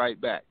we'll be right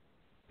back.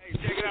 Hey,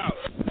 check it out.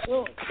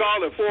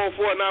 Call it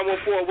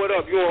 404-914. What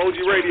up? You're on OG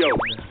Radio.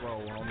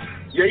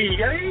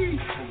 Yay.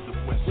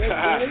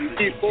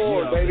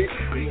 E4, baby.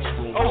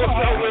 Oh, what's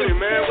up with it,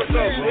 man? What's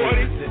up,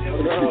 buddy?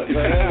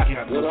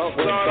 What up,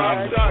 man?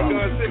 I'm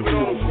shotgun sipping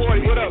on the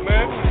 40. What up,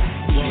 man?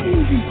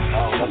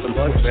 Nothing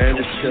much, man.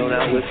 Just chilling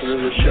out, listening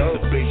to the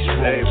show.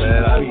 Hey,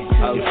 man, I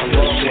love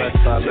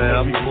Westside, man.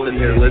 I'm sitting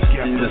here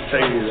listening to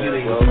say that,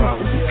 bro.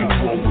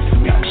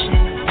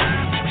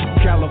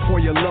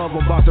 California love,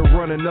 I'm about to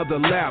run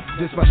another lap.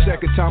 This my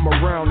second time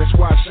around, that's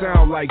why I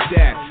sound like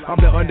that. I'm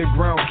the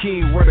underground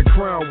king, wear the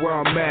crown where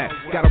I'm at.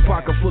 Got a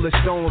pocket full of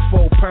stones,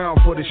 4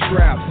 pounds for the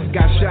strap.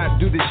 Got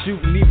shot, do the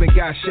shooting, even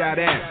got shot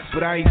at.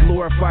 But I ain't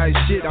glorifying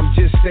shit, I'm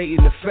just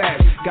stating the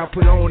facts. Got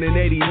put on in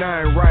 89,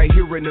 right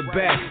here in the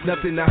back.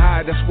 Nothing to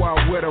hide, that's why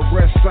I wear the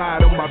west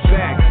side on my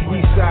back.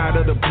 East side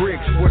of the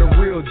bricks, where the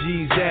real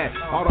real G's at.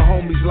 All the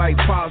homies like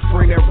Pops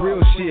bring that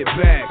real shit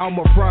back. I'm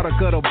a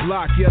product of the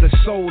block, yeah, the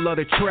soul of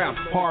the trap.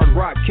 Hard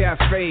Rock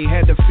Cafe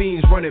had the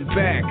fiends running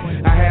back.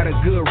 I had a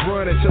good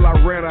run until I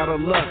ran out of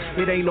luck.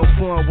 It ain't no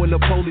fun when the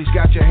police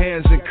got your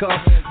hands in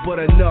cuffs, but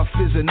enough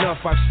is enough.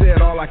 I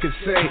said all I could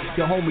say.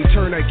 Your homie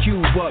turn that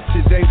cube up.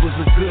 Today was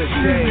a good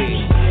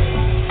day.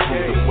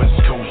 From the West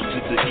Coast to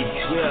the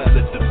East,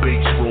 let the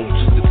bass roll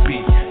to the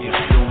beat. You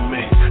feel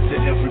me? To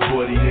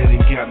everybody that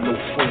ain't got no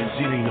friends,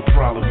 it ain't a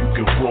problem. You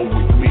can roll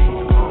with me.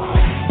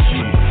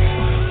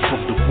 Yeah.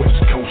 From the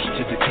West Coast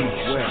to the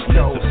East, let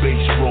the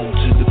bass roll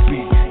to the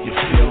beat. You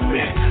feel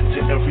me? To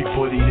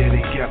everybody that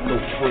ain't got no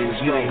friends,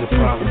 it ain't a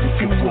problem. You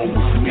can roll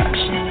with me.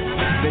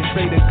 They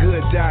say the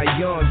good die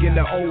young and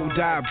the old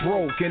die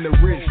broke, and the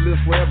rich live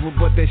forever,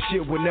 but that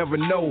shit would never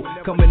know.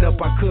 Coming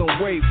up, I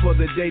couldn't wait for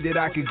the day that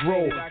I could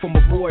grow. From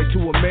a boy to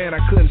a man, I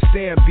couldn't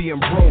stand being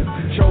broke.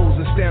 Chose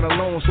to stand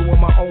alone, so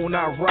on my own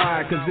I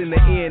ride. Cause in the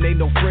end, ain't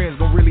no friends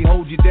gonna really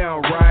hold you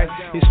down, right?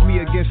 It's me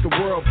against the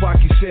world,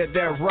 Pocky said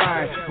that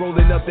right.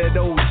 Rolling up that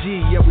OG,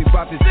 yeah, we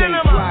bout to take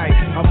flight.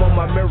 I'm on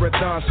my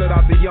marathon, shout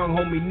out the young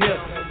homie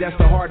Nip. That's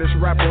the hardest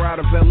rapper out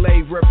of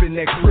LA, reppin'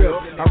 that crib.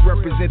 I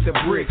represent the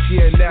bricks,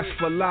 yeah, and that's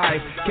for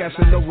life.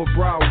 Casanova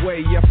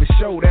Broadway, yeah, for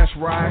sure, that's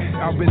right.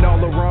 I've been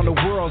all around the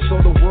world, so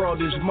the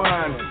world is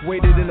mine.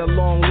 Waited in a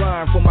long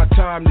line for my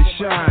time to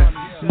shine.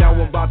 Now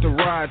I'm about to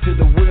ride till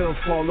the wheels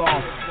fall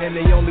off, and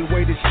the only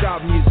way to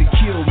stop me is to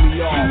kill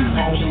me off.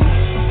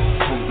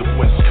 From the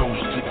West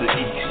Coast to the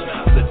East,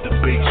 let the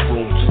bass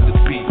roll to the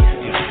beat.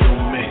 You feel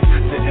me?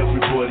 To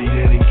everybody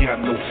that ain't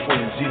got no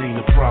friends, it ain't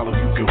a problem.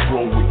 You can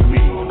roll with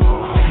me.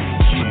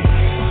 Yeah.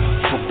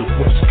 From the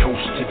West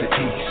Coast to the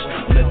East,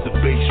 let the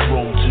bass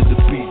roll to the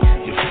beat.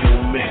 You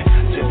feel me?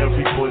 To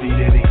everybody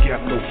that ain't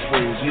got no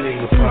friends, it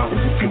ain't a problem.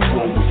 You can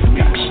roll with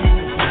me.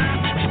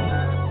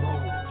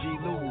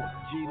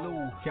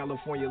 G-Lew,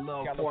 California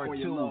Love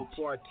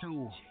Part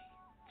 2.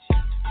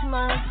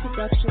 Live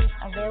production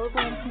available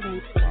in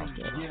today's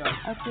market.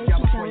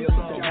 California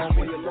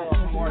Love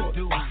Part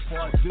 2.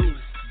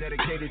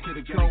 Dedicated to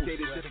the coast.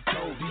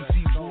 B.C.G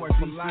boy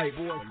for life.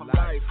 On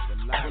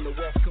the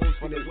West Coast,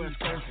 from the West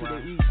Coast to the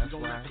East. That's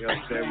right. Yeah,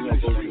 I'm saying we're going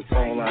to go to the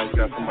phone line. We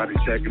got somebody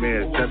checking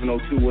in.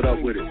 702, what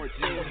up with it?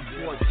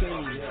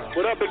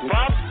 What up, Big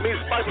Pop? Me,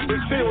 Spike from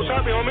Big C. What's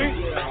happening, homie?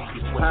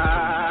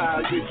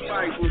 Big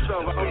Spike, what's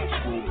up, homie?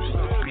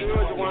 I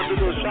just want to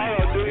do a shout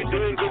out, dude. You're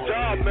doing a good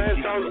job, man.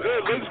 Sounds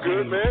good. Looks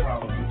good,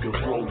 man.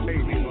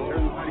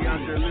 Everybody out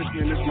there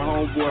listening, this is my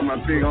homeboy,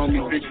 my big homie,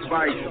 Big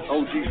Spike,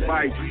 OG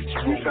Spike,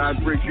 Westside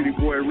Brick City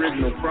Boy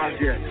Original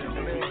Project.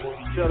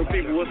 Tell the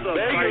people what's up,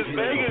 Vegas in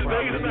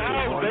the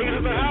house. Vegas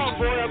in the house,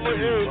 boy. I'm with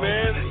you,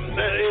 man.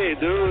 Hey,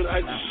 dude,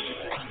 I'm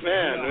just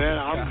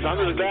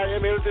glad.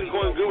 I mean, everything's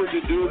going good with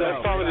you, dude.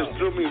 That song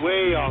just threw me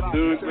way off,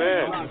 dude,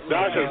 man.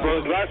 Gracias,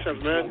 bro. Gracias,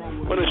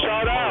 man. Want to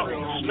shout out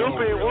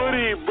Snoopy,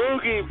 Woody,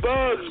 Boogie,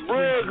 Bugs,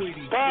 Brooks,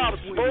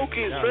 Pop,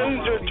 Smokey,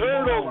 Stranger,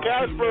 Turtle,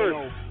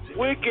 Casper,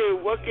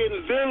 Wicked,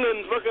 fucking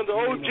Villains, fucking the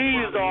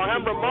OGs, the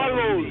Alhambra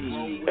Models.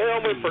 Hey,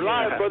 homie, for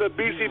life, brother.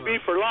 B.C.G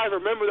for life.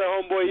 Remember that,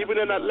 homeboy. Even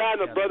in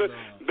Atlanta, brother.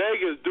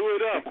 Vegas, do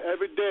it up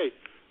every day.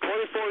 24/7,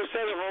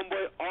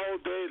 homeboy, all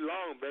day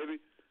long, baby.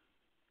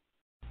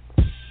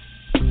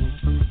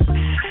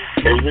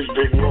 Hey, this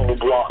big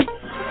roadblock,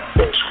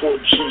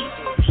 X4G,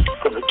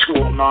 from the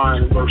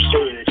 209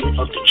 Mercedes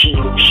of the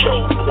G-Lew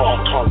show,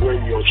 Blog Talk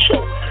Radio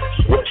show,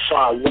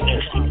 Westside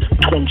Wednesdays,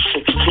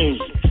 2016.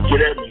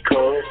 Get at me,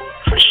 cuz,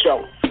 for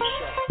sure.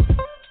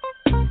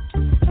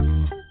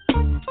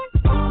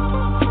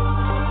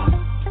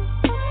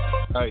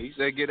 Hey, he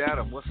said get at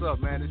him. What's up,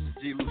 man? This is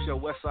G-Lew show,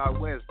 Westside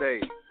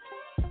Wednesdays,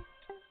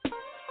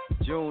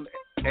 June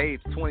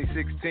 8th,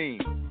 2016.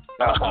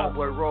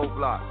 Homeboy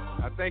Roadblock.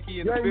 I think he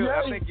in the building.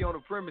 I think he on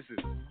the premises.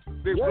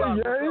 Big Block,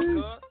 what's up,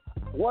 cuz?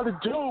 What it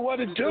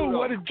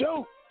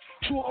do?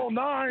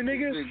 209,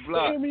 nigga.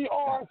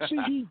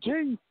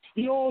 MERCEG.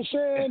 You know what I'm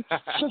saying?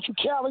 Central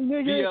Cali,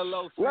 nigga.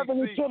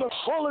 Repping it to the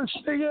fullest,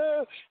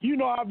 nigga. You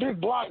know how Big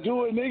Block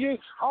do it, nigga.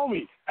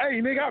 Homie.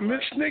 Hey, nigga, I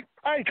miss Nick.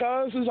 Hey,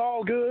 cuz, it's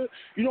all good.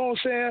 You know what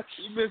I'm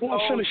saying?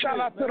 Want to send a shout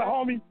out to the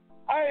homie.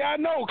 Hey, I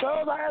know,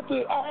 cuz. I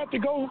had to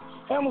go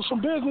handle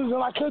some business,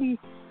 and I couldn't.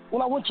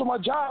 When I went to my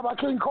job, I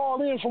couldn't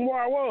call in from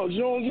where I was.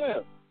 You know what I'm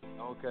saying?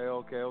 Okay.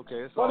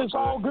 It's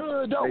all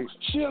good, though. Hey.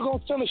 She'll gonna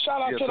send a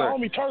shout out to the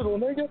homie Turtle,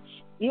 nigga.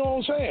 You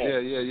know what I'm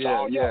saying?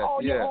 All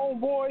your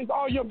homeboys,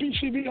 all your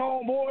B.C.G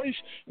homeboys,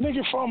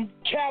 nigga from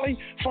Cali,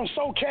 from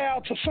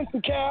SoCal to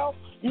Central Cal.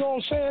 You know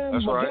what I'm saying?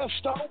 That's right.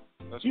 Modesto.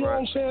 You know what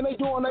I'm saying? They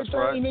doing their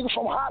thing, nigga,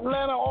 from hot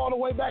Atlanta all the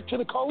way back to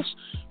the coast.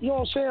 You know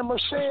what I'm saying?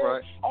 Merced,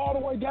 all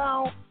the way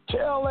down to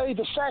L.A.,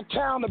 the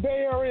Sacktown, the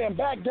Bay Area, and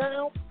back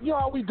down. You know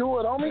how we do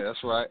it, homie. Yeah,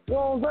 that's right. You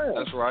know what I'm saying?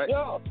 That's right.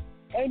 Yeah.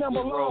 Ain't nothing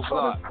but love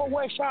for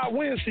Westside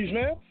Wednesdays,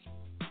 man.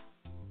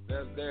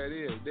 There it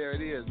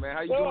is, man.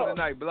 How you doing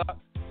tonight, Block?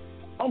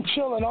 I'm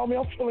chilling, homie.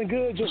 I'm feeling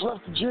good. Just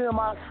left the gym.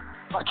 I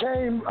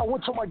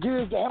went to my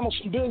gigs to handle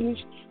some business.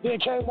 Then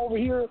came over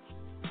here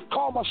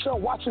called myself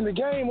watching the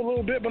game a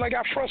little bit, but I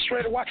got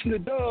frustrated watching the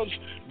Dubs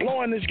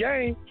blowing this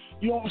game.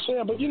 You know what I'm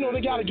saying? But, you know,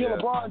 they got to give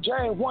LeBron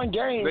James one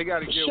game they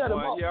gotta to get shut him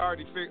one. up. Yeah, I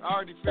already figured.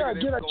 Yeah,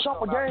 get a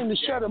chunk of game to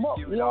shut him up.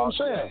 You know what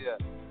I'm saying?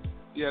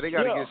 Yeah, they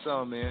got to get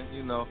some, man,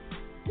 you know.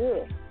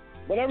 Yeah.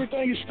 But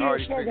everything is still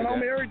smoking on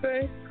me,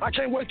 everything. I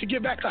can't wait to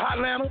get back to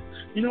Hotlanta,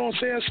 you know what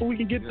I'm saying, so we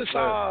can get this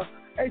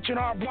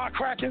H&R block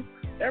cracking.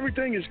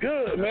 Everything is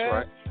good, man.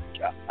 Right.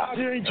 Out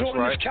here enjoying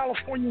this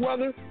California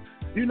weather.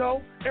 You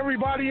know,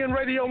 everybody in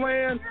Radio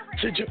Land,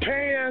 to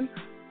Japan,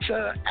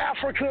 to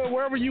Africa,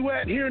 wherever you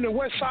at, here in the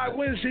Westside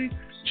Wednesday,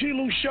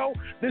 G-Lew show,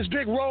 this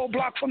big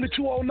roadblock from the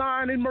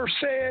 209 in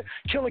Merced,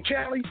 Killer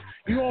Cali,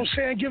 you know what I'm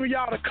saying, giving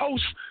y'all the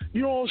coast,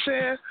 you know what I'm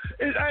saying.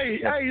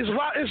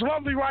 It's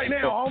lovely right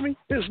now, homie.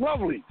 It's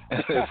lovely.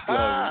 It's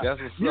lovely. That's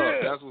what's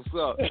up. That's what's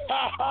up.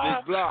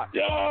 Big Block.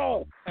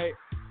 Yo.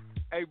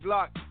 Hey,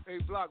 Block,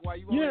 while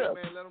you on here,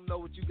 man, let them know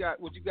what you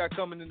got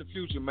coming in the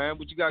future, man.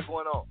 What you got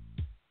going on?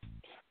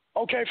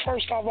 Okay,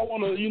 first off, I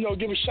want to, you know,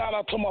 give a shout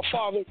out to my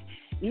father,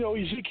 you know,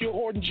 Ezekiel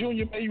Horton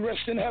Jr., may he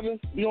rest in heaven,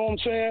 you know what I'm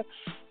saying?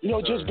 You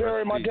know, just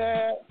buried my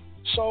dad.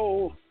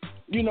 So,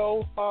 you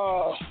know,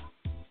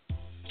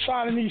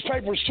 signing these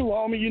papers too,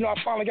 homie. You know, I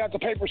finally got the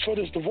papers for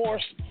this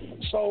divorce.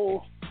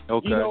 So,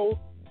 you know,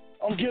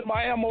 I'm getting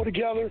my ammo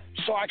together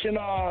so I can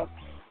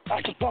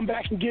come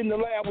back and get in the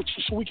lab with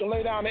you so we can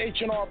lay down the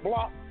H&R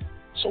block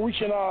so we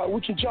can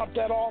jump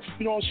that off,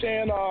 you know what I'm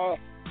saying?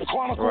 The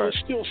Chronicle is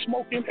still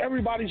smoking.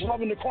 Everybody's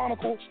loving the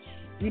Chronicles,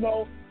 you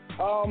know.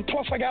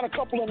 Plus, I got a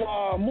couple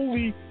of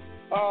movie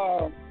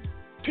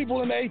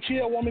people in the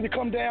ATL want me to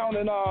come down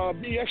and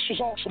be extras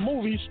on some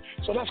movies,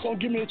 so that's going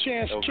to give me a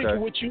chance to kick it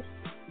with you.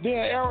 Then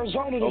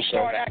Arizona to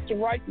start acting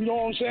right, you know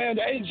what I'm saying?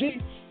 The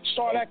AZ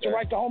start acting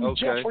right. The homie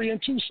Jeffrey in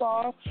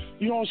Tucson,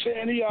 you know what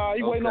I'm saying?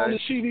 He waiting on the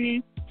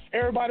CD.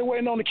 Everybody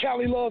waiting on the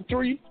Cali Love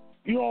 3,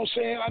 you know what I'm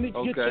saying? I need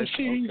to get some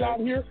CDs out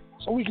here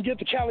so we can get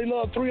the Cali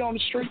Love 3 on the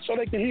street so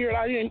they can hear it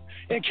out here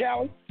in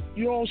Cali,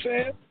 you know what I'm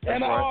saying?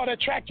 And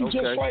that track you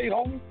just played,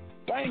 homie,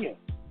 banging.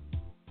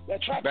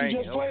 That track you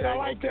just played, I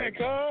like that,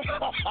 cuz.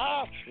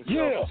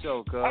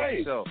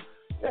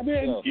 And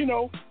then, you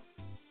know,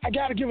 I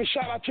got to give a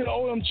shout out to the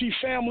OMG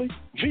family,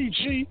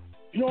 VG,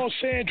 you know what I'm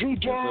saying? Drew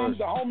Durham,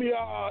 the homie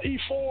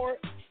E4,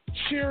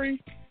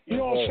 Siri, you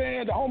know what I'm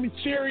saying? The homie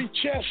Siri,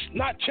 chess,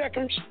 not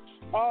checkers.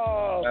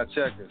 Not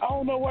checkers. I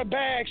don't know what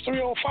Bags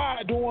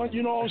 305 doing,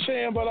 you know what I'm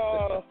saying? But,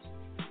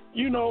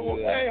 you know,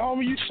 hey,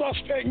 homie, you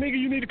suspect, nigga.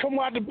 You need to come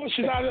out the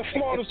bushes out of that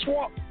Florida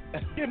swamp.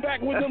 Get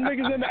back with them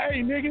niggas in the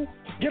A, nigga.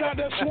 Get out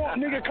that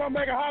swamp, nigga. Come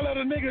back and holler at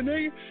a nigga,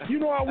 nigga. You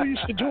know how we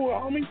used to do it,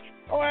 homie.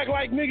 Don't act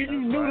like, nigga, you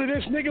new to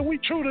this, nigga. We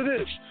true to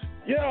this.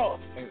 Yeah.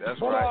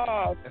 That's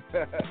right.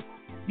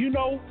 You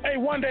know, hey,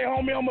 one day,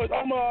 homie,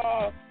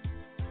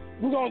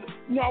 we're gonna,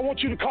 you know, I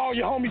want you to call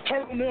your homie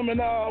Turtle them, and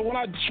when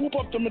I swoop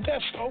up to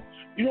Modesto,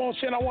 you know what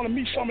I'm saying, I want to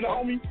meet some of the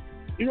homie,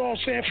 you know what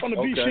I'm saying, from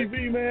the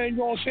B.C.G, man, you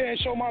know what I'm saying,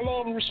 show my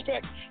love and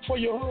respect for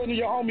your hood and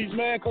your homies,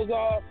 man, because,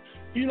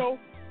 you know,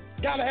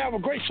 gotta have a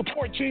great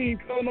support team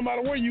no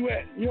matter where you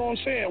at, you know what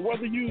I'm saying,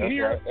 whether you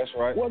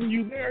whether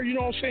you there, you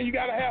know what I'm saying, you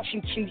gotta have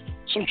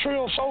some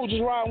trail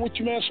soldiers riding with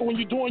you, man, so when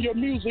you're doing your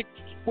music,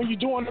 when you're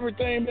doing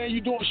everything, man,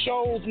 you're doing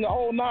shows and the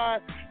whole nine,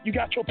 you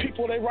got your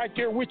people, they right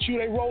there with you,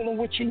 they rolling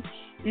with you,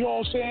 you know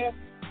what I'm saying?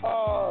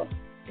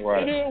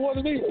 It is what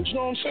it is, you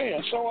know what I'm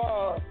saying?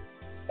 So,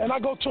 and I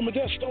go to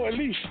Modesto at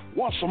least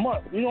once a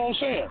month, you know what I'm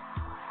saying?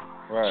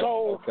 Right.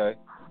 So,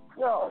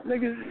 yeah,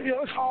 niggas, you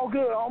know, it's all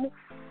good, homie.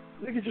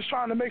 Niggas just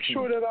trying to make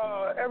sure that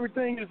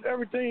everything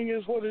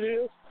is what it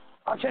is.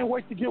 I can't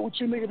wait to get with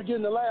you, nigga, to get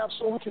in the lab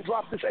so we can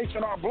drop this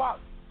H&R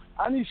block.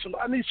 I need some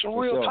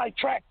real tight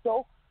tracks,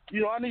 though.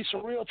 You know, I need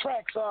some real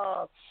tracks.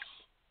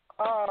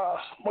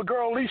 My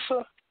girl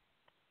Lisa,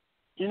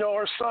 you know,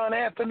 her son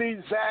Anthony,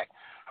 Zach,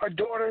 her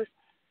daughter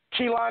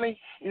Keelani,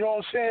 you know what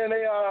I'm saying?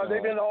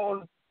 They've been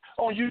on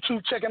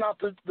YouTube checking out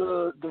the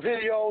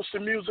videos, the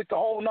music, the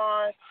whole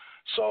nine.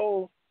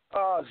 So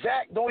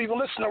Zach don't even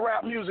listen to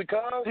rap music,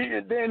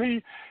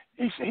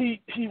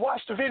 He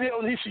watched the video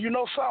and he said, you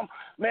know something,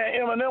 man,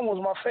 Eminem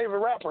was my favorite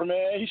rapper,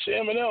 man. He said,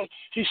 Eminem,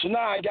 he said,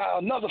 nah, I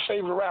got another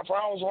favorite rapper.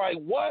 I was like,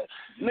 what?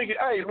 Nigga,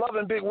 hey,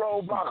 loving Big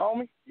Roadblock,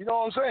 homie. You know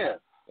what I'm saying?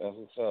 That's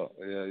what's up.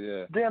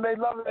 Yeah. Then they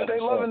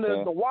loving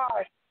the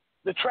Y,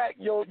 the track,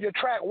 your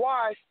track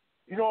Y,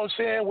 you know what I'm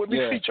saying, with me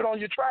featured on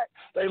your track.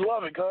 They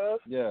love it, cuz.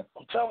 Yeah.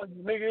 I'm telling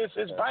you, nigga,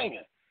 it's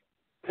banging.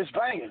 It's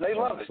banging. They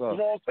love it. You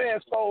know what I'm saying?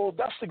 So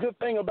that's the good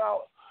thing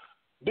about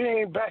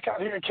being back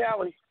out here in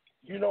Cali,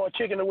 you know, and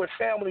kicking it with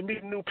family,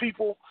 meeting new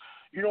people,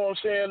 you know what I'm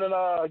saying, and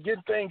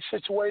getting things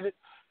situated.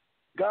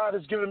 God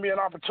has given me an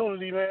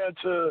opportunity, man,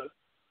 to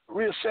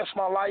reassess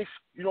my life,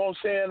 you know what I'm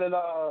saying, and,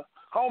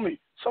 homie,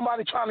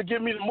 somebody trying to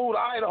get me to move to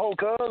Idaho,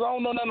 cuz. I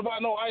don't know nothing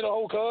about no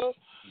Idaho, cuz.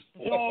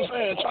 You know what I'm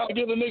saying? Trying to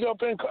get a nigga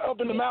up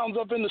in the mountains,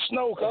 up in the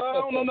snow, cuz. I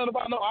don't know nothing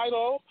about no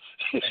Idaho.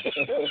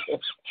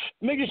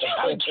 Niggas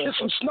trying to get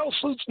some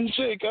snowsuits and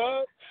shit,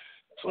 cuz.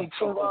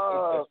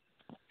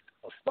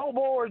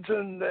 snowboards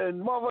and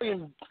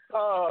motherfucking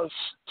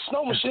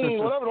snow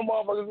machines, whatever the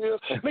motherfuckers is.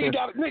 Nigga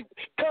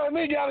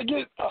gotta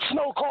get a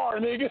snow car,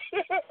 nigga.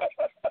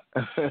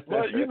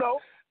 But you know,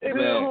 it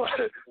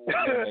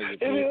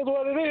is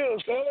what it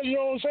is, man. You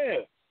know what I'm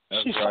saying?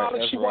 She's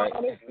solid. She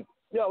wanted.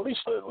 Yo,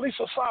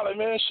 Lisa solid,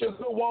 man. She's a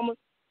good woman.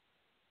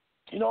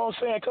 You know what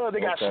I'm saying? Cause they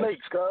got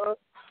snakes, cuz.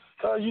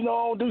 Cause you know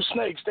I don't do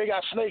snakes. They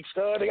got snakes,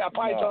 cuz. They got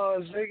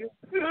pythons, nigga.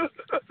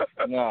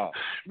 No.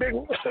 Big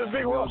don't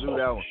do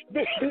that one.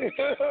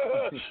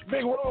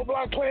 Big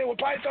roadblock playing with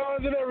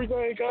pythons and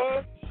everything,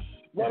 cuz.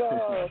 But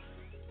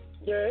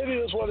yeah, it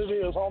is what it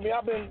is, homie.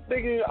 I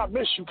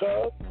miss you, cuz.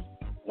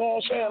 You know what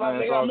I'm saying? I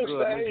miss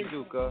that. Miss you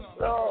too, cuz.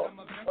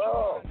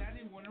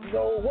 You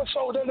know, what's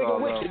up with that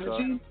nigga Wicked?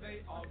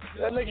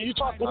 That nigga, you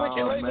talk to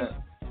Wicked lately?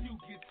 Man.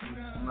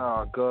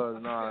 Nah,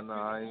 cuz, I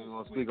ain't even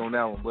gonna speak on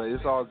that one, but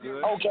it's all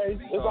good. Okay,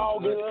 it's all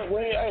good.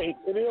 Hey,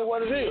 it is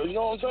what it is, you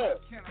know what I'm saying?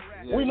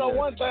 Yeah, we know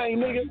one thing,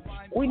 nigga.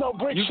 We know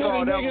Brick City, nigga. You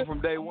called that nigga. one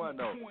from day one,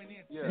 though.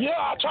 Yeah,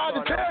 I tried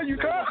to tell you,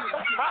 cuz.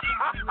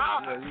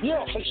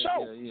 Yeah, for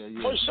sure.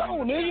 For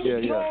sure,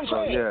 nigga. You know what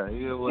I'm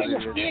saying? Yeah, what it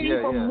is.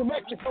 You from New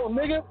Mexico,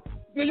 nigga.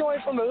 You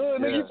ain't from the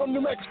hood, nigga. You from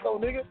New Mexico,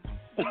 nigga.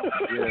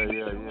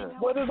 Yeah.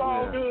 But it's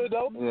all good,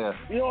 though. Yeah.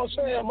 You know what I'm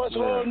saying? Much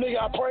love, nigga.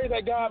 I pray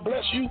that God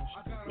bless you.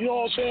 You know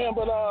what I'm saying?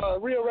 But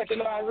real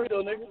recognize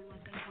real, nigga.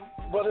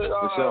 But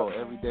for sure,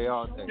 every day,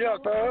 all day. Yeah,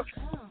 cuz.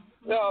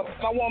 Yeah,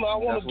 I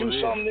wanna do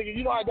something, nigga.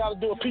 You know I gotta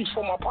do a piece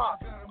for my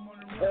pop.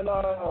 And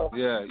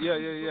Yeah.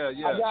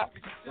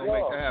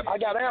 I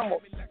got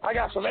ammo. I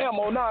got some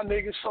ammo now,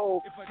 nigga.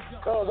 So,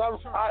 cause I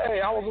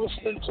was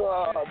listening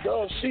to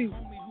Doug C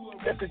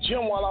at the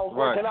gym while I was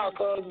working out,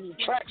 cause the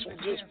tracks were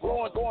just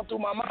going through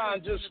my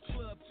mind.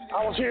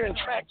 I was hearing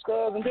tracks,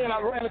 cuz, and then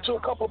I ran into a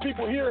couple of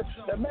people here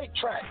that make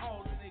tracks.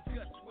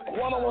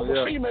 One of them was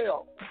a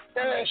female,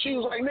 and she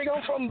was like, "Nigga,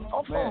 I'm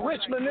from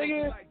Richmond,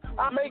 nigga.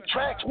 I make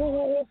tracks."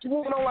 Whoop.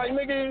 I'm like,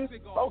 "Nigga,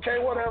 okay,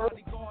 whatever."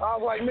 I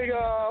was like, "Nigga,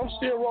 I'm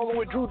still rolling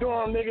with Drew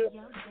Durham, nigga.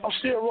 I'm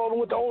still rolling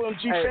with the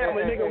OMG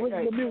family, nigga.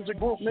 Original music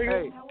group,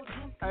 nigga."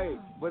 Hey,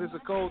 but it's a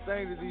cold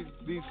thing that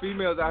these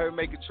females out here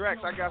making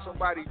tracks. I got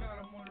somebody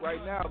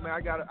right now, man.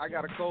 I got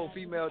a cold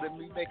female that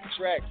be making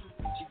tracks.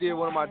 She did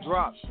one of my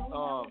drops.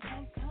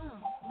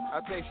 I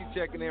think she's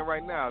checking in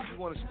right now. If you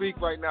want to speak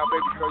right now,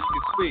 baby girl,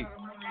 you can speak.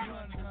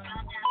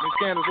 Miss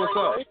Candace, what's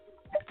up?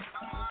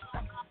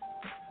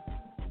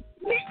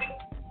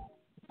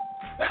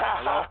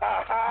 Hello?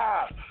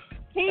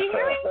 Can you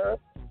hear me?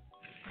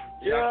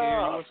 Yeah, I can hear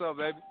you. What's up,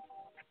 baby?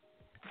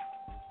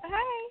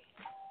 Hey.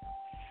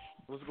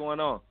 What's going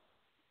on?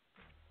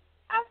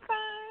 I'm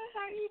fine.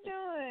 How you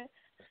doing?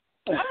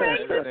 I mean,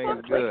 you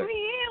just put me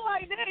in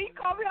like that. You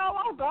call me all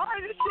off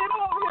guard and shit.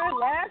 I'm over here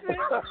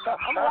laughing.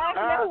 I'm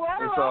laughing at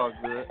whoever. It's all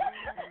good.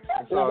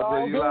 It's all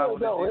good. You live on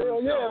the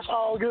Hell yeah, it's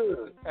all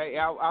good. Hey,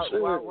 I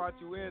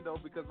brought you in, though,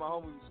 because my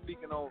homie was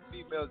speaking on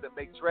females that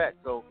make tracks.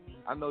 So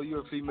I know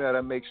you're a female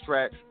that makes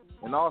tracks.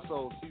 And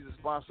also, she's a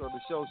sponsor of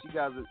the show. She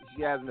has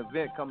an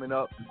event coming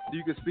up. So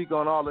you can speak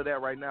on all of that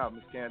right now,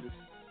 Miss Candace.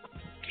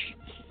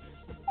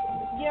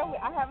 Yeah,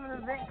 I have an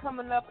event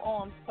coming up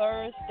on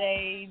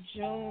Thursday,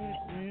 June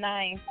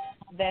 9th.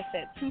 That's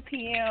at 2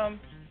 p.m.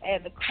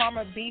 at the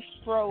Karma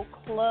Bistro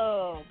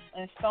Club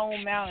in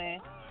Stone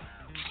Mountain.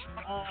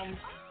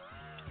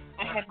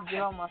 I had to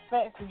get all my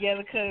facts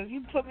together because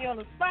you put me on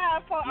the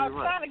spot. I'm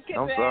trying to get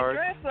the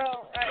address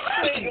up right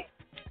quick.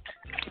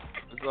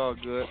 It's all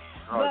good.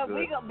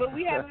 But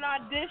we have an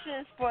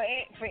auditions for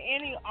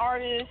any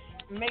artist,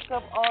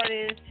 makeup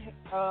artist,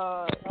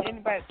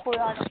 anybody,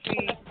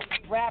 choreography,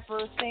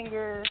 rapper,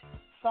 singer,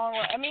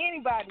 songwriter. I mean,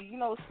 anybody,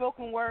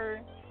 spoken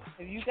word.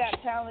 If you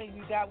got talent,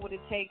 you got what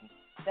it takes.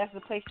 That's the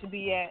place to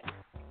be at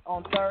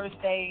on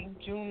Thursday,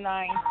 June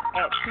 9th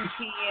at 2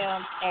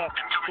 p.m. at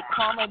the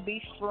Karma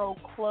Bistro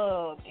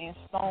Club in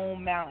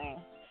Stone Mountain.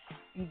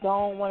 You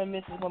don't want to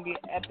miss it. It's going to be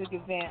an epic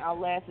event. Our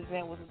last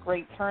event was a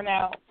great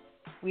turnout.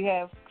 We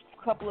have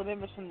a couple of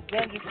members from the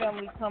Danger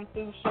family come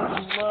through, show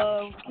some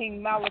love,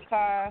 King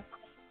Malachi,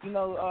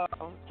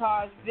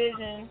 Taj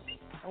Vision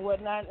and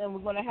whatnot. And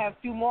we're going to have a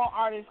few more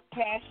artists,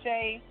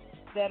 Cache,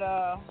 that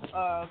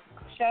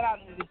shout out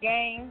to the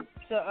gang,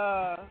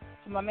 to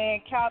my man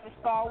Calvin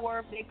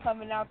Stallworth. They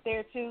coming out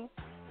there too.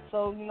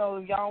 So,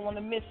 if y'all want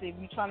to miss it, if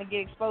you're trying to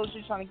get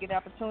exposure, trying to get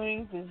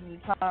opportunities, this is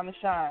the time to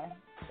shine.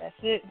 That's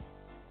it.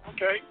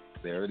 Okay.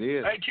 There it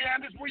is. Hey,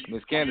 Candace, where you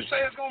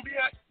say it's going to be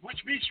at? Which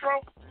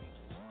bistro?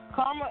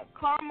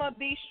 Karma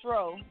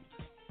Bistro.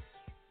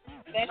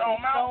 That's in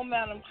Stone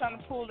Mountain. I'm trying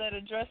to pull that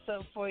address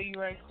up for you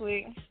right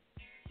quick.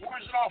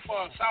 Where's it off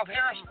of? South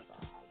Harrison?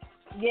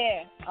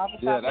 Yeah, off of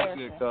South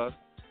Harrison. Yeah, that's it, cuz.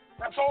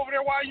 That's over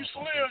there where I used to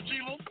live,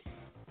 G-Lew.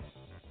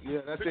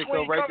 Yeah, that's it,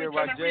 cuz, right there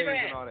by James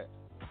and all that.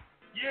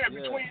 Yeah,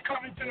 between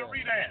Covington and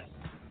Redan.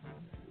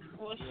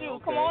 Well, shoot,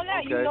 come on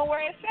now. You know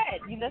where it's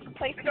at. That's the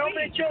place to be. I'm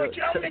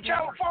in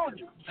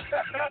California.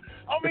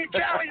 I'm in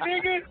Cali,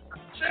 nigga.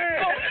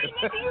 Shit. Oh,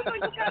 hey, nigga,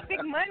 you got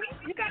big money.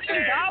 You got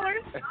some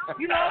dollars.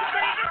 You know what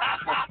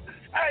I'm saying?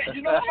 Hey,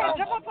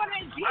 jump up on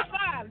that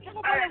G5. Jump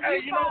up on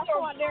that G5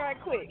 out there right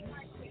quick.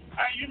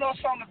 Hey, you know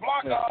something? The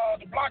block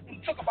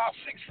took about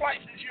 6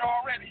 flights this year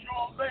already. You know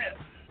what I'm saying?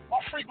 My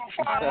frequent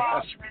flyer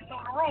miles should be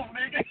through the roof,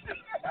 nigga.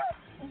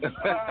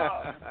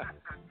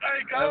 Hey,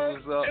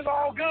 guys, it's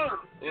all good.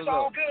 It's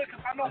all good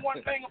because I know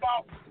one thing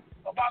about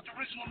the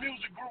original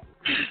music group,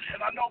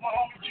 and I know my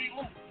homie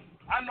G-Lew.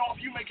 I know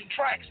if you making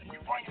tracks and you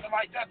bringing it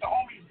like that, the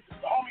homie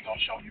gonna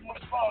show you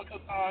much love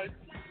because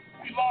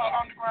we love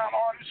underground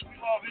artists. We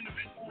love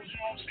individuals. You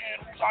know what I'm saying?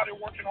 Who's out there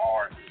working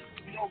hard,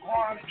 you know,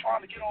 grinding,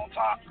 trying to get on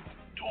top,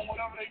 doing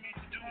whatever they need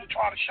to do to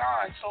try to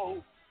shine.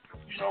 So,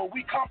 you know,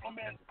 we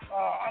compliment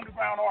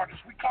underground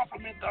artists. We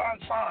compliment the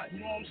unsigned, you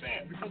know what I'm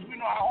saying? Because we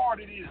know how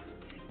hard it is.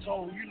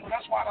 So, you know,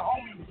 that's why the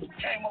homie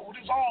came up with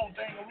his own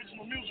thing,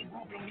 original music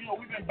group, and, you know,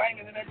 we've been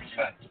banging it ever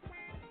since.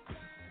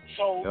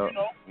 So, you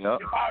know,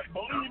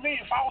 believe me,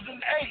 if I was in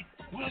the A,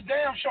 we'll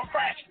damn sure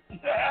crash it.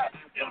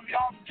 It'll be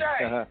off the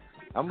chain.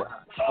 I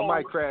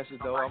might crash it,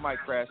 though. I might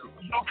crash it.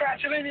 You gonna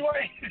crash it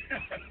anyway?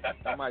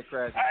 I might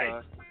crash it,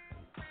 son.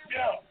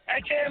 Yeah.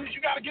 Hey, Candace, you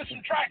got to get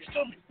some tracks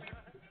to me.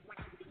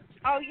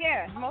 Oh,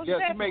 yeah. Most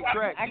definitely. Make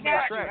tracks. I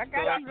got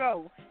you,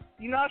 go.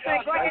 You know what I'm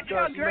saying? Go ahead and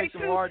tell Dre, too.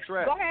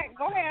 Go ahead and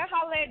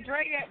holler at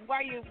Dre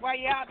while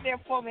you're out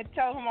there for me and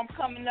tell him I'm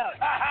coming up.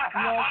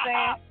 You know what I'm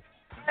saying?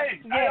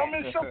 Hey, I'm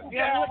in Central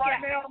Cal right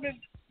now.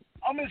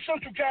 I'm in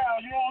Central Cal,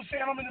 you know what I'm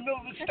saying? I'm in the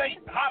middle of the state,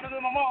 hotter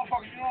than a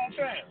motherfucker, you know what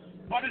I'm saying?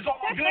 But it's all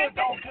good,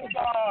 though,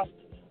 because,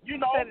 you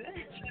know,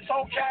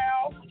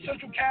 SoCal,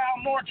 Central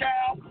Cal, North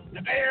Cal, the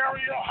Bay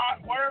Area,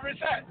 wherever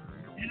it's at.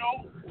 You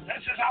know,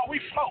 that's just how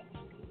we float.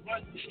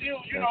 But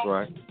still, you know,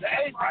 the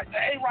A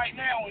right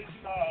now is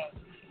the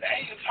A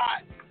is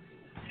hot.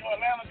 You know,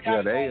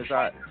 Atlanta's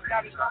got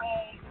got its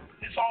own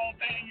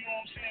thing, you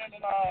know what I'm saying?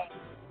 And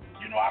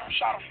you know, I've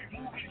shot a few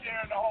movies there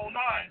in the whole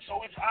nine.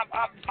 So I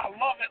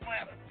love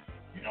Atlanta.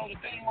 You know, the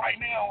thing right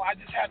now, I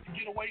just had to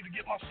get away to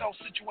get myself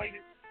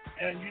situated.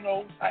 And, you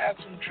know, I had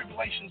some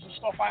tribulations and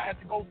stuff I had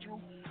to go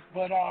through.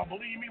 But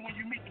believe me, when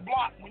you meet the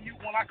block, when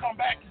I come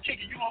back and kick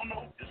it, you don't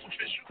know it's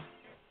official.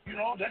 You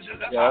know, that's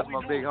how we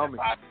do it. Big homie.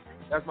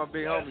 That's my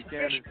big homie,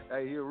 Candace.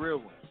 Hey, he a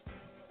real one.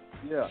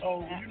 Yeah.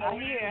 So, you know,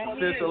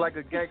 pistol like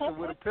a gangster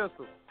with a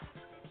pistol.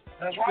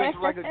 That's right.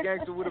 Pistol like a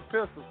gangster with a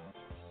pistol.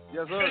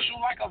 Yes, sir. Official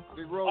like a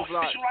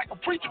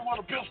preacher with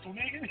a pistol,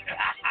 nigga.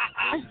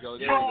 There you go.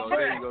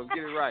 There you go.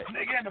 Get it right.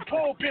 Nigga in the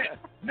pulpit.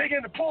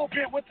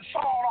 With the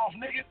sawed off,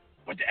 nigga.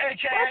 With the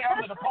a.k.a.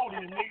 under the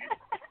podium, nigga.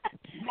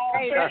 You know what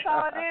I'm saying? That's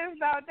all it is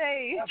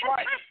nowadays. That's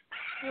right.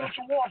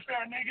 Spiritual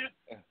warfare, nigga.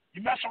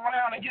 You mess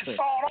around and get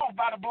sawed off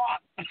by the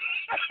block.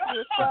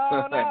 It's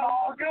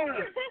all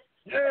good.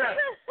 Yeah.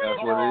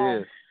 That's what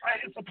it is.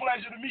 Hey, it's a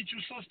pleasure to meet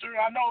you, sister.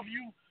 I know if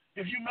you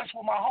mess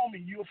with my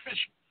homie, you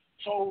official.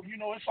 So, you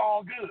know, it's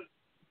all good.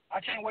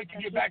 I can't wait to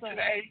get back to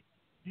the A.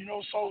 You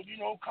know, so, you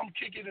know, come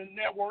kick it and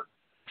network.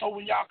 So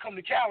when y'all come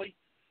to Cali,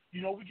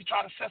 you know, we can try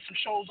to set some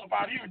shows up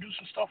out here and do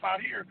some stuff out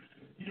here.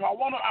 You know, I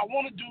wanna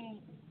do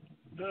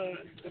the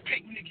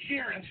picnic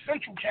here in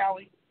Central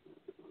Cali,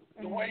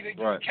 the way they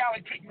do the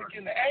Cali picnic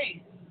in the A.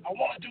 I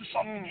want to do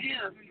something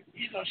here,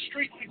 either a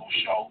street legal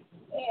show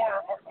or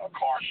a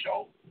car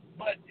show,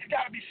 but it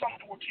got to be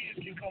something where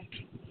kids can come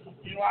to.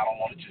 You know, I don't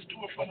want to just do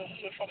it for the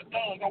hood, for the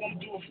thugs. I want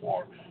to do it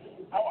for.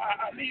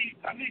 I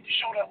need to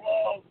show that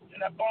love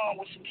and that bond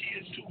with some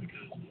kids too,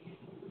 because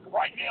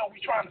right now we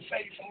trying to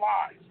save some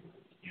lives.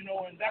 You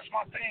know, and that's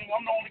my thing.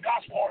 I'm the only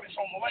gospel artist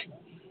on the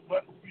label,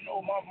 but you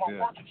know, my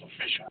work is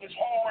official. It's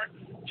hard,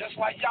 just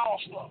like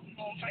y'all stuff. You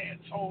know what I'm saying?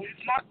 So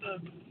it's not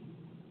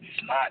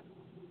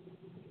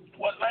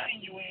what lane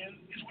you in,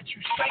 it's what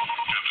you say. You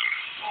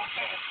know what I'm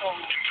saying? So,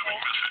 you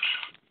know,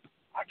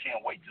 I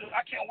can't wait to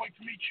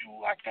meet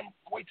you. I can't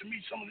wait to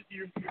meet some of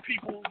your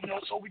people, you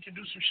know, so we can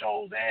do some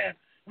shows and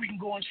we can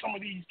go in some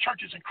of these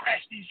churches and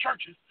crash these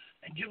churches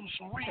and give them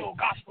some real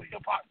gospel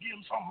hip hop, give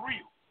them something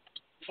real.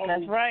 So,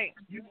 that's right.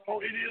 You know,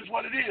 it is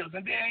what it is.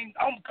 And then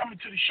I'm coming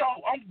to the show.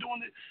 I'm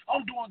doing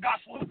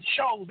gospel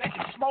shows. They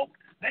can smoke,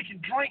 they can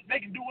drink, they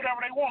can do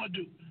whatever they want to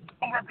do.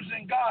 I'm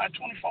representing God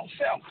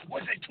 24/7.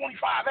 What's that?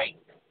 25/8.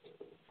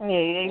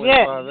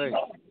 Yeah.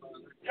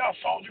 Y'all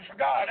soldier for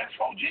God. That's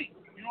 4G.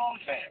 You know what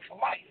I'm saying? For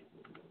life.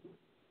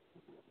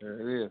 There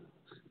it is.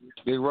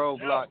 Big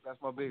roadblock.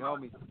 That's my big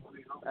homie.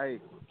 Hey,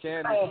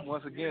 Candace,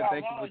 once again,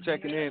 thank you for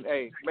checking in.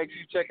 Hey, make sure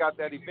you check out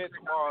that event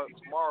tomorrow.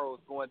 Tomorrow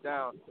is going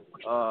down.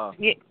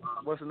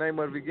 What's the name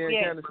of it again,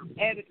 Candace?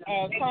 At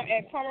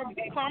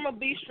Karma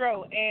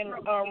Bistro. And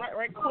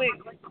right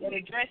quick, the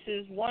address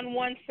is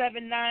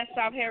 1179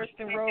 South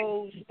Harrison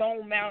Road,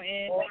 Stone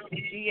Mountain,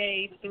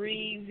 GA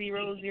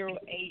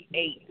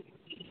 30088.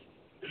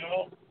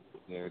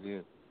 There it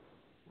is.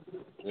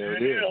 There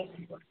it is.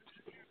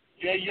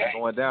 Yeah.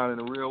 Going down in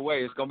a real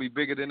way. It's going to be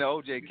bigger than the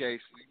OJ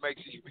case. Make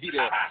sure you be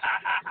there.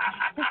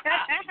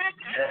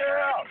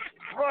 Yeah.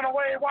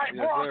 Runaway white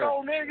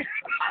Bronco, nigga.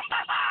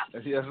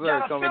 Yes,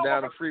 sir. Coming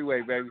down the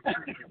freeway, baby.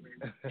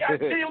 Got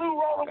G-Lew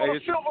rolling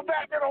with a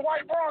silverback and a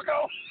white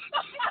Bronco.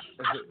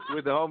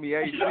 With the homie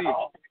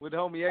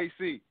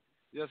AC.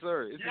 Yes,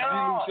 sir. It's the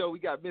G-Lew show. We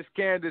got Miss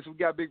Candace. We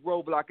got Big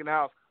Roadblock in the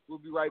house. We'll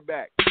be right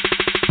back.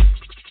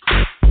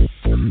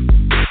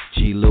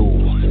 G-Lew.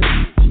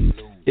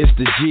 It's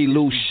the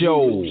G-Lew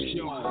Show.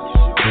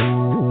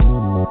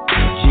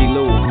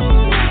 G-Lew.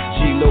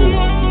 G-Lew.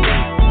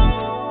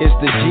 It's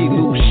the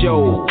G-Lew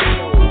Show.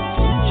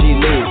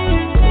 G-Lew.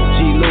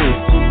 G-Lew.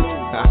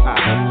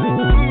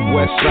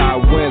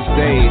 Westside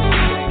Wednesdays.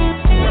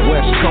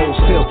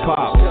 Westcoast Hip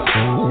Hop.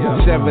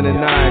 7 to 9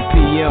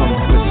 p.m.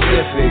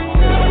 Pacific.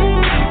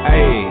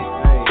 Hey.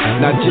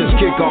 Now just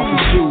kick off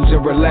your shoes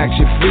and relax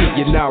your feet.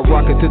 You're now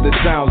rocking to the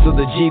sounds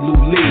of the G-Lew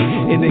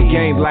lead. In the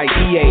game like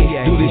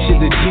EA, do this shit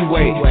the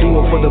G-way.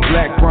 Do it for the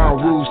black, brown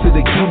rules to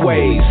the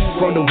keyways.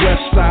 From the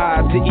west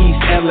side to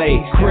East LA,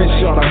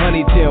 Crenshaw to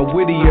Huntington,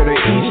 Whittier to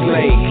East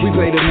Lake. We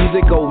play the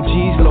music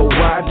OGs, low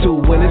ride to.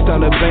 When it's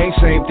done to bang,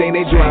 same thing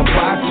they drive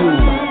by to.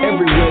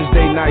 Every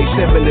Wednesday night,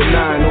 7 to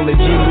 9 on the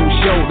G-Lew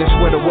Show. That's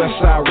where the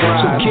west side rides.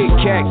 So kick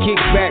cat, kick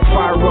back,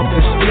 fire up the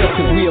split,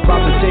 cause we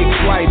about to take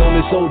flight on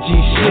this OG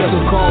shit.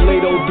 So call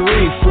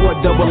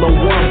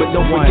 803-4001, but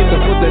don't forget to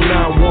put the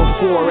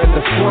 914 at the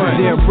front.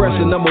 Then press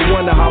the number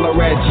 1 to holler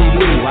at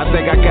G-Lew. I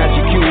think I got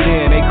you queued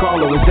in. Hey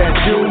caller, is that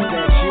you?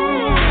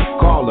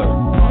 Caller.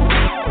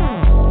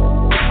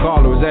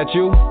 Caller, is that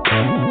you?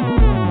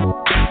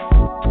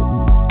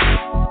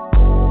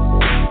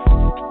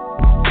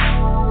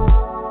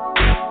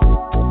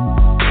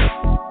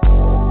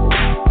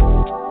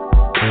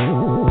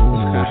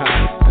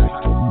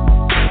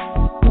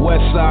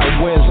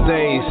 Westside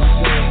Wednesdays.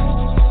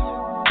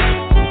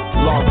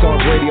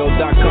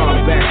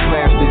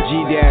 LawTalkRadio.com/the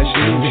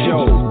G-Lew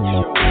Show.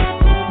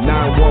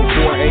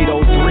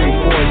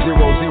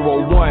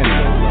 914-803-4001.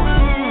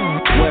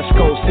 West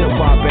Coast Hip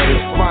Hop at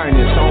its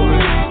finest,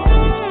 homie.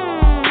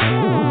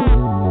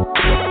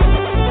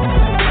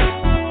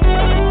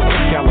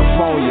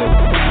 California.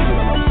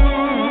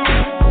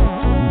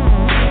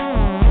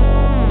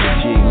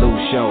 G-Lew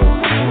Show.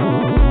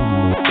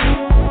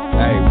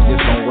 Hey, we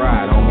just gon'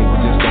 ride, homie. We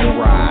just gon'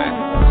 ride.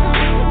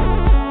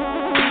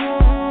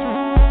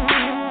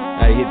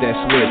 Hey, hit that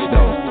switch,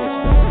 though.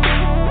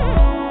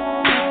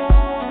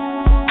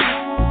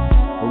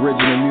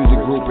 Original Music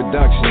Group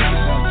Productions.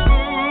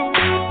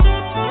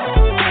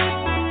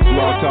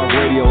 Law Talk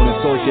Radio in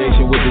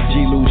association with the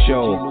G-Lew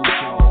Show.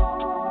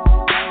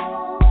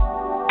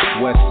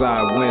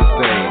 Westside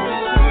Wednesdays.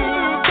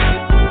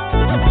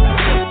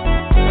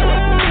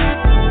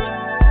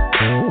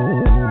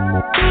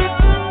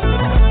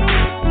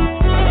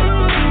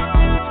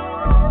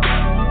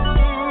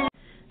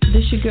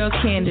 This your girl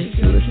Candace.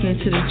 You're listening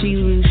to the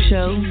G-Lew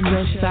Show,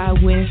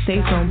 Westside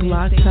Wednesdays on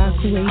Blog Talk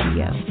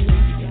Radio.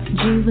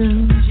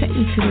 G-Lew, take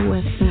me to the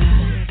west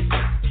side.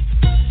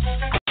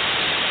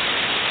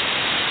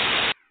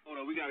 Hold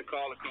on, we got a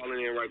caller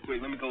calling in right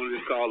quick. Let me go to this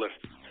caller.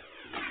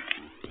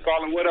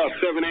 Caller, what up?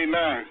 789.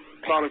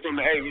 Calling from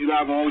the A. You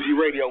live on OG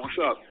Radio.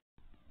 What's up?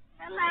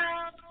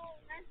 Hello,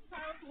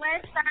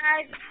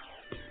 Westside.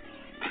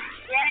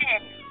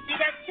 Yes,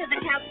 big up to the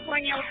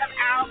California Love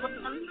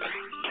album.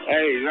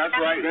 Hey,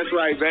 that's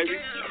right, baby.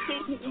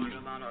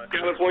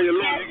 California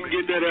Love, you can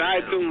get that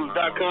at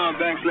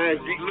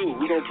iTunes.com/G-Lew.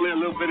 We're going to play a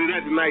little bit of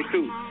that tonight,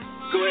 too.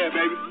 Go ahead,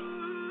 baby.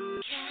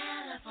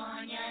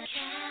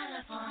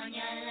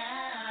 California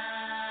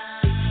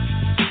love.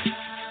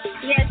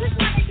 Yeah, just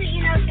wanted to,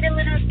 get a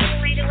little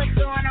gateway to what's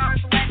going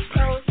on the West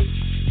Coast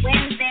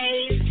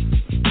Wednesdays.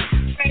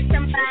 Spread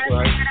some vibes.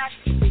 Shout out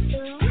to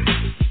you.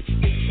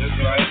 That's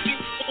right.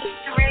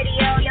 The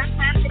radio, y'all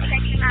have to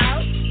check him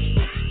out.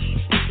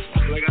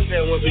 Like I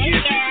said, once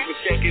again, thank you for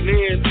checking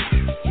in.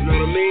 You know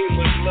what I mean?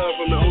 Much love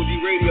from the OG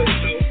Radio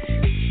Show.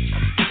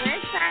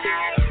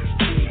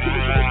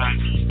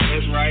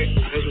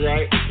 That's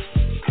right.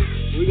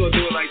 We're going to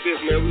do it like this,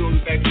 man. We're going to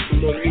be back with some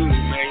more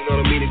music, man. You know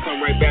what I mean? And come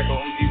right back on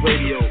OG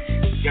Radio.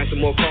 Got some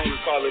more callers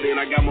calling in.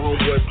 I got my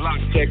homeboy Block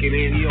checking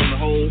in. He on the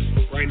home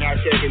right now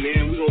checking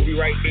in. We're going to be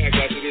right back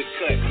after this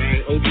cut,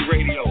 man. OG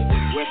Radio,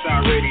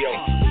 Westside Radio.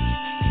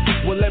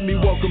 Well, let me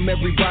welcome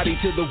everybody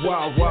to the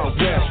Wild Wild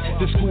West.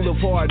 The school of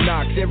hard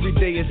knocks, every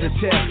day is a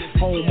test.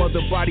 Home of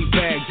the body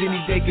bags, any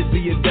day could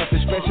be a death.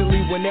 Especially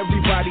when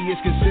everybody is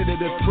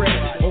considered a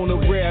threat. On a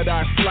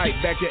red-eye flight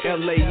back to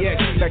LAX.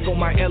 Back on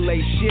my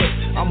LA shit,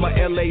 I'm a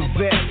LA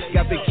vet.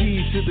 Got the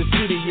keys to the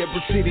city,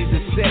 every city's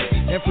a set.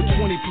 And for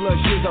 20 plus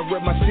years I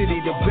rep my city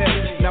the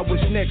best. Now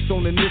what's next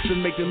on the list to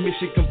make the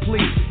mission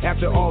complete?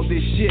 After all this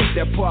shit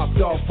that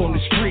popped off on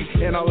the street.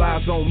 And all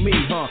eyes on me,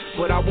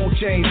 But I won't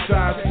change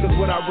sides, cause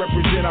what I represent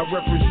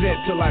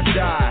till I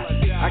die.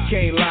 I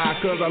can't lie,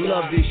 cause I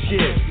love this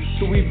shit.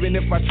 So even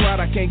if I tried,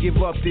 I can't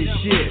give up this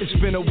shit. It's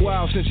been a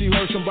while since you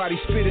heard somebody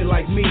spit it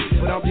like me,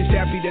 but I'm just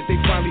happy that they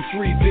finally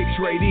freed Big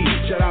Trade E.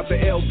 Shout out to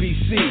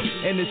LBC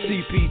and the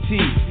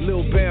CPT.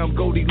 Lil Bam,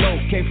 Goldie Low,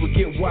 can't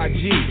forget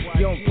YG.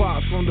 Young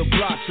Pops from the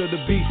blocks of the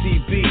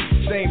B.C.G.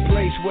 Same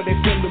place where they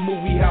filmed the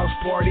movie House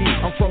Party.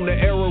 I'm from the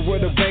era where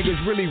the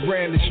bangers really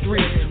ran the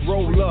street.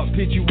 Roll up,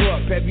 hit you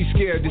up, have you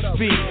scared to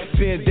speak.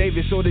 Ben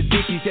Davis or the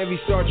Dickies, heavy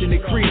starch in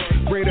the creek.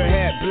 Raider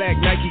hat, black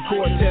Nike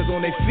Cortez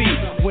on their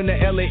feet. When the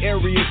LA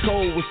area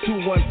code was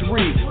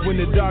 213.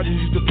 When the Dodgers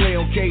used to play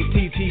on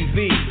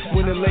KTTV.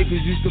 When the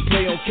Lakers used to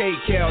play on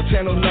KCAL,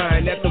 Channel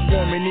 9. At the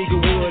Forum in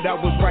Eaglewood, I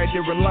was right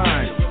there in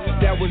line.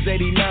 That was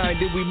 89,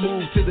 then we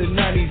moved to the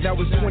 90s. That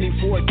was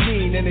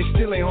 2014, and it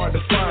still ain't hard to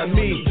find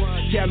me.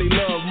 Cali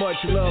love, much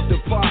love to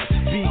Pop.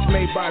 Beats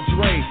made by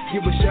Dre.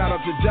 Give a shout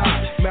out to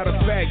Doc. Matter of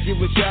fact, give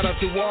a shout out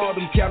to all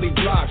them Cali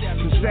blocks.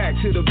 From Sac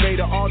to the Bay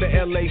to all the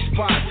LA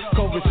spots.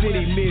 Culver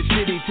City,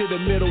 Mid-City to the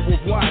middle of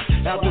Watts.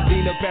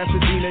 Altadena,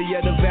 Pasadena,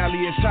 yeah, the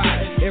valley is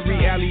hot.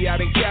 Every alley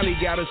out in Cali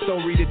got a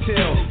story to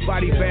tell.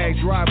 Body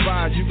bags,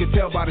 drive-bys, you can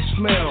tell by the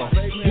smell.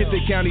 Hit the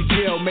county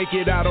jail, make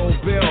it out on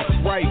bail.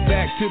 Right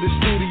back to the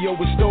studio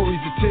with stories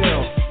to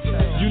tell.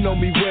 You know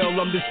me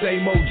well, I'm the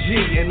same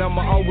OG, and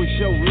I'ma always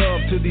show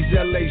love to these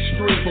LA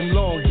streets. From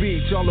Long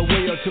Beach all the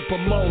way up to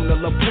Pomona,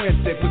 La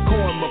Puente,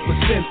 Pacoima,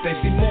 Vicente,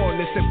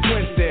 Simones, and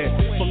Puente.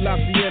 From La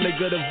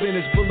Cienega to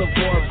Venice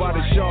Boulevard by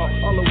the Shaw,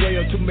 all the way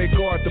up to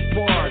MacArthur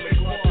Park.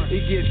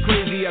 It gets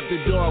crazy after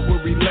dark, we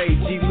relate.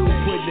 G-Lew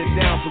putting it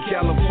down for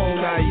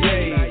California,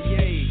 yeah.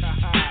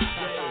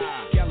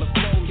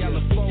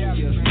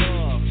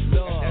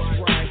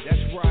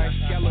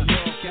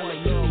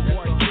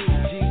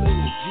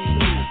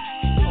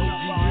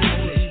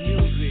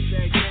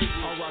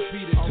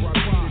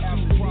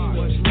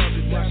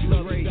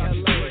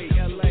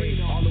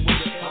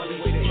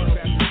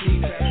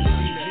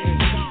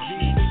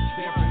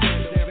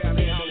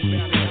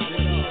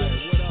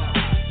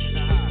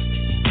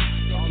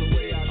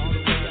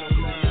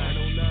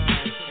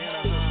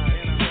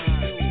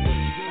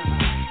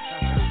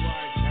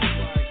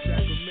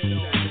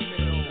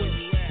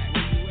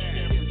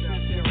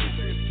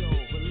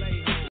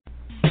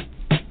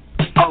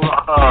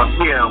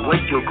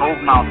 Wake your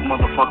cold mouth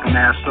motherfucking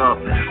ass up.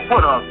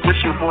 What up? This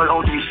your boy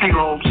OG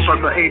C-Lo,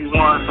 circa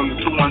 81 from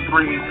the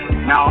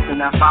 213, now up in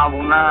that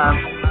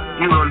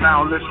 509. You are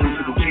now listening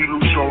to the G-Lew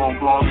Show on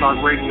Blog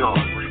Talk Radio.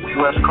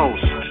 West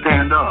Coast,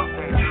 stand up.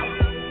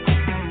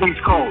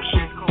 East Coast,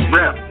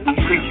 rep, we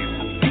see you.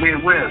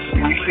 Midwest,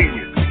 we see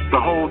you.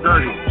 The whole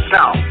dirty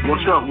South,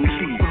 what's up? We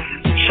see you.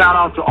 Shout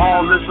out to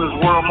all listeners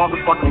world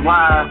motherfucking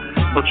wide,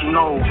 but you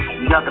know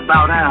you got to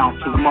bow down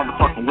to the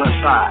motherfucking West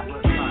Side.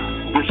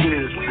 This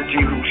is the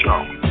G-Lew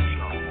Show.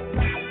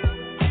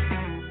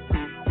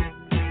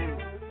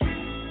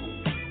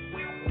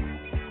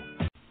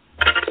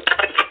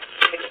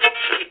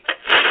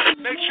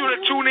 Make sure to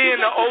tune in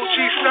to OG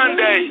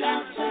Sunday,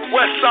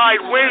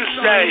 Westside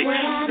Wednesdays.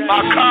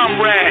 My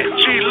comrade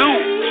G-Lew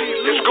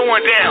is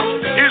going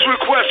down. His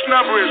request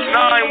number is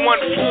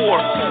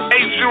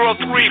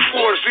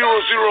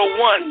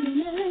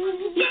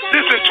 914-803-4001.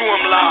 Listen to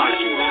him live.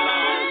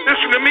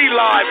 Listen to me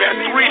live at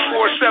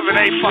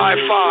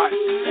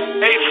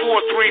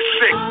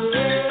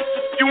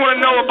 347-855-8436. You want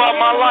to know about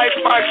my life,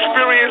 my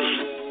experience,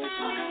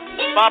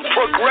 my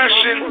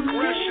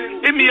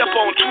progression? Hit me up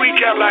on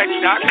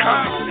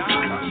tweetcadillac.com.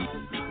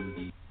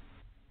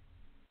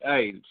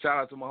 Hey, shout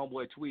out to my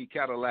homeboy Tweed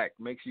Cadillac.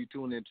 Make sure you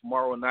tune in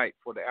tomorrow night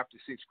for the After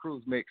 6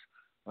 Cruise Mix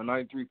on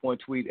 93.2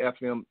 Tweed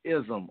FM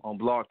Ism on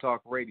Blog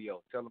Talk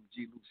Radio. Tell them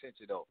G-Lew sent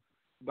you though.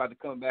 About to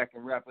come back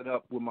and wrap it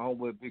up with my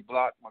homeboy Big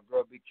Block, my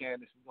girl Big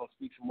Candace. We're going to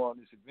speak some more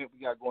on this event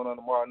we got going on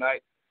tomorrow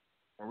night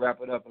and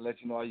wrap it up and let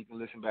you know how you can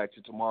listen back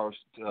to tomorrow's,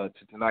 to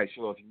tonight's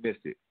show if you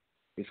missed it.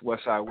 It's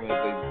Westside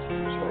Wednesdays.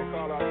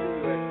 Call out at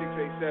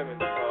 687.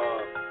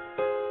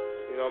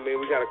 You know what I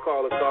mean? We got a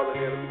caller calling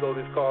in. Let me go to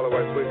this caller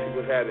right quick, see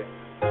what's happening.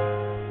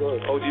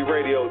 OG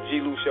Radio,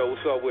 G-Lew Show.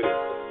 What's up with it?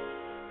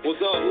 What's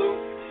up, Lou?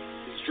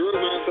 It's Drew,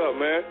 man. What's up,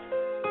 man?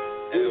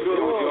 Hey, Who's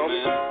good with you,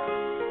 homie?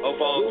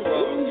 Hope all is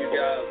well with you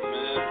guys,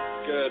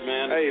 man. Good,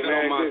 man. Hey,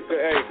 man,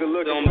 good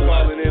looking for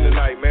calling in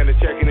tonight, man, and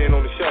checking in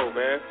on the show,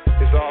 man.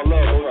 It's all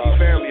love. OG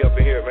family up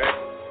in here, man.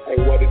 Hey,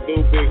 what it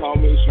do, big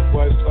homie? It's your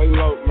boy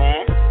C-Lo,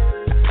 man.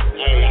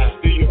 Hey, I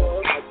see you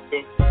on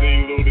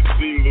the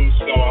G-Lew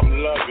show. I'm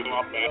loving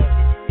it, man.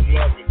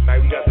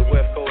 Hey, we got the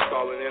West Coast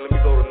calling in. Let me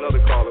go to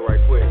another caller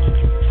right quick.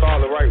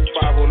 Caller right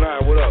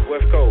 509. What up,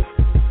 West Coast?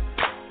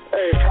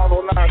 Hey,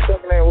 509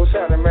 checking in. What's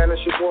happening, man?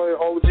 It's your boy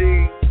OG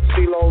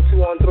C-Lo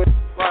 213.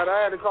 Right,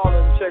 I had to call in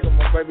and check on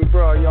my baby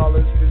bro, y'all.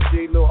 It's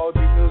G-Lew OG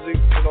Music.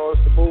 You know,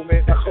 it's the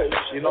movement.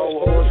 You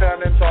know what's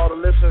happening to all the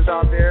listeners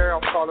out there.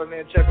 I'm calling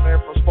in, checking in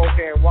from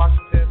Spokane,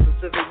 Washington,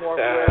 Pacific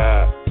Northwest.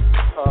 West.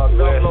 From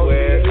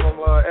LA. You know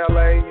what I'm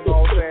saying?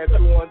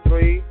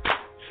 213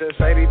 since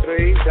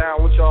 '83. Down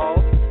with y'all.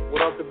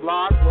 What up the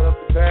block? What up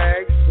the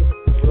bags?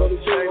 What up the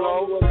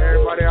J-Lo?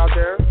 Everybody out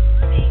there.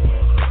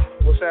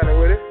 What's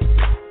happening with it?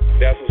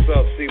 That's what's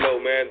up, C-Lo,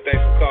 man.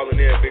 Thanks for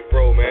calling in, big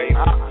bro, man.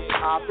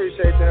 I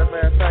appreciate that,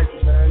 man. Thank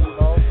you, man. You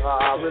know,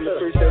 I really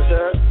appreciate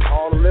that.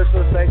 All the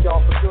listeners, thank y'all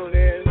for tuning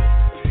in.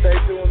 Stay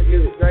tuned to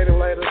get it greater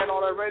later. And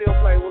on that radio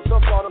play, what's up,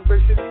 all them big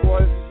city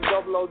boys? This is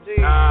Double OG.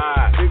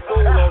 Big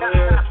Fool over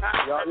here.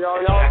 Y'all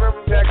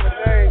remember back in the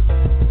day?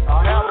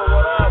 I'll have a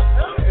what up?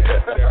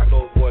 Yeah, I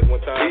know boys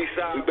one time. We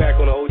back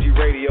on the OG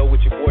radio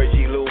with your boy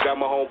G-Lew. Got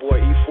my homeboy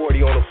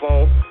E40 on the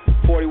phone.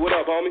 40, what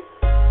up, homie?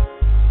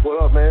 What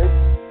up, man?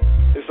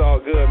 It's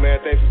all good. good,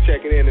 man? Thanks for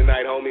checking in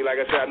tonight, homie. Like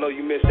I said, I know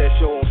you missed that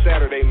show on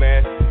Saturday,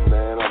 man.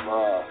 Man,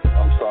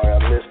 I'm sorry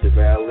I missed it,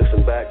 man. I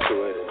listened back to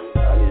it.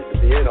 I needed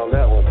to be in on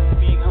that one.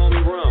 Big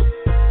homie Rum.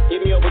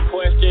 Hit me up with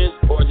questions,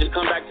 or just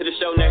come back to the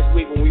show next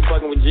week when we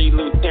fucking with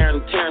G-Lew tearing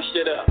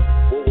shit up.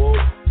 Whoa, whoa.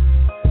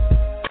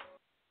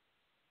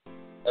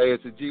 Hey,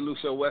 it's the G-Lew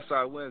Show,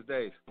 Westside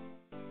Wednesdays.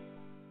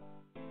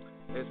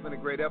 It's been a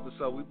great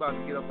episode. We about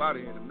to get up out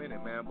of here in a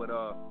minute, man. But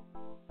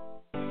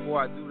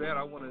before I do that,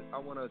 I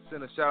wanna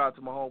send a shout out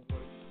to my homeboy.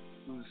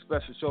 It was a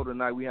special show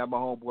tonight. We have my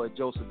homeboy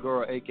Joe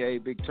Segura, a.k.a.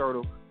 Big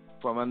Turtle,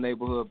 from our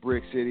neighborhood,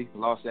 Brick City,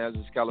 Los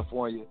Angeles,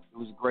 California. It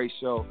was a great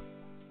show.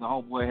 The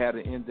homeboy had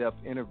an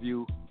in-depth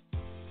interview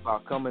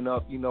about coming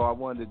up. You know, I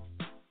wanted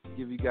to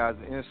give you guys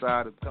an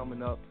insight of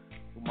coming up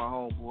with my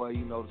homeboy,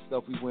 you know, the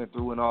stuff we went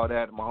through and all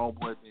that. My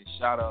homeboy been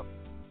shot up,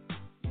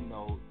 you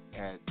know,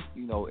 and,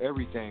 you know,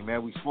 everything,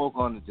 man. We spoke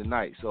on it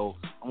tonight. So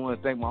I want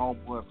to thank my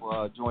homeboy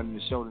for joining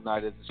the show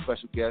tonight as a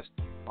special guest.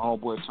 My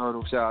homeboy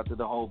Turtle, shout out to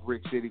the whole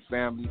Brick City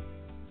family,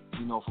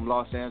 you know, from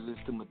Los Angeles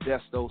to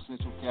Modesto,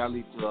 Central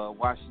Cali to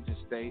Washington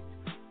State,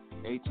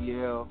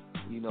 ATL,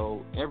 you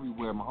know,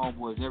 everywhere. My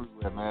homeboys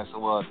everywhere, man.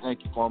 So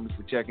thank you for me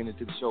for checking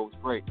into the show. It was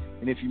great.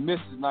 And if you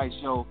missed tonight's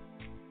show,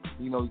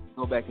 you know, you can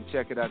go back and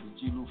check it out. The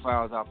G-Lew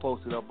Files, I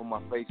posted up on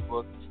my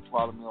Facebook. If you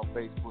follow me on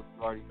Facebook,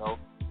 you already know.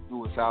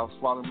 Lewis House.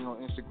 Follow me on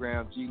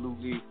Instagram, G-Lew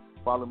Lee.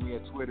 Follow me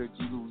at Twitter,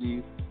 G-Lew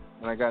Lee.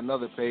 And I got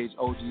another page,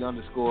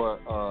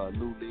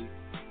 OG_Lew Lee.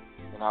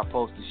 And I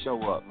post the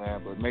show up,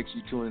 man. But make sure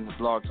you tune in to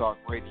Blog Talk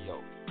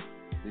Radio,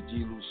 the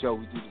G-Lew Show.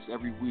 We do this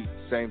every week,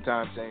 same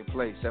time, same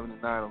place, 7 to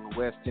 9 on the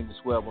West, 10 to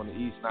 12 on the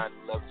East, 9 to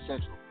 11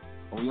 Central.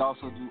 And we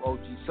also do OG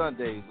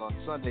Sundays. On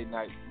Sunday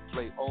night, we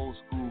play old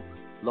school,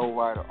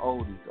 lowrider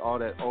oldies, all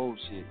that old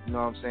shit. You know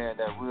what I'm saying?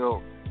 That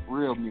real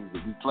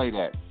music. We play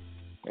that.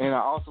 And I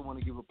also want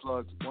to give a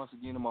plug once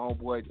again to my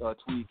homeboy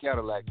Tweed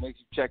Cadillac. Make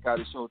sure you check out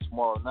his show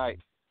tomorrow night.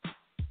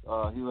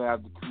 He'll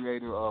have the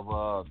creator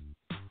of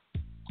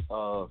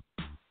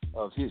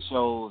his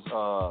shows.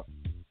 I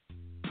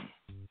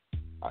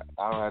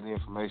don't have the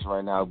information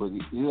right now, but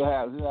he'll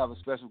have a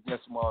special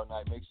guest tomorrow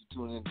night. Make sure you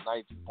tune in to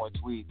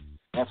 93.3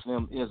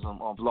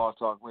 FM-ism on Blog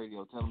Talk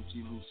Radio. Tell him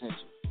G-Lew sent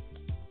you.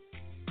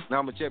 Now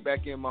I'm going to check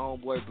back in my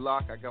homeboy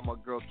Block. I got my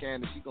girl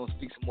Candace. She's going to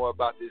speak some more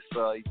about this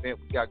event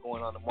we got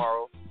going on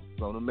tomorrow.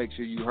 So I'm going to make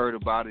sure you heard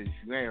about it. If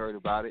you ain't heard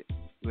about it,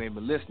 you ain't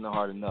been listening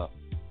hard enough.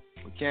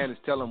 But Candace,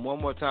 tell them one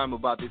more time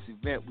about this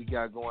event we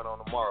got going on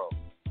tomorrow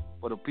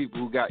for the people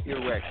who got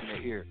earwax in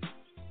their ear.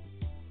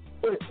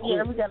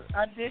 Yeah, we got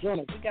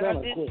auditions.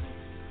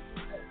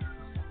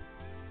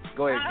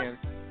 Go ahead,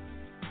 Candace.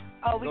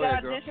 Oh, we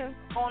got auditions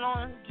going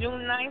on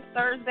June 9th,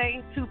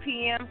 Thursday, 2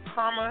 p.m.,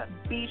 Karma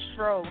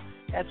Bistro.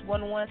 That's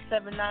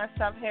 1179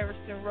 South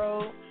Harrison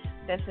Road.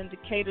 That's in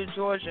Decatur,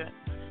 Georgia.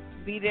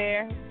 Be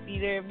there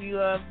if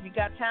you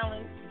got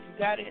talent. If you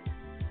got it,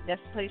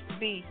 that's the place to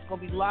be. It's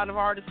gonna be a lot of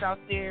artists out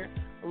there,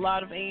 a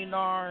lot of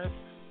A&Rs,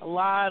 a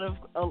lot of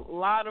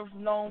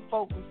known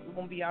folks are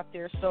gonna be out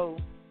there. So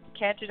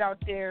catch it out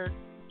there,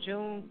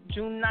 June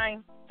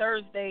 9th,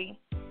 Thursday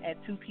at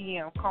 2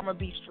 p.m. Karma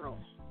Bistro.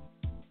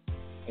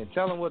 And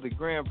tell them what the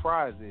grand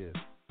prize is.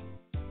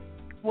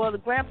 Well, the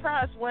grand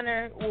prize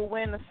winner will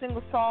win a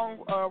single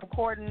song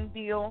recording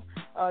deal.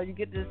 You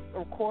get to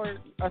record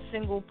a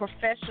single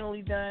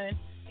professionally done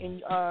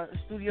in a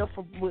studio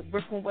with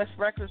Brooklyn West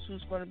Records,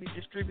 who's going to be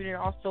distributing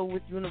also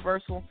with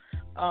Universal.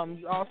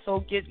 You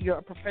also get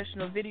your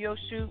professional video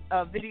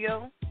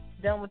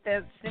done with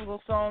that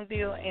single song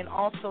deal, and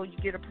also you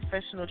get a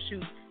professional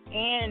shoot,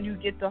 and you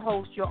get to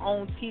host your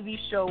own TV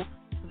show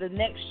for the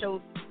next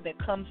show that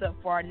comes up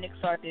for our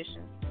next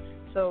audition.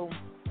 So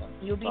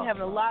you'll be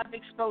having a lot of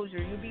exposure.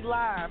 You'll be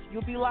live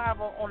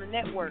on the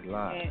network,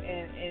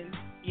 and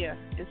yeah,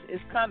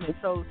 it's coming.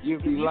 So if you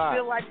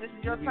feel like this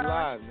is your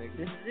time,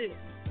 this is it.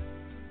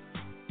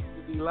 You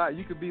could be live.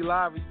 You could be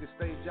live, or you could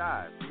stay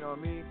jive. You know what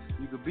I mean?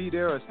 You could be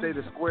there or stay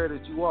the square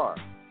that you are.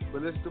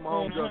 But listen to my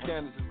homegirl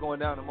Candace is going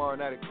down tomorrow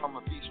night at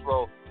Karma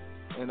Bistro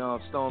in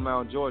Stone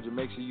Mountain, Georgia.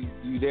 Make sure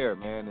you there,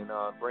 man, and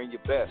bring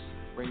your best.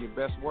 Bring your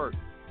best work.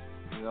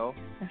 You know,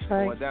 that's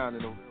right. Going down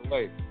in a real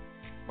way.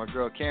 My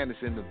girl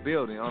Candace in the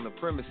building, on the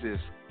premises.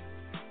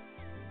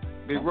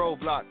 Big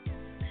Roadblock,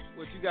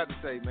 what you got to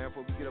say, man,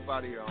 before we get up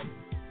out of here, homie?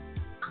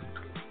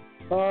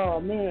 Oh,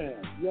 man.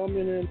 Y'all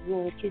been in the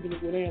room kicking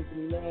it with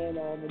Anthony, man.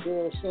 My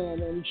girl's son,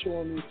 man, he's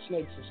showing me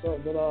snakes and stuff.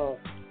 But,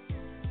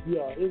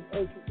 yeah,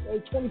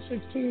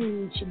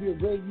 2016 should be a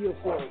great year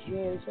for us, you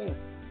know what I'm saying?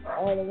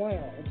 All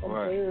around. I'm talking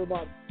to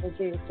everybody. I'm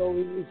saying, so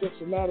it's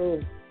just a matter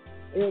of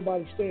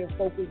everybody staying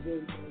focused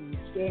and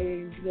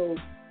staying, you know,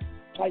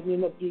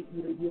 tightening up your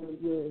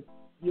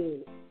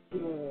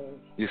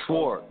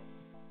sword.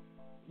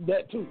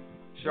 That too.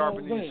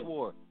 Sharpening your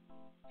sword.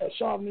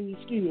 Sharpening your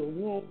skills.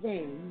 You know what I'm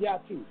saying? You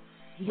got to.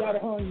 You got to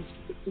hone your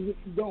skills. Because if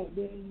you don't,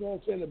 then you know what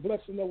I'm saying. The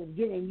blessing that was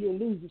given, you'll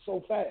lose it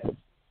so fast.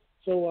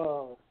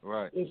 So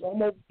it's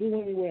almost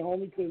due anyway,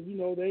 homie. Because you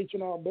know the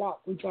H&R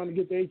Block. We're trying to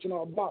get the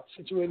H&R Block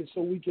situated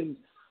so we can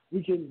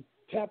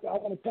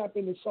want to tap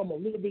into something a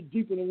little bit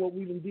deeper than what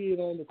we did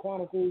on the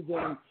Chronicles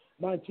in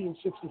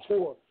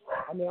 1964.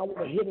 I mean, I want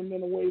to hit them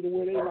in a way to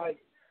where they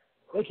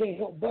can't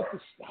help but to,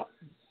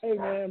 hey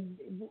man,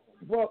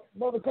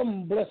 brother, come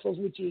and bless us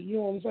with you. You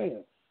know what I'm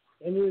saying?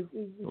 And it's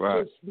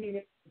just being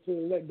able to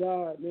let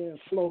God, man,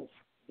 flow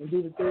and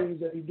do the things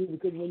that He do.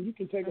 Because when you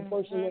can take a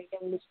person that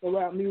don't listen to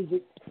rap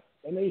music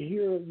and they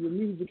hear your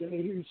music and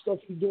they hear the stuff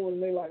you're doing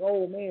and they like,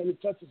 oh man,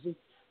 it touches them,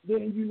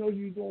 then you know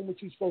you're doing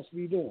what you're supposed to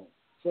be doing.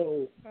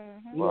 So,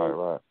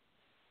 right.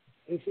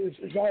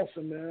 It's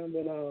awesome, man.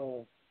 But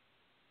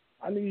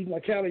I need my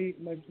Cali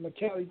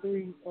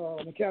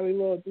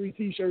Love 3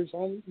 T-shirts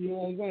on. You know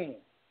what I'm saying?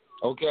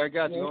 Okay, I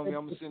got you, homie.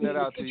 I'm gonna send that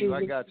out to you.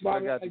 I got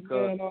you,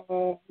 cuz.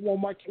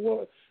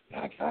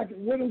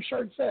 Where them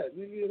shirts at?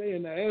 Nigga, they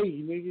in the A,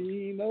 nigga.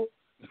 You know.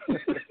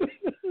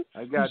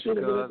 I got you,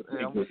 cuz.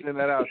 Hey, I'm gonna send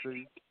that out to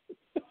you.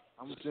 To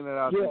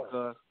you,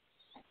 cuz.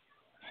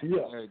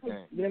 Yeah.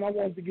 Everything. Then I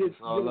want to get a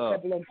couple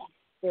of them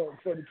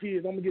for the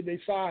kids. I'm gonna get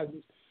their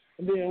sizes,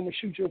 and then I'm gonna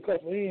shoot you a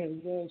couple in.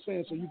 You know what I'm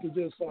saying? So you can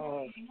just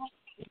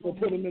put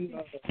them in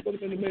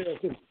the mail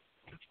too.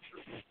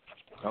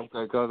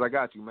 Okay, cuz I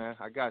got you, man.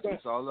 I got you.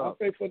 It's all up.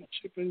 I pay for the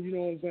shipping. You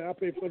know what I'm saying? I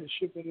pay for the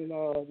shipping, and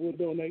we'll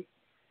donate.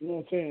 You know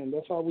what I'm saying?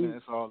 That's how we. Man,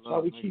 it's all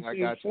how we keep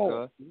things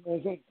flowing. You know what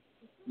I'm saying?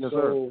 Yes, so,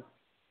 sir.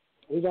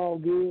 It's all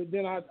good.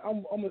 Then I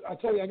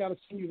told you I got to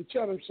send you the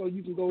cheddar so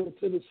you can go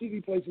to the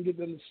CD place and get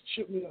them to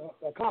ship me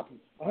a copy,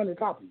 100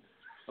 copies.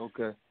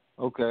 Okay,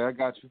 I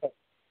got you.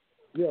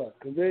 Yeah,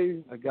 because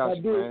I got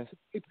you, man.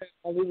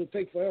 It'll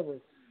take forever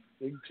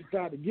to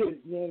try to get it.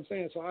 You know what I'm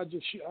saying? So I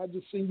just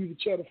send you the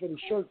cheddar for the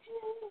shirts,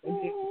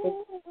 and then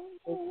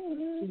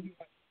send you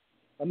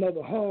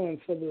another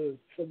 $100 for the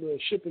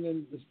shipping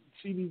and the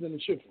CDs and the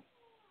shipping.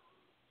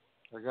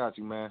 I got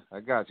you, man. I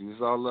got you.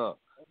 It's all up,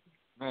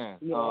 man.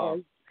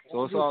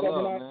 So it's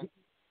all up, man.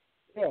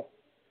 Yeah,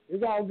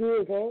 it's all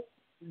good, folks.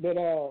 But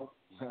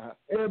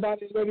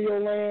everybody in Radio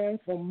Land,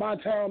 from my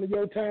town to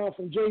your town,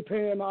 from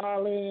J-Pan to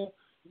Ireland,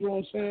 you know what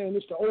I'm saying?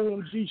 It's the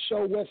OMG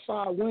show,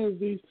 Westside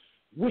Wednesdays,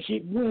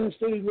 Wicked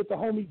Wednesdays with the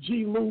homie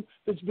G-Lew.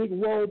 This big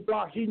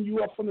roadblock hitting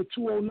you up from the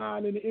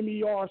 209 and the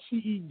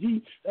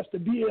MERCED. That's the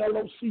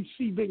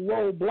BLOCC big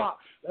roadblock.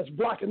 That's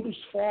blocking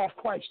loose far off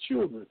Christ's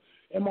children.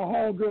 And my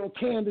homegirl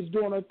Candace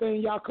doing her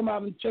thing. Y'all come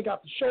out and check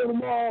out the show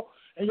tomorrow.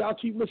 And y'all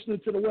keep listening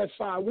to the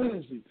Westside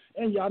Wednesdays.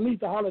 And y'all need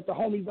to holler at the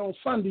homies on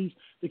Sundays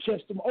to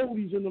catch them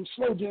oldies and them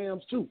slow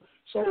jams, too.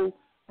 So,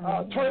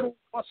 Turtle,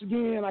 once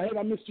again,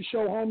 I missed the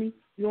show, homie.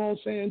 You know what I'm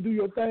saying? Do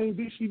your thing.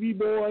 B.C.G.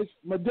 boys,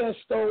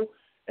 Modesto,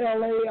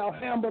 L.A.,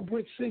 Alhambra,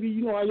 Brick City.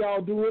 You know how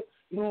y'all do it.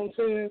 You know what I'm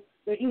saying?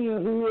 The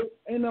Ian Hood,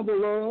 Ain't Number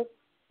Love.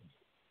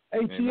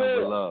 ATL. Ain't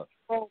Number Love.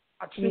 Oh,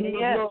 I send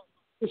love.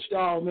 It's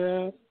y'all,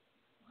 man.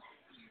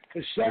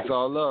 It's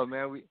all love,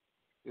 man.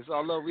 It's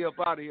all love. We up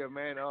out of here,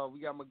 man. We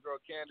got my girl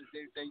Candace.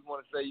 Anything you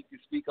want to say, you can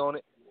speak on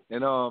it.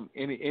 And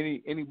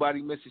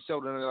anybody miss the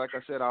show, then like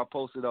I said, I'll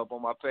post it up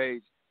on my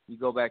page. You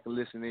go back and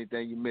listen to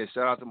anything you missed.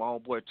 Shout out to my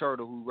homeboy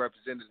Turtle who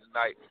represented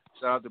tonight.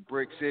 Shout out to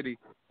Brick City.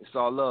 It's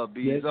all love.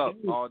 B's up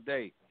all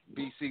day.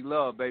 BC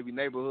love, baby.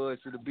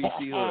 Neighborhoods to the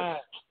BC hood.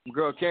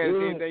 Girl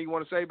Candace, anything you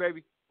want to say,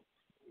 baby?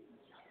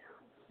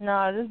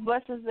 No, just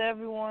blessings to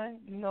everyone.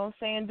 You know what I'm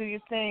saying? Do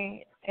your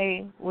thing.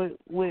 Hey,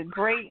 with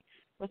great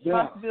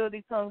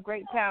responsibility comes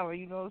great power.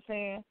 You know what I'm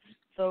saying?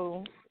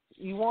 So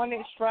you want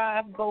it,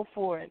 strive, go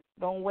for it.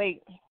 Don't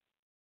wait.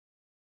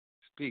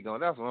 Speak on it.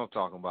 That's what I'm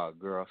talking about,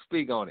 girl.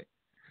 Speak on it.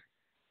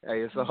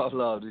 Hey, it's all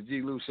love. The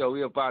G-Lew Show.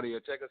 We up out of here.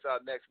 Check us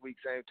out next week,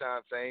 same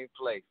time, same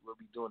place. We'll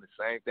be doing the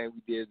same thing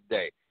we did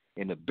today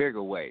in a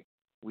bigger way.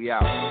 We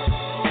out.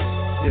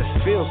 Just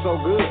feels so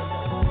good.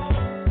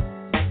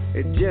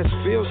 It just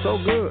feels so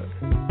good.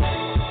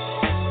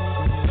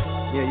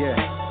 Yeah.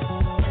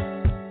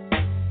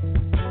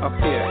 Up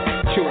here,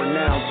 you are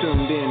now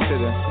tuned in to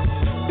the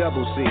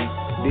double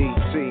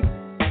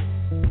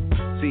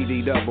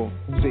CD double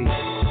C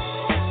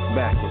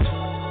backwards.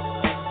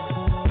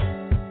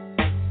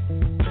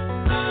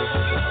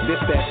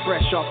 This that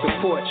fresh off the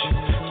porch,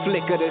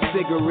 flick of the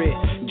cigarette,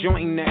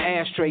 jointing the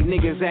ashtray,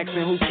 niggas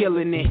asking who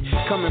killing it,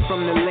 coming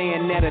from the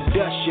land that'll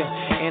dust ya,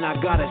 and I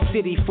got a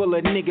city full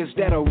of niggas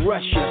that'll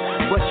rush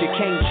ya, but you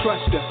can't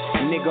trust a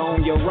nigga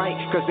on your right,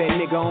 cause that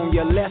nigga on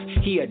your left,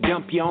 he'll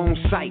dump you on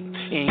sight,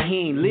 and he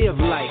ain't live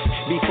life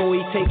before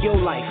he take your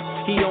life.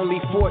 He only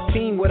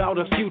 14 without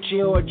a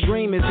future or a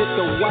dream. Is it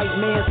the white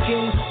man's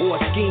scheme or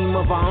a scheme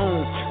of our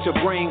own to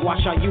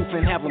brainwash our youth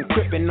and have them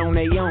crippin' on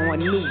their own? A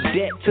new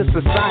debt to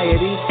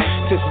society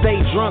to stay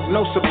drunk,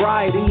 no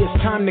sobriety. It's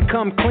time to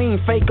come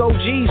clean. Fake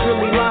OGs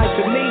really lied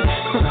to me.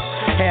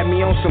 Had me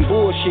on some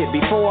bullshit.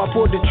 Before I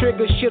pulled the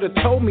trigger, should've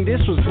told me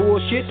this was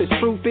bullshit. The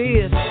truth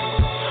is,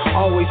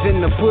 always in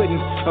the pudding.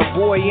 A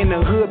boy in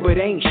the hood, but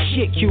ain't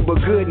shit Cuba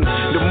Goodin'.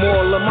 The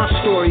moral of my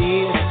story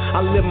is, I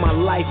live my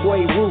life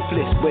way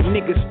ruthless, but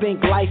niggas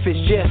think life is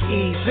just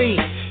easy.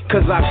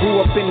 Cause I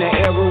grew up in the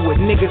era with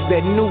niggas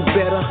that knew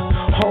better.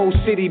 Whole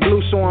city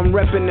blue, so I'm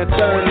reppin' the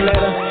third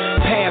letter.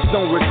 past,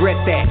 don't regret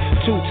that.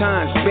 2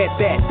 times, bet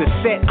that. The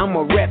set,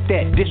 I'ma rep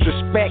that.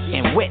 Disrespect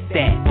and wet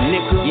that,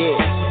 nigga. Yeah.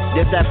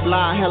 This that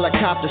fly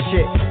helicopter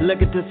shit. Look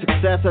at the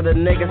success of the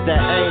niggas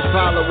that ain't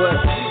follow us.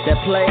 That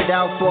played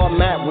out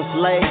format was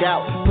laid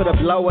out. Put a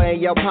blower in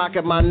your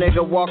pocket, my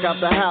nigga, walk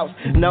out the house.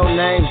 No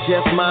names,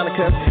 just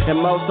monikers. And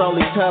most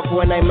only tough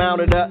when they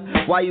mounted up.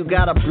 Why you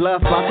gotta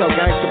bluff out your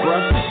gangster,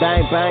 bruh?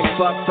 Bang, bang,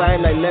 fuck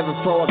fame. They living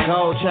for a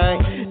gold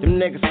chain. Them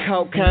niggas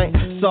cocaine,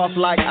 soft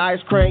like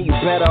ice cream. You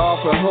better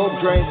off with hoop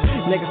dreams.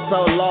 Niggas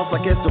so lost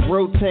like it's the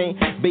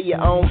routine. Be your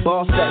own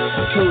boss,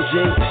 that's 2G.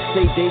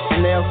 CD,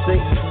 Chanel C.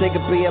 Think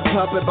it be a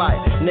puppet by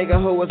it. Nigga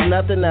who was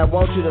nothing that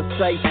want you to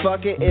say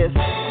fuck it is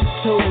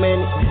too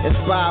many.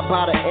 Inspired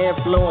by the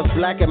influence.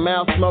 Black and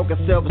mouth smoking,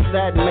 silver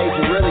satin made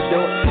you really do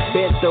it.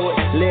 Been through it,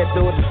 lived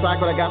through it. The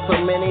cycle, I got so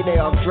many. They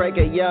off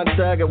Drake and Young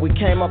Thug, and we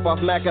came up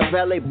off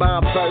Machiavelli,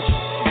 bomb first.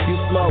 You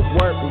smoke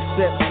work, we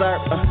sip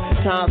surf.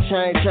 Time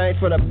change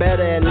for the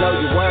better, and know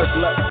your worth.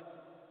 Look.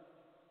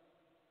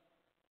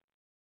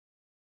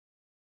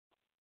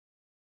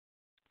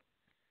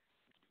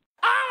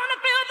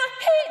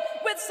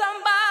 With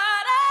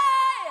somebody,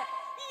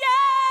 yeah, I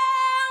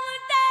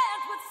wanna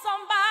dance with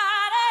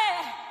somebody,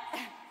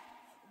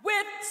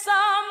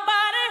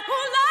 who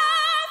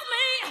loves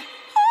me.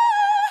 Ooh,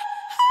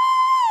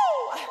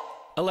 ooh.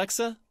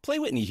 Alexa, play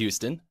Whitney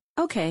Houston.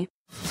 Okay.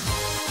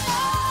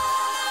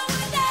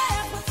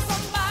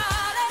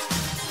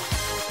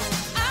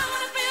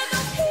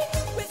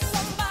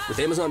 With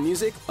Amazon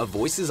Music, a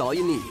voice is all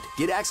you need.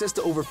 Get access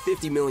to over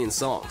 50 million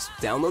songs.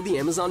 Download the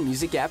Amazon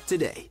Music app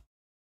today.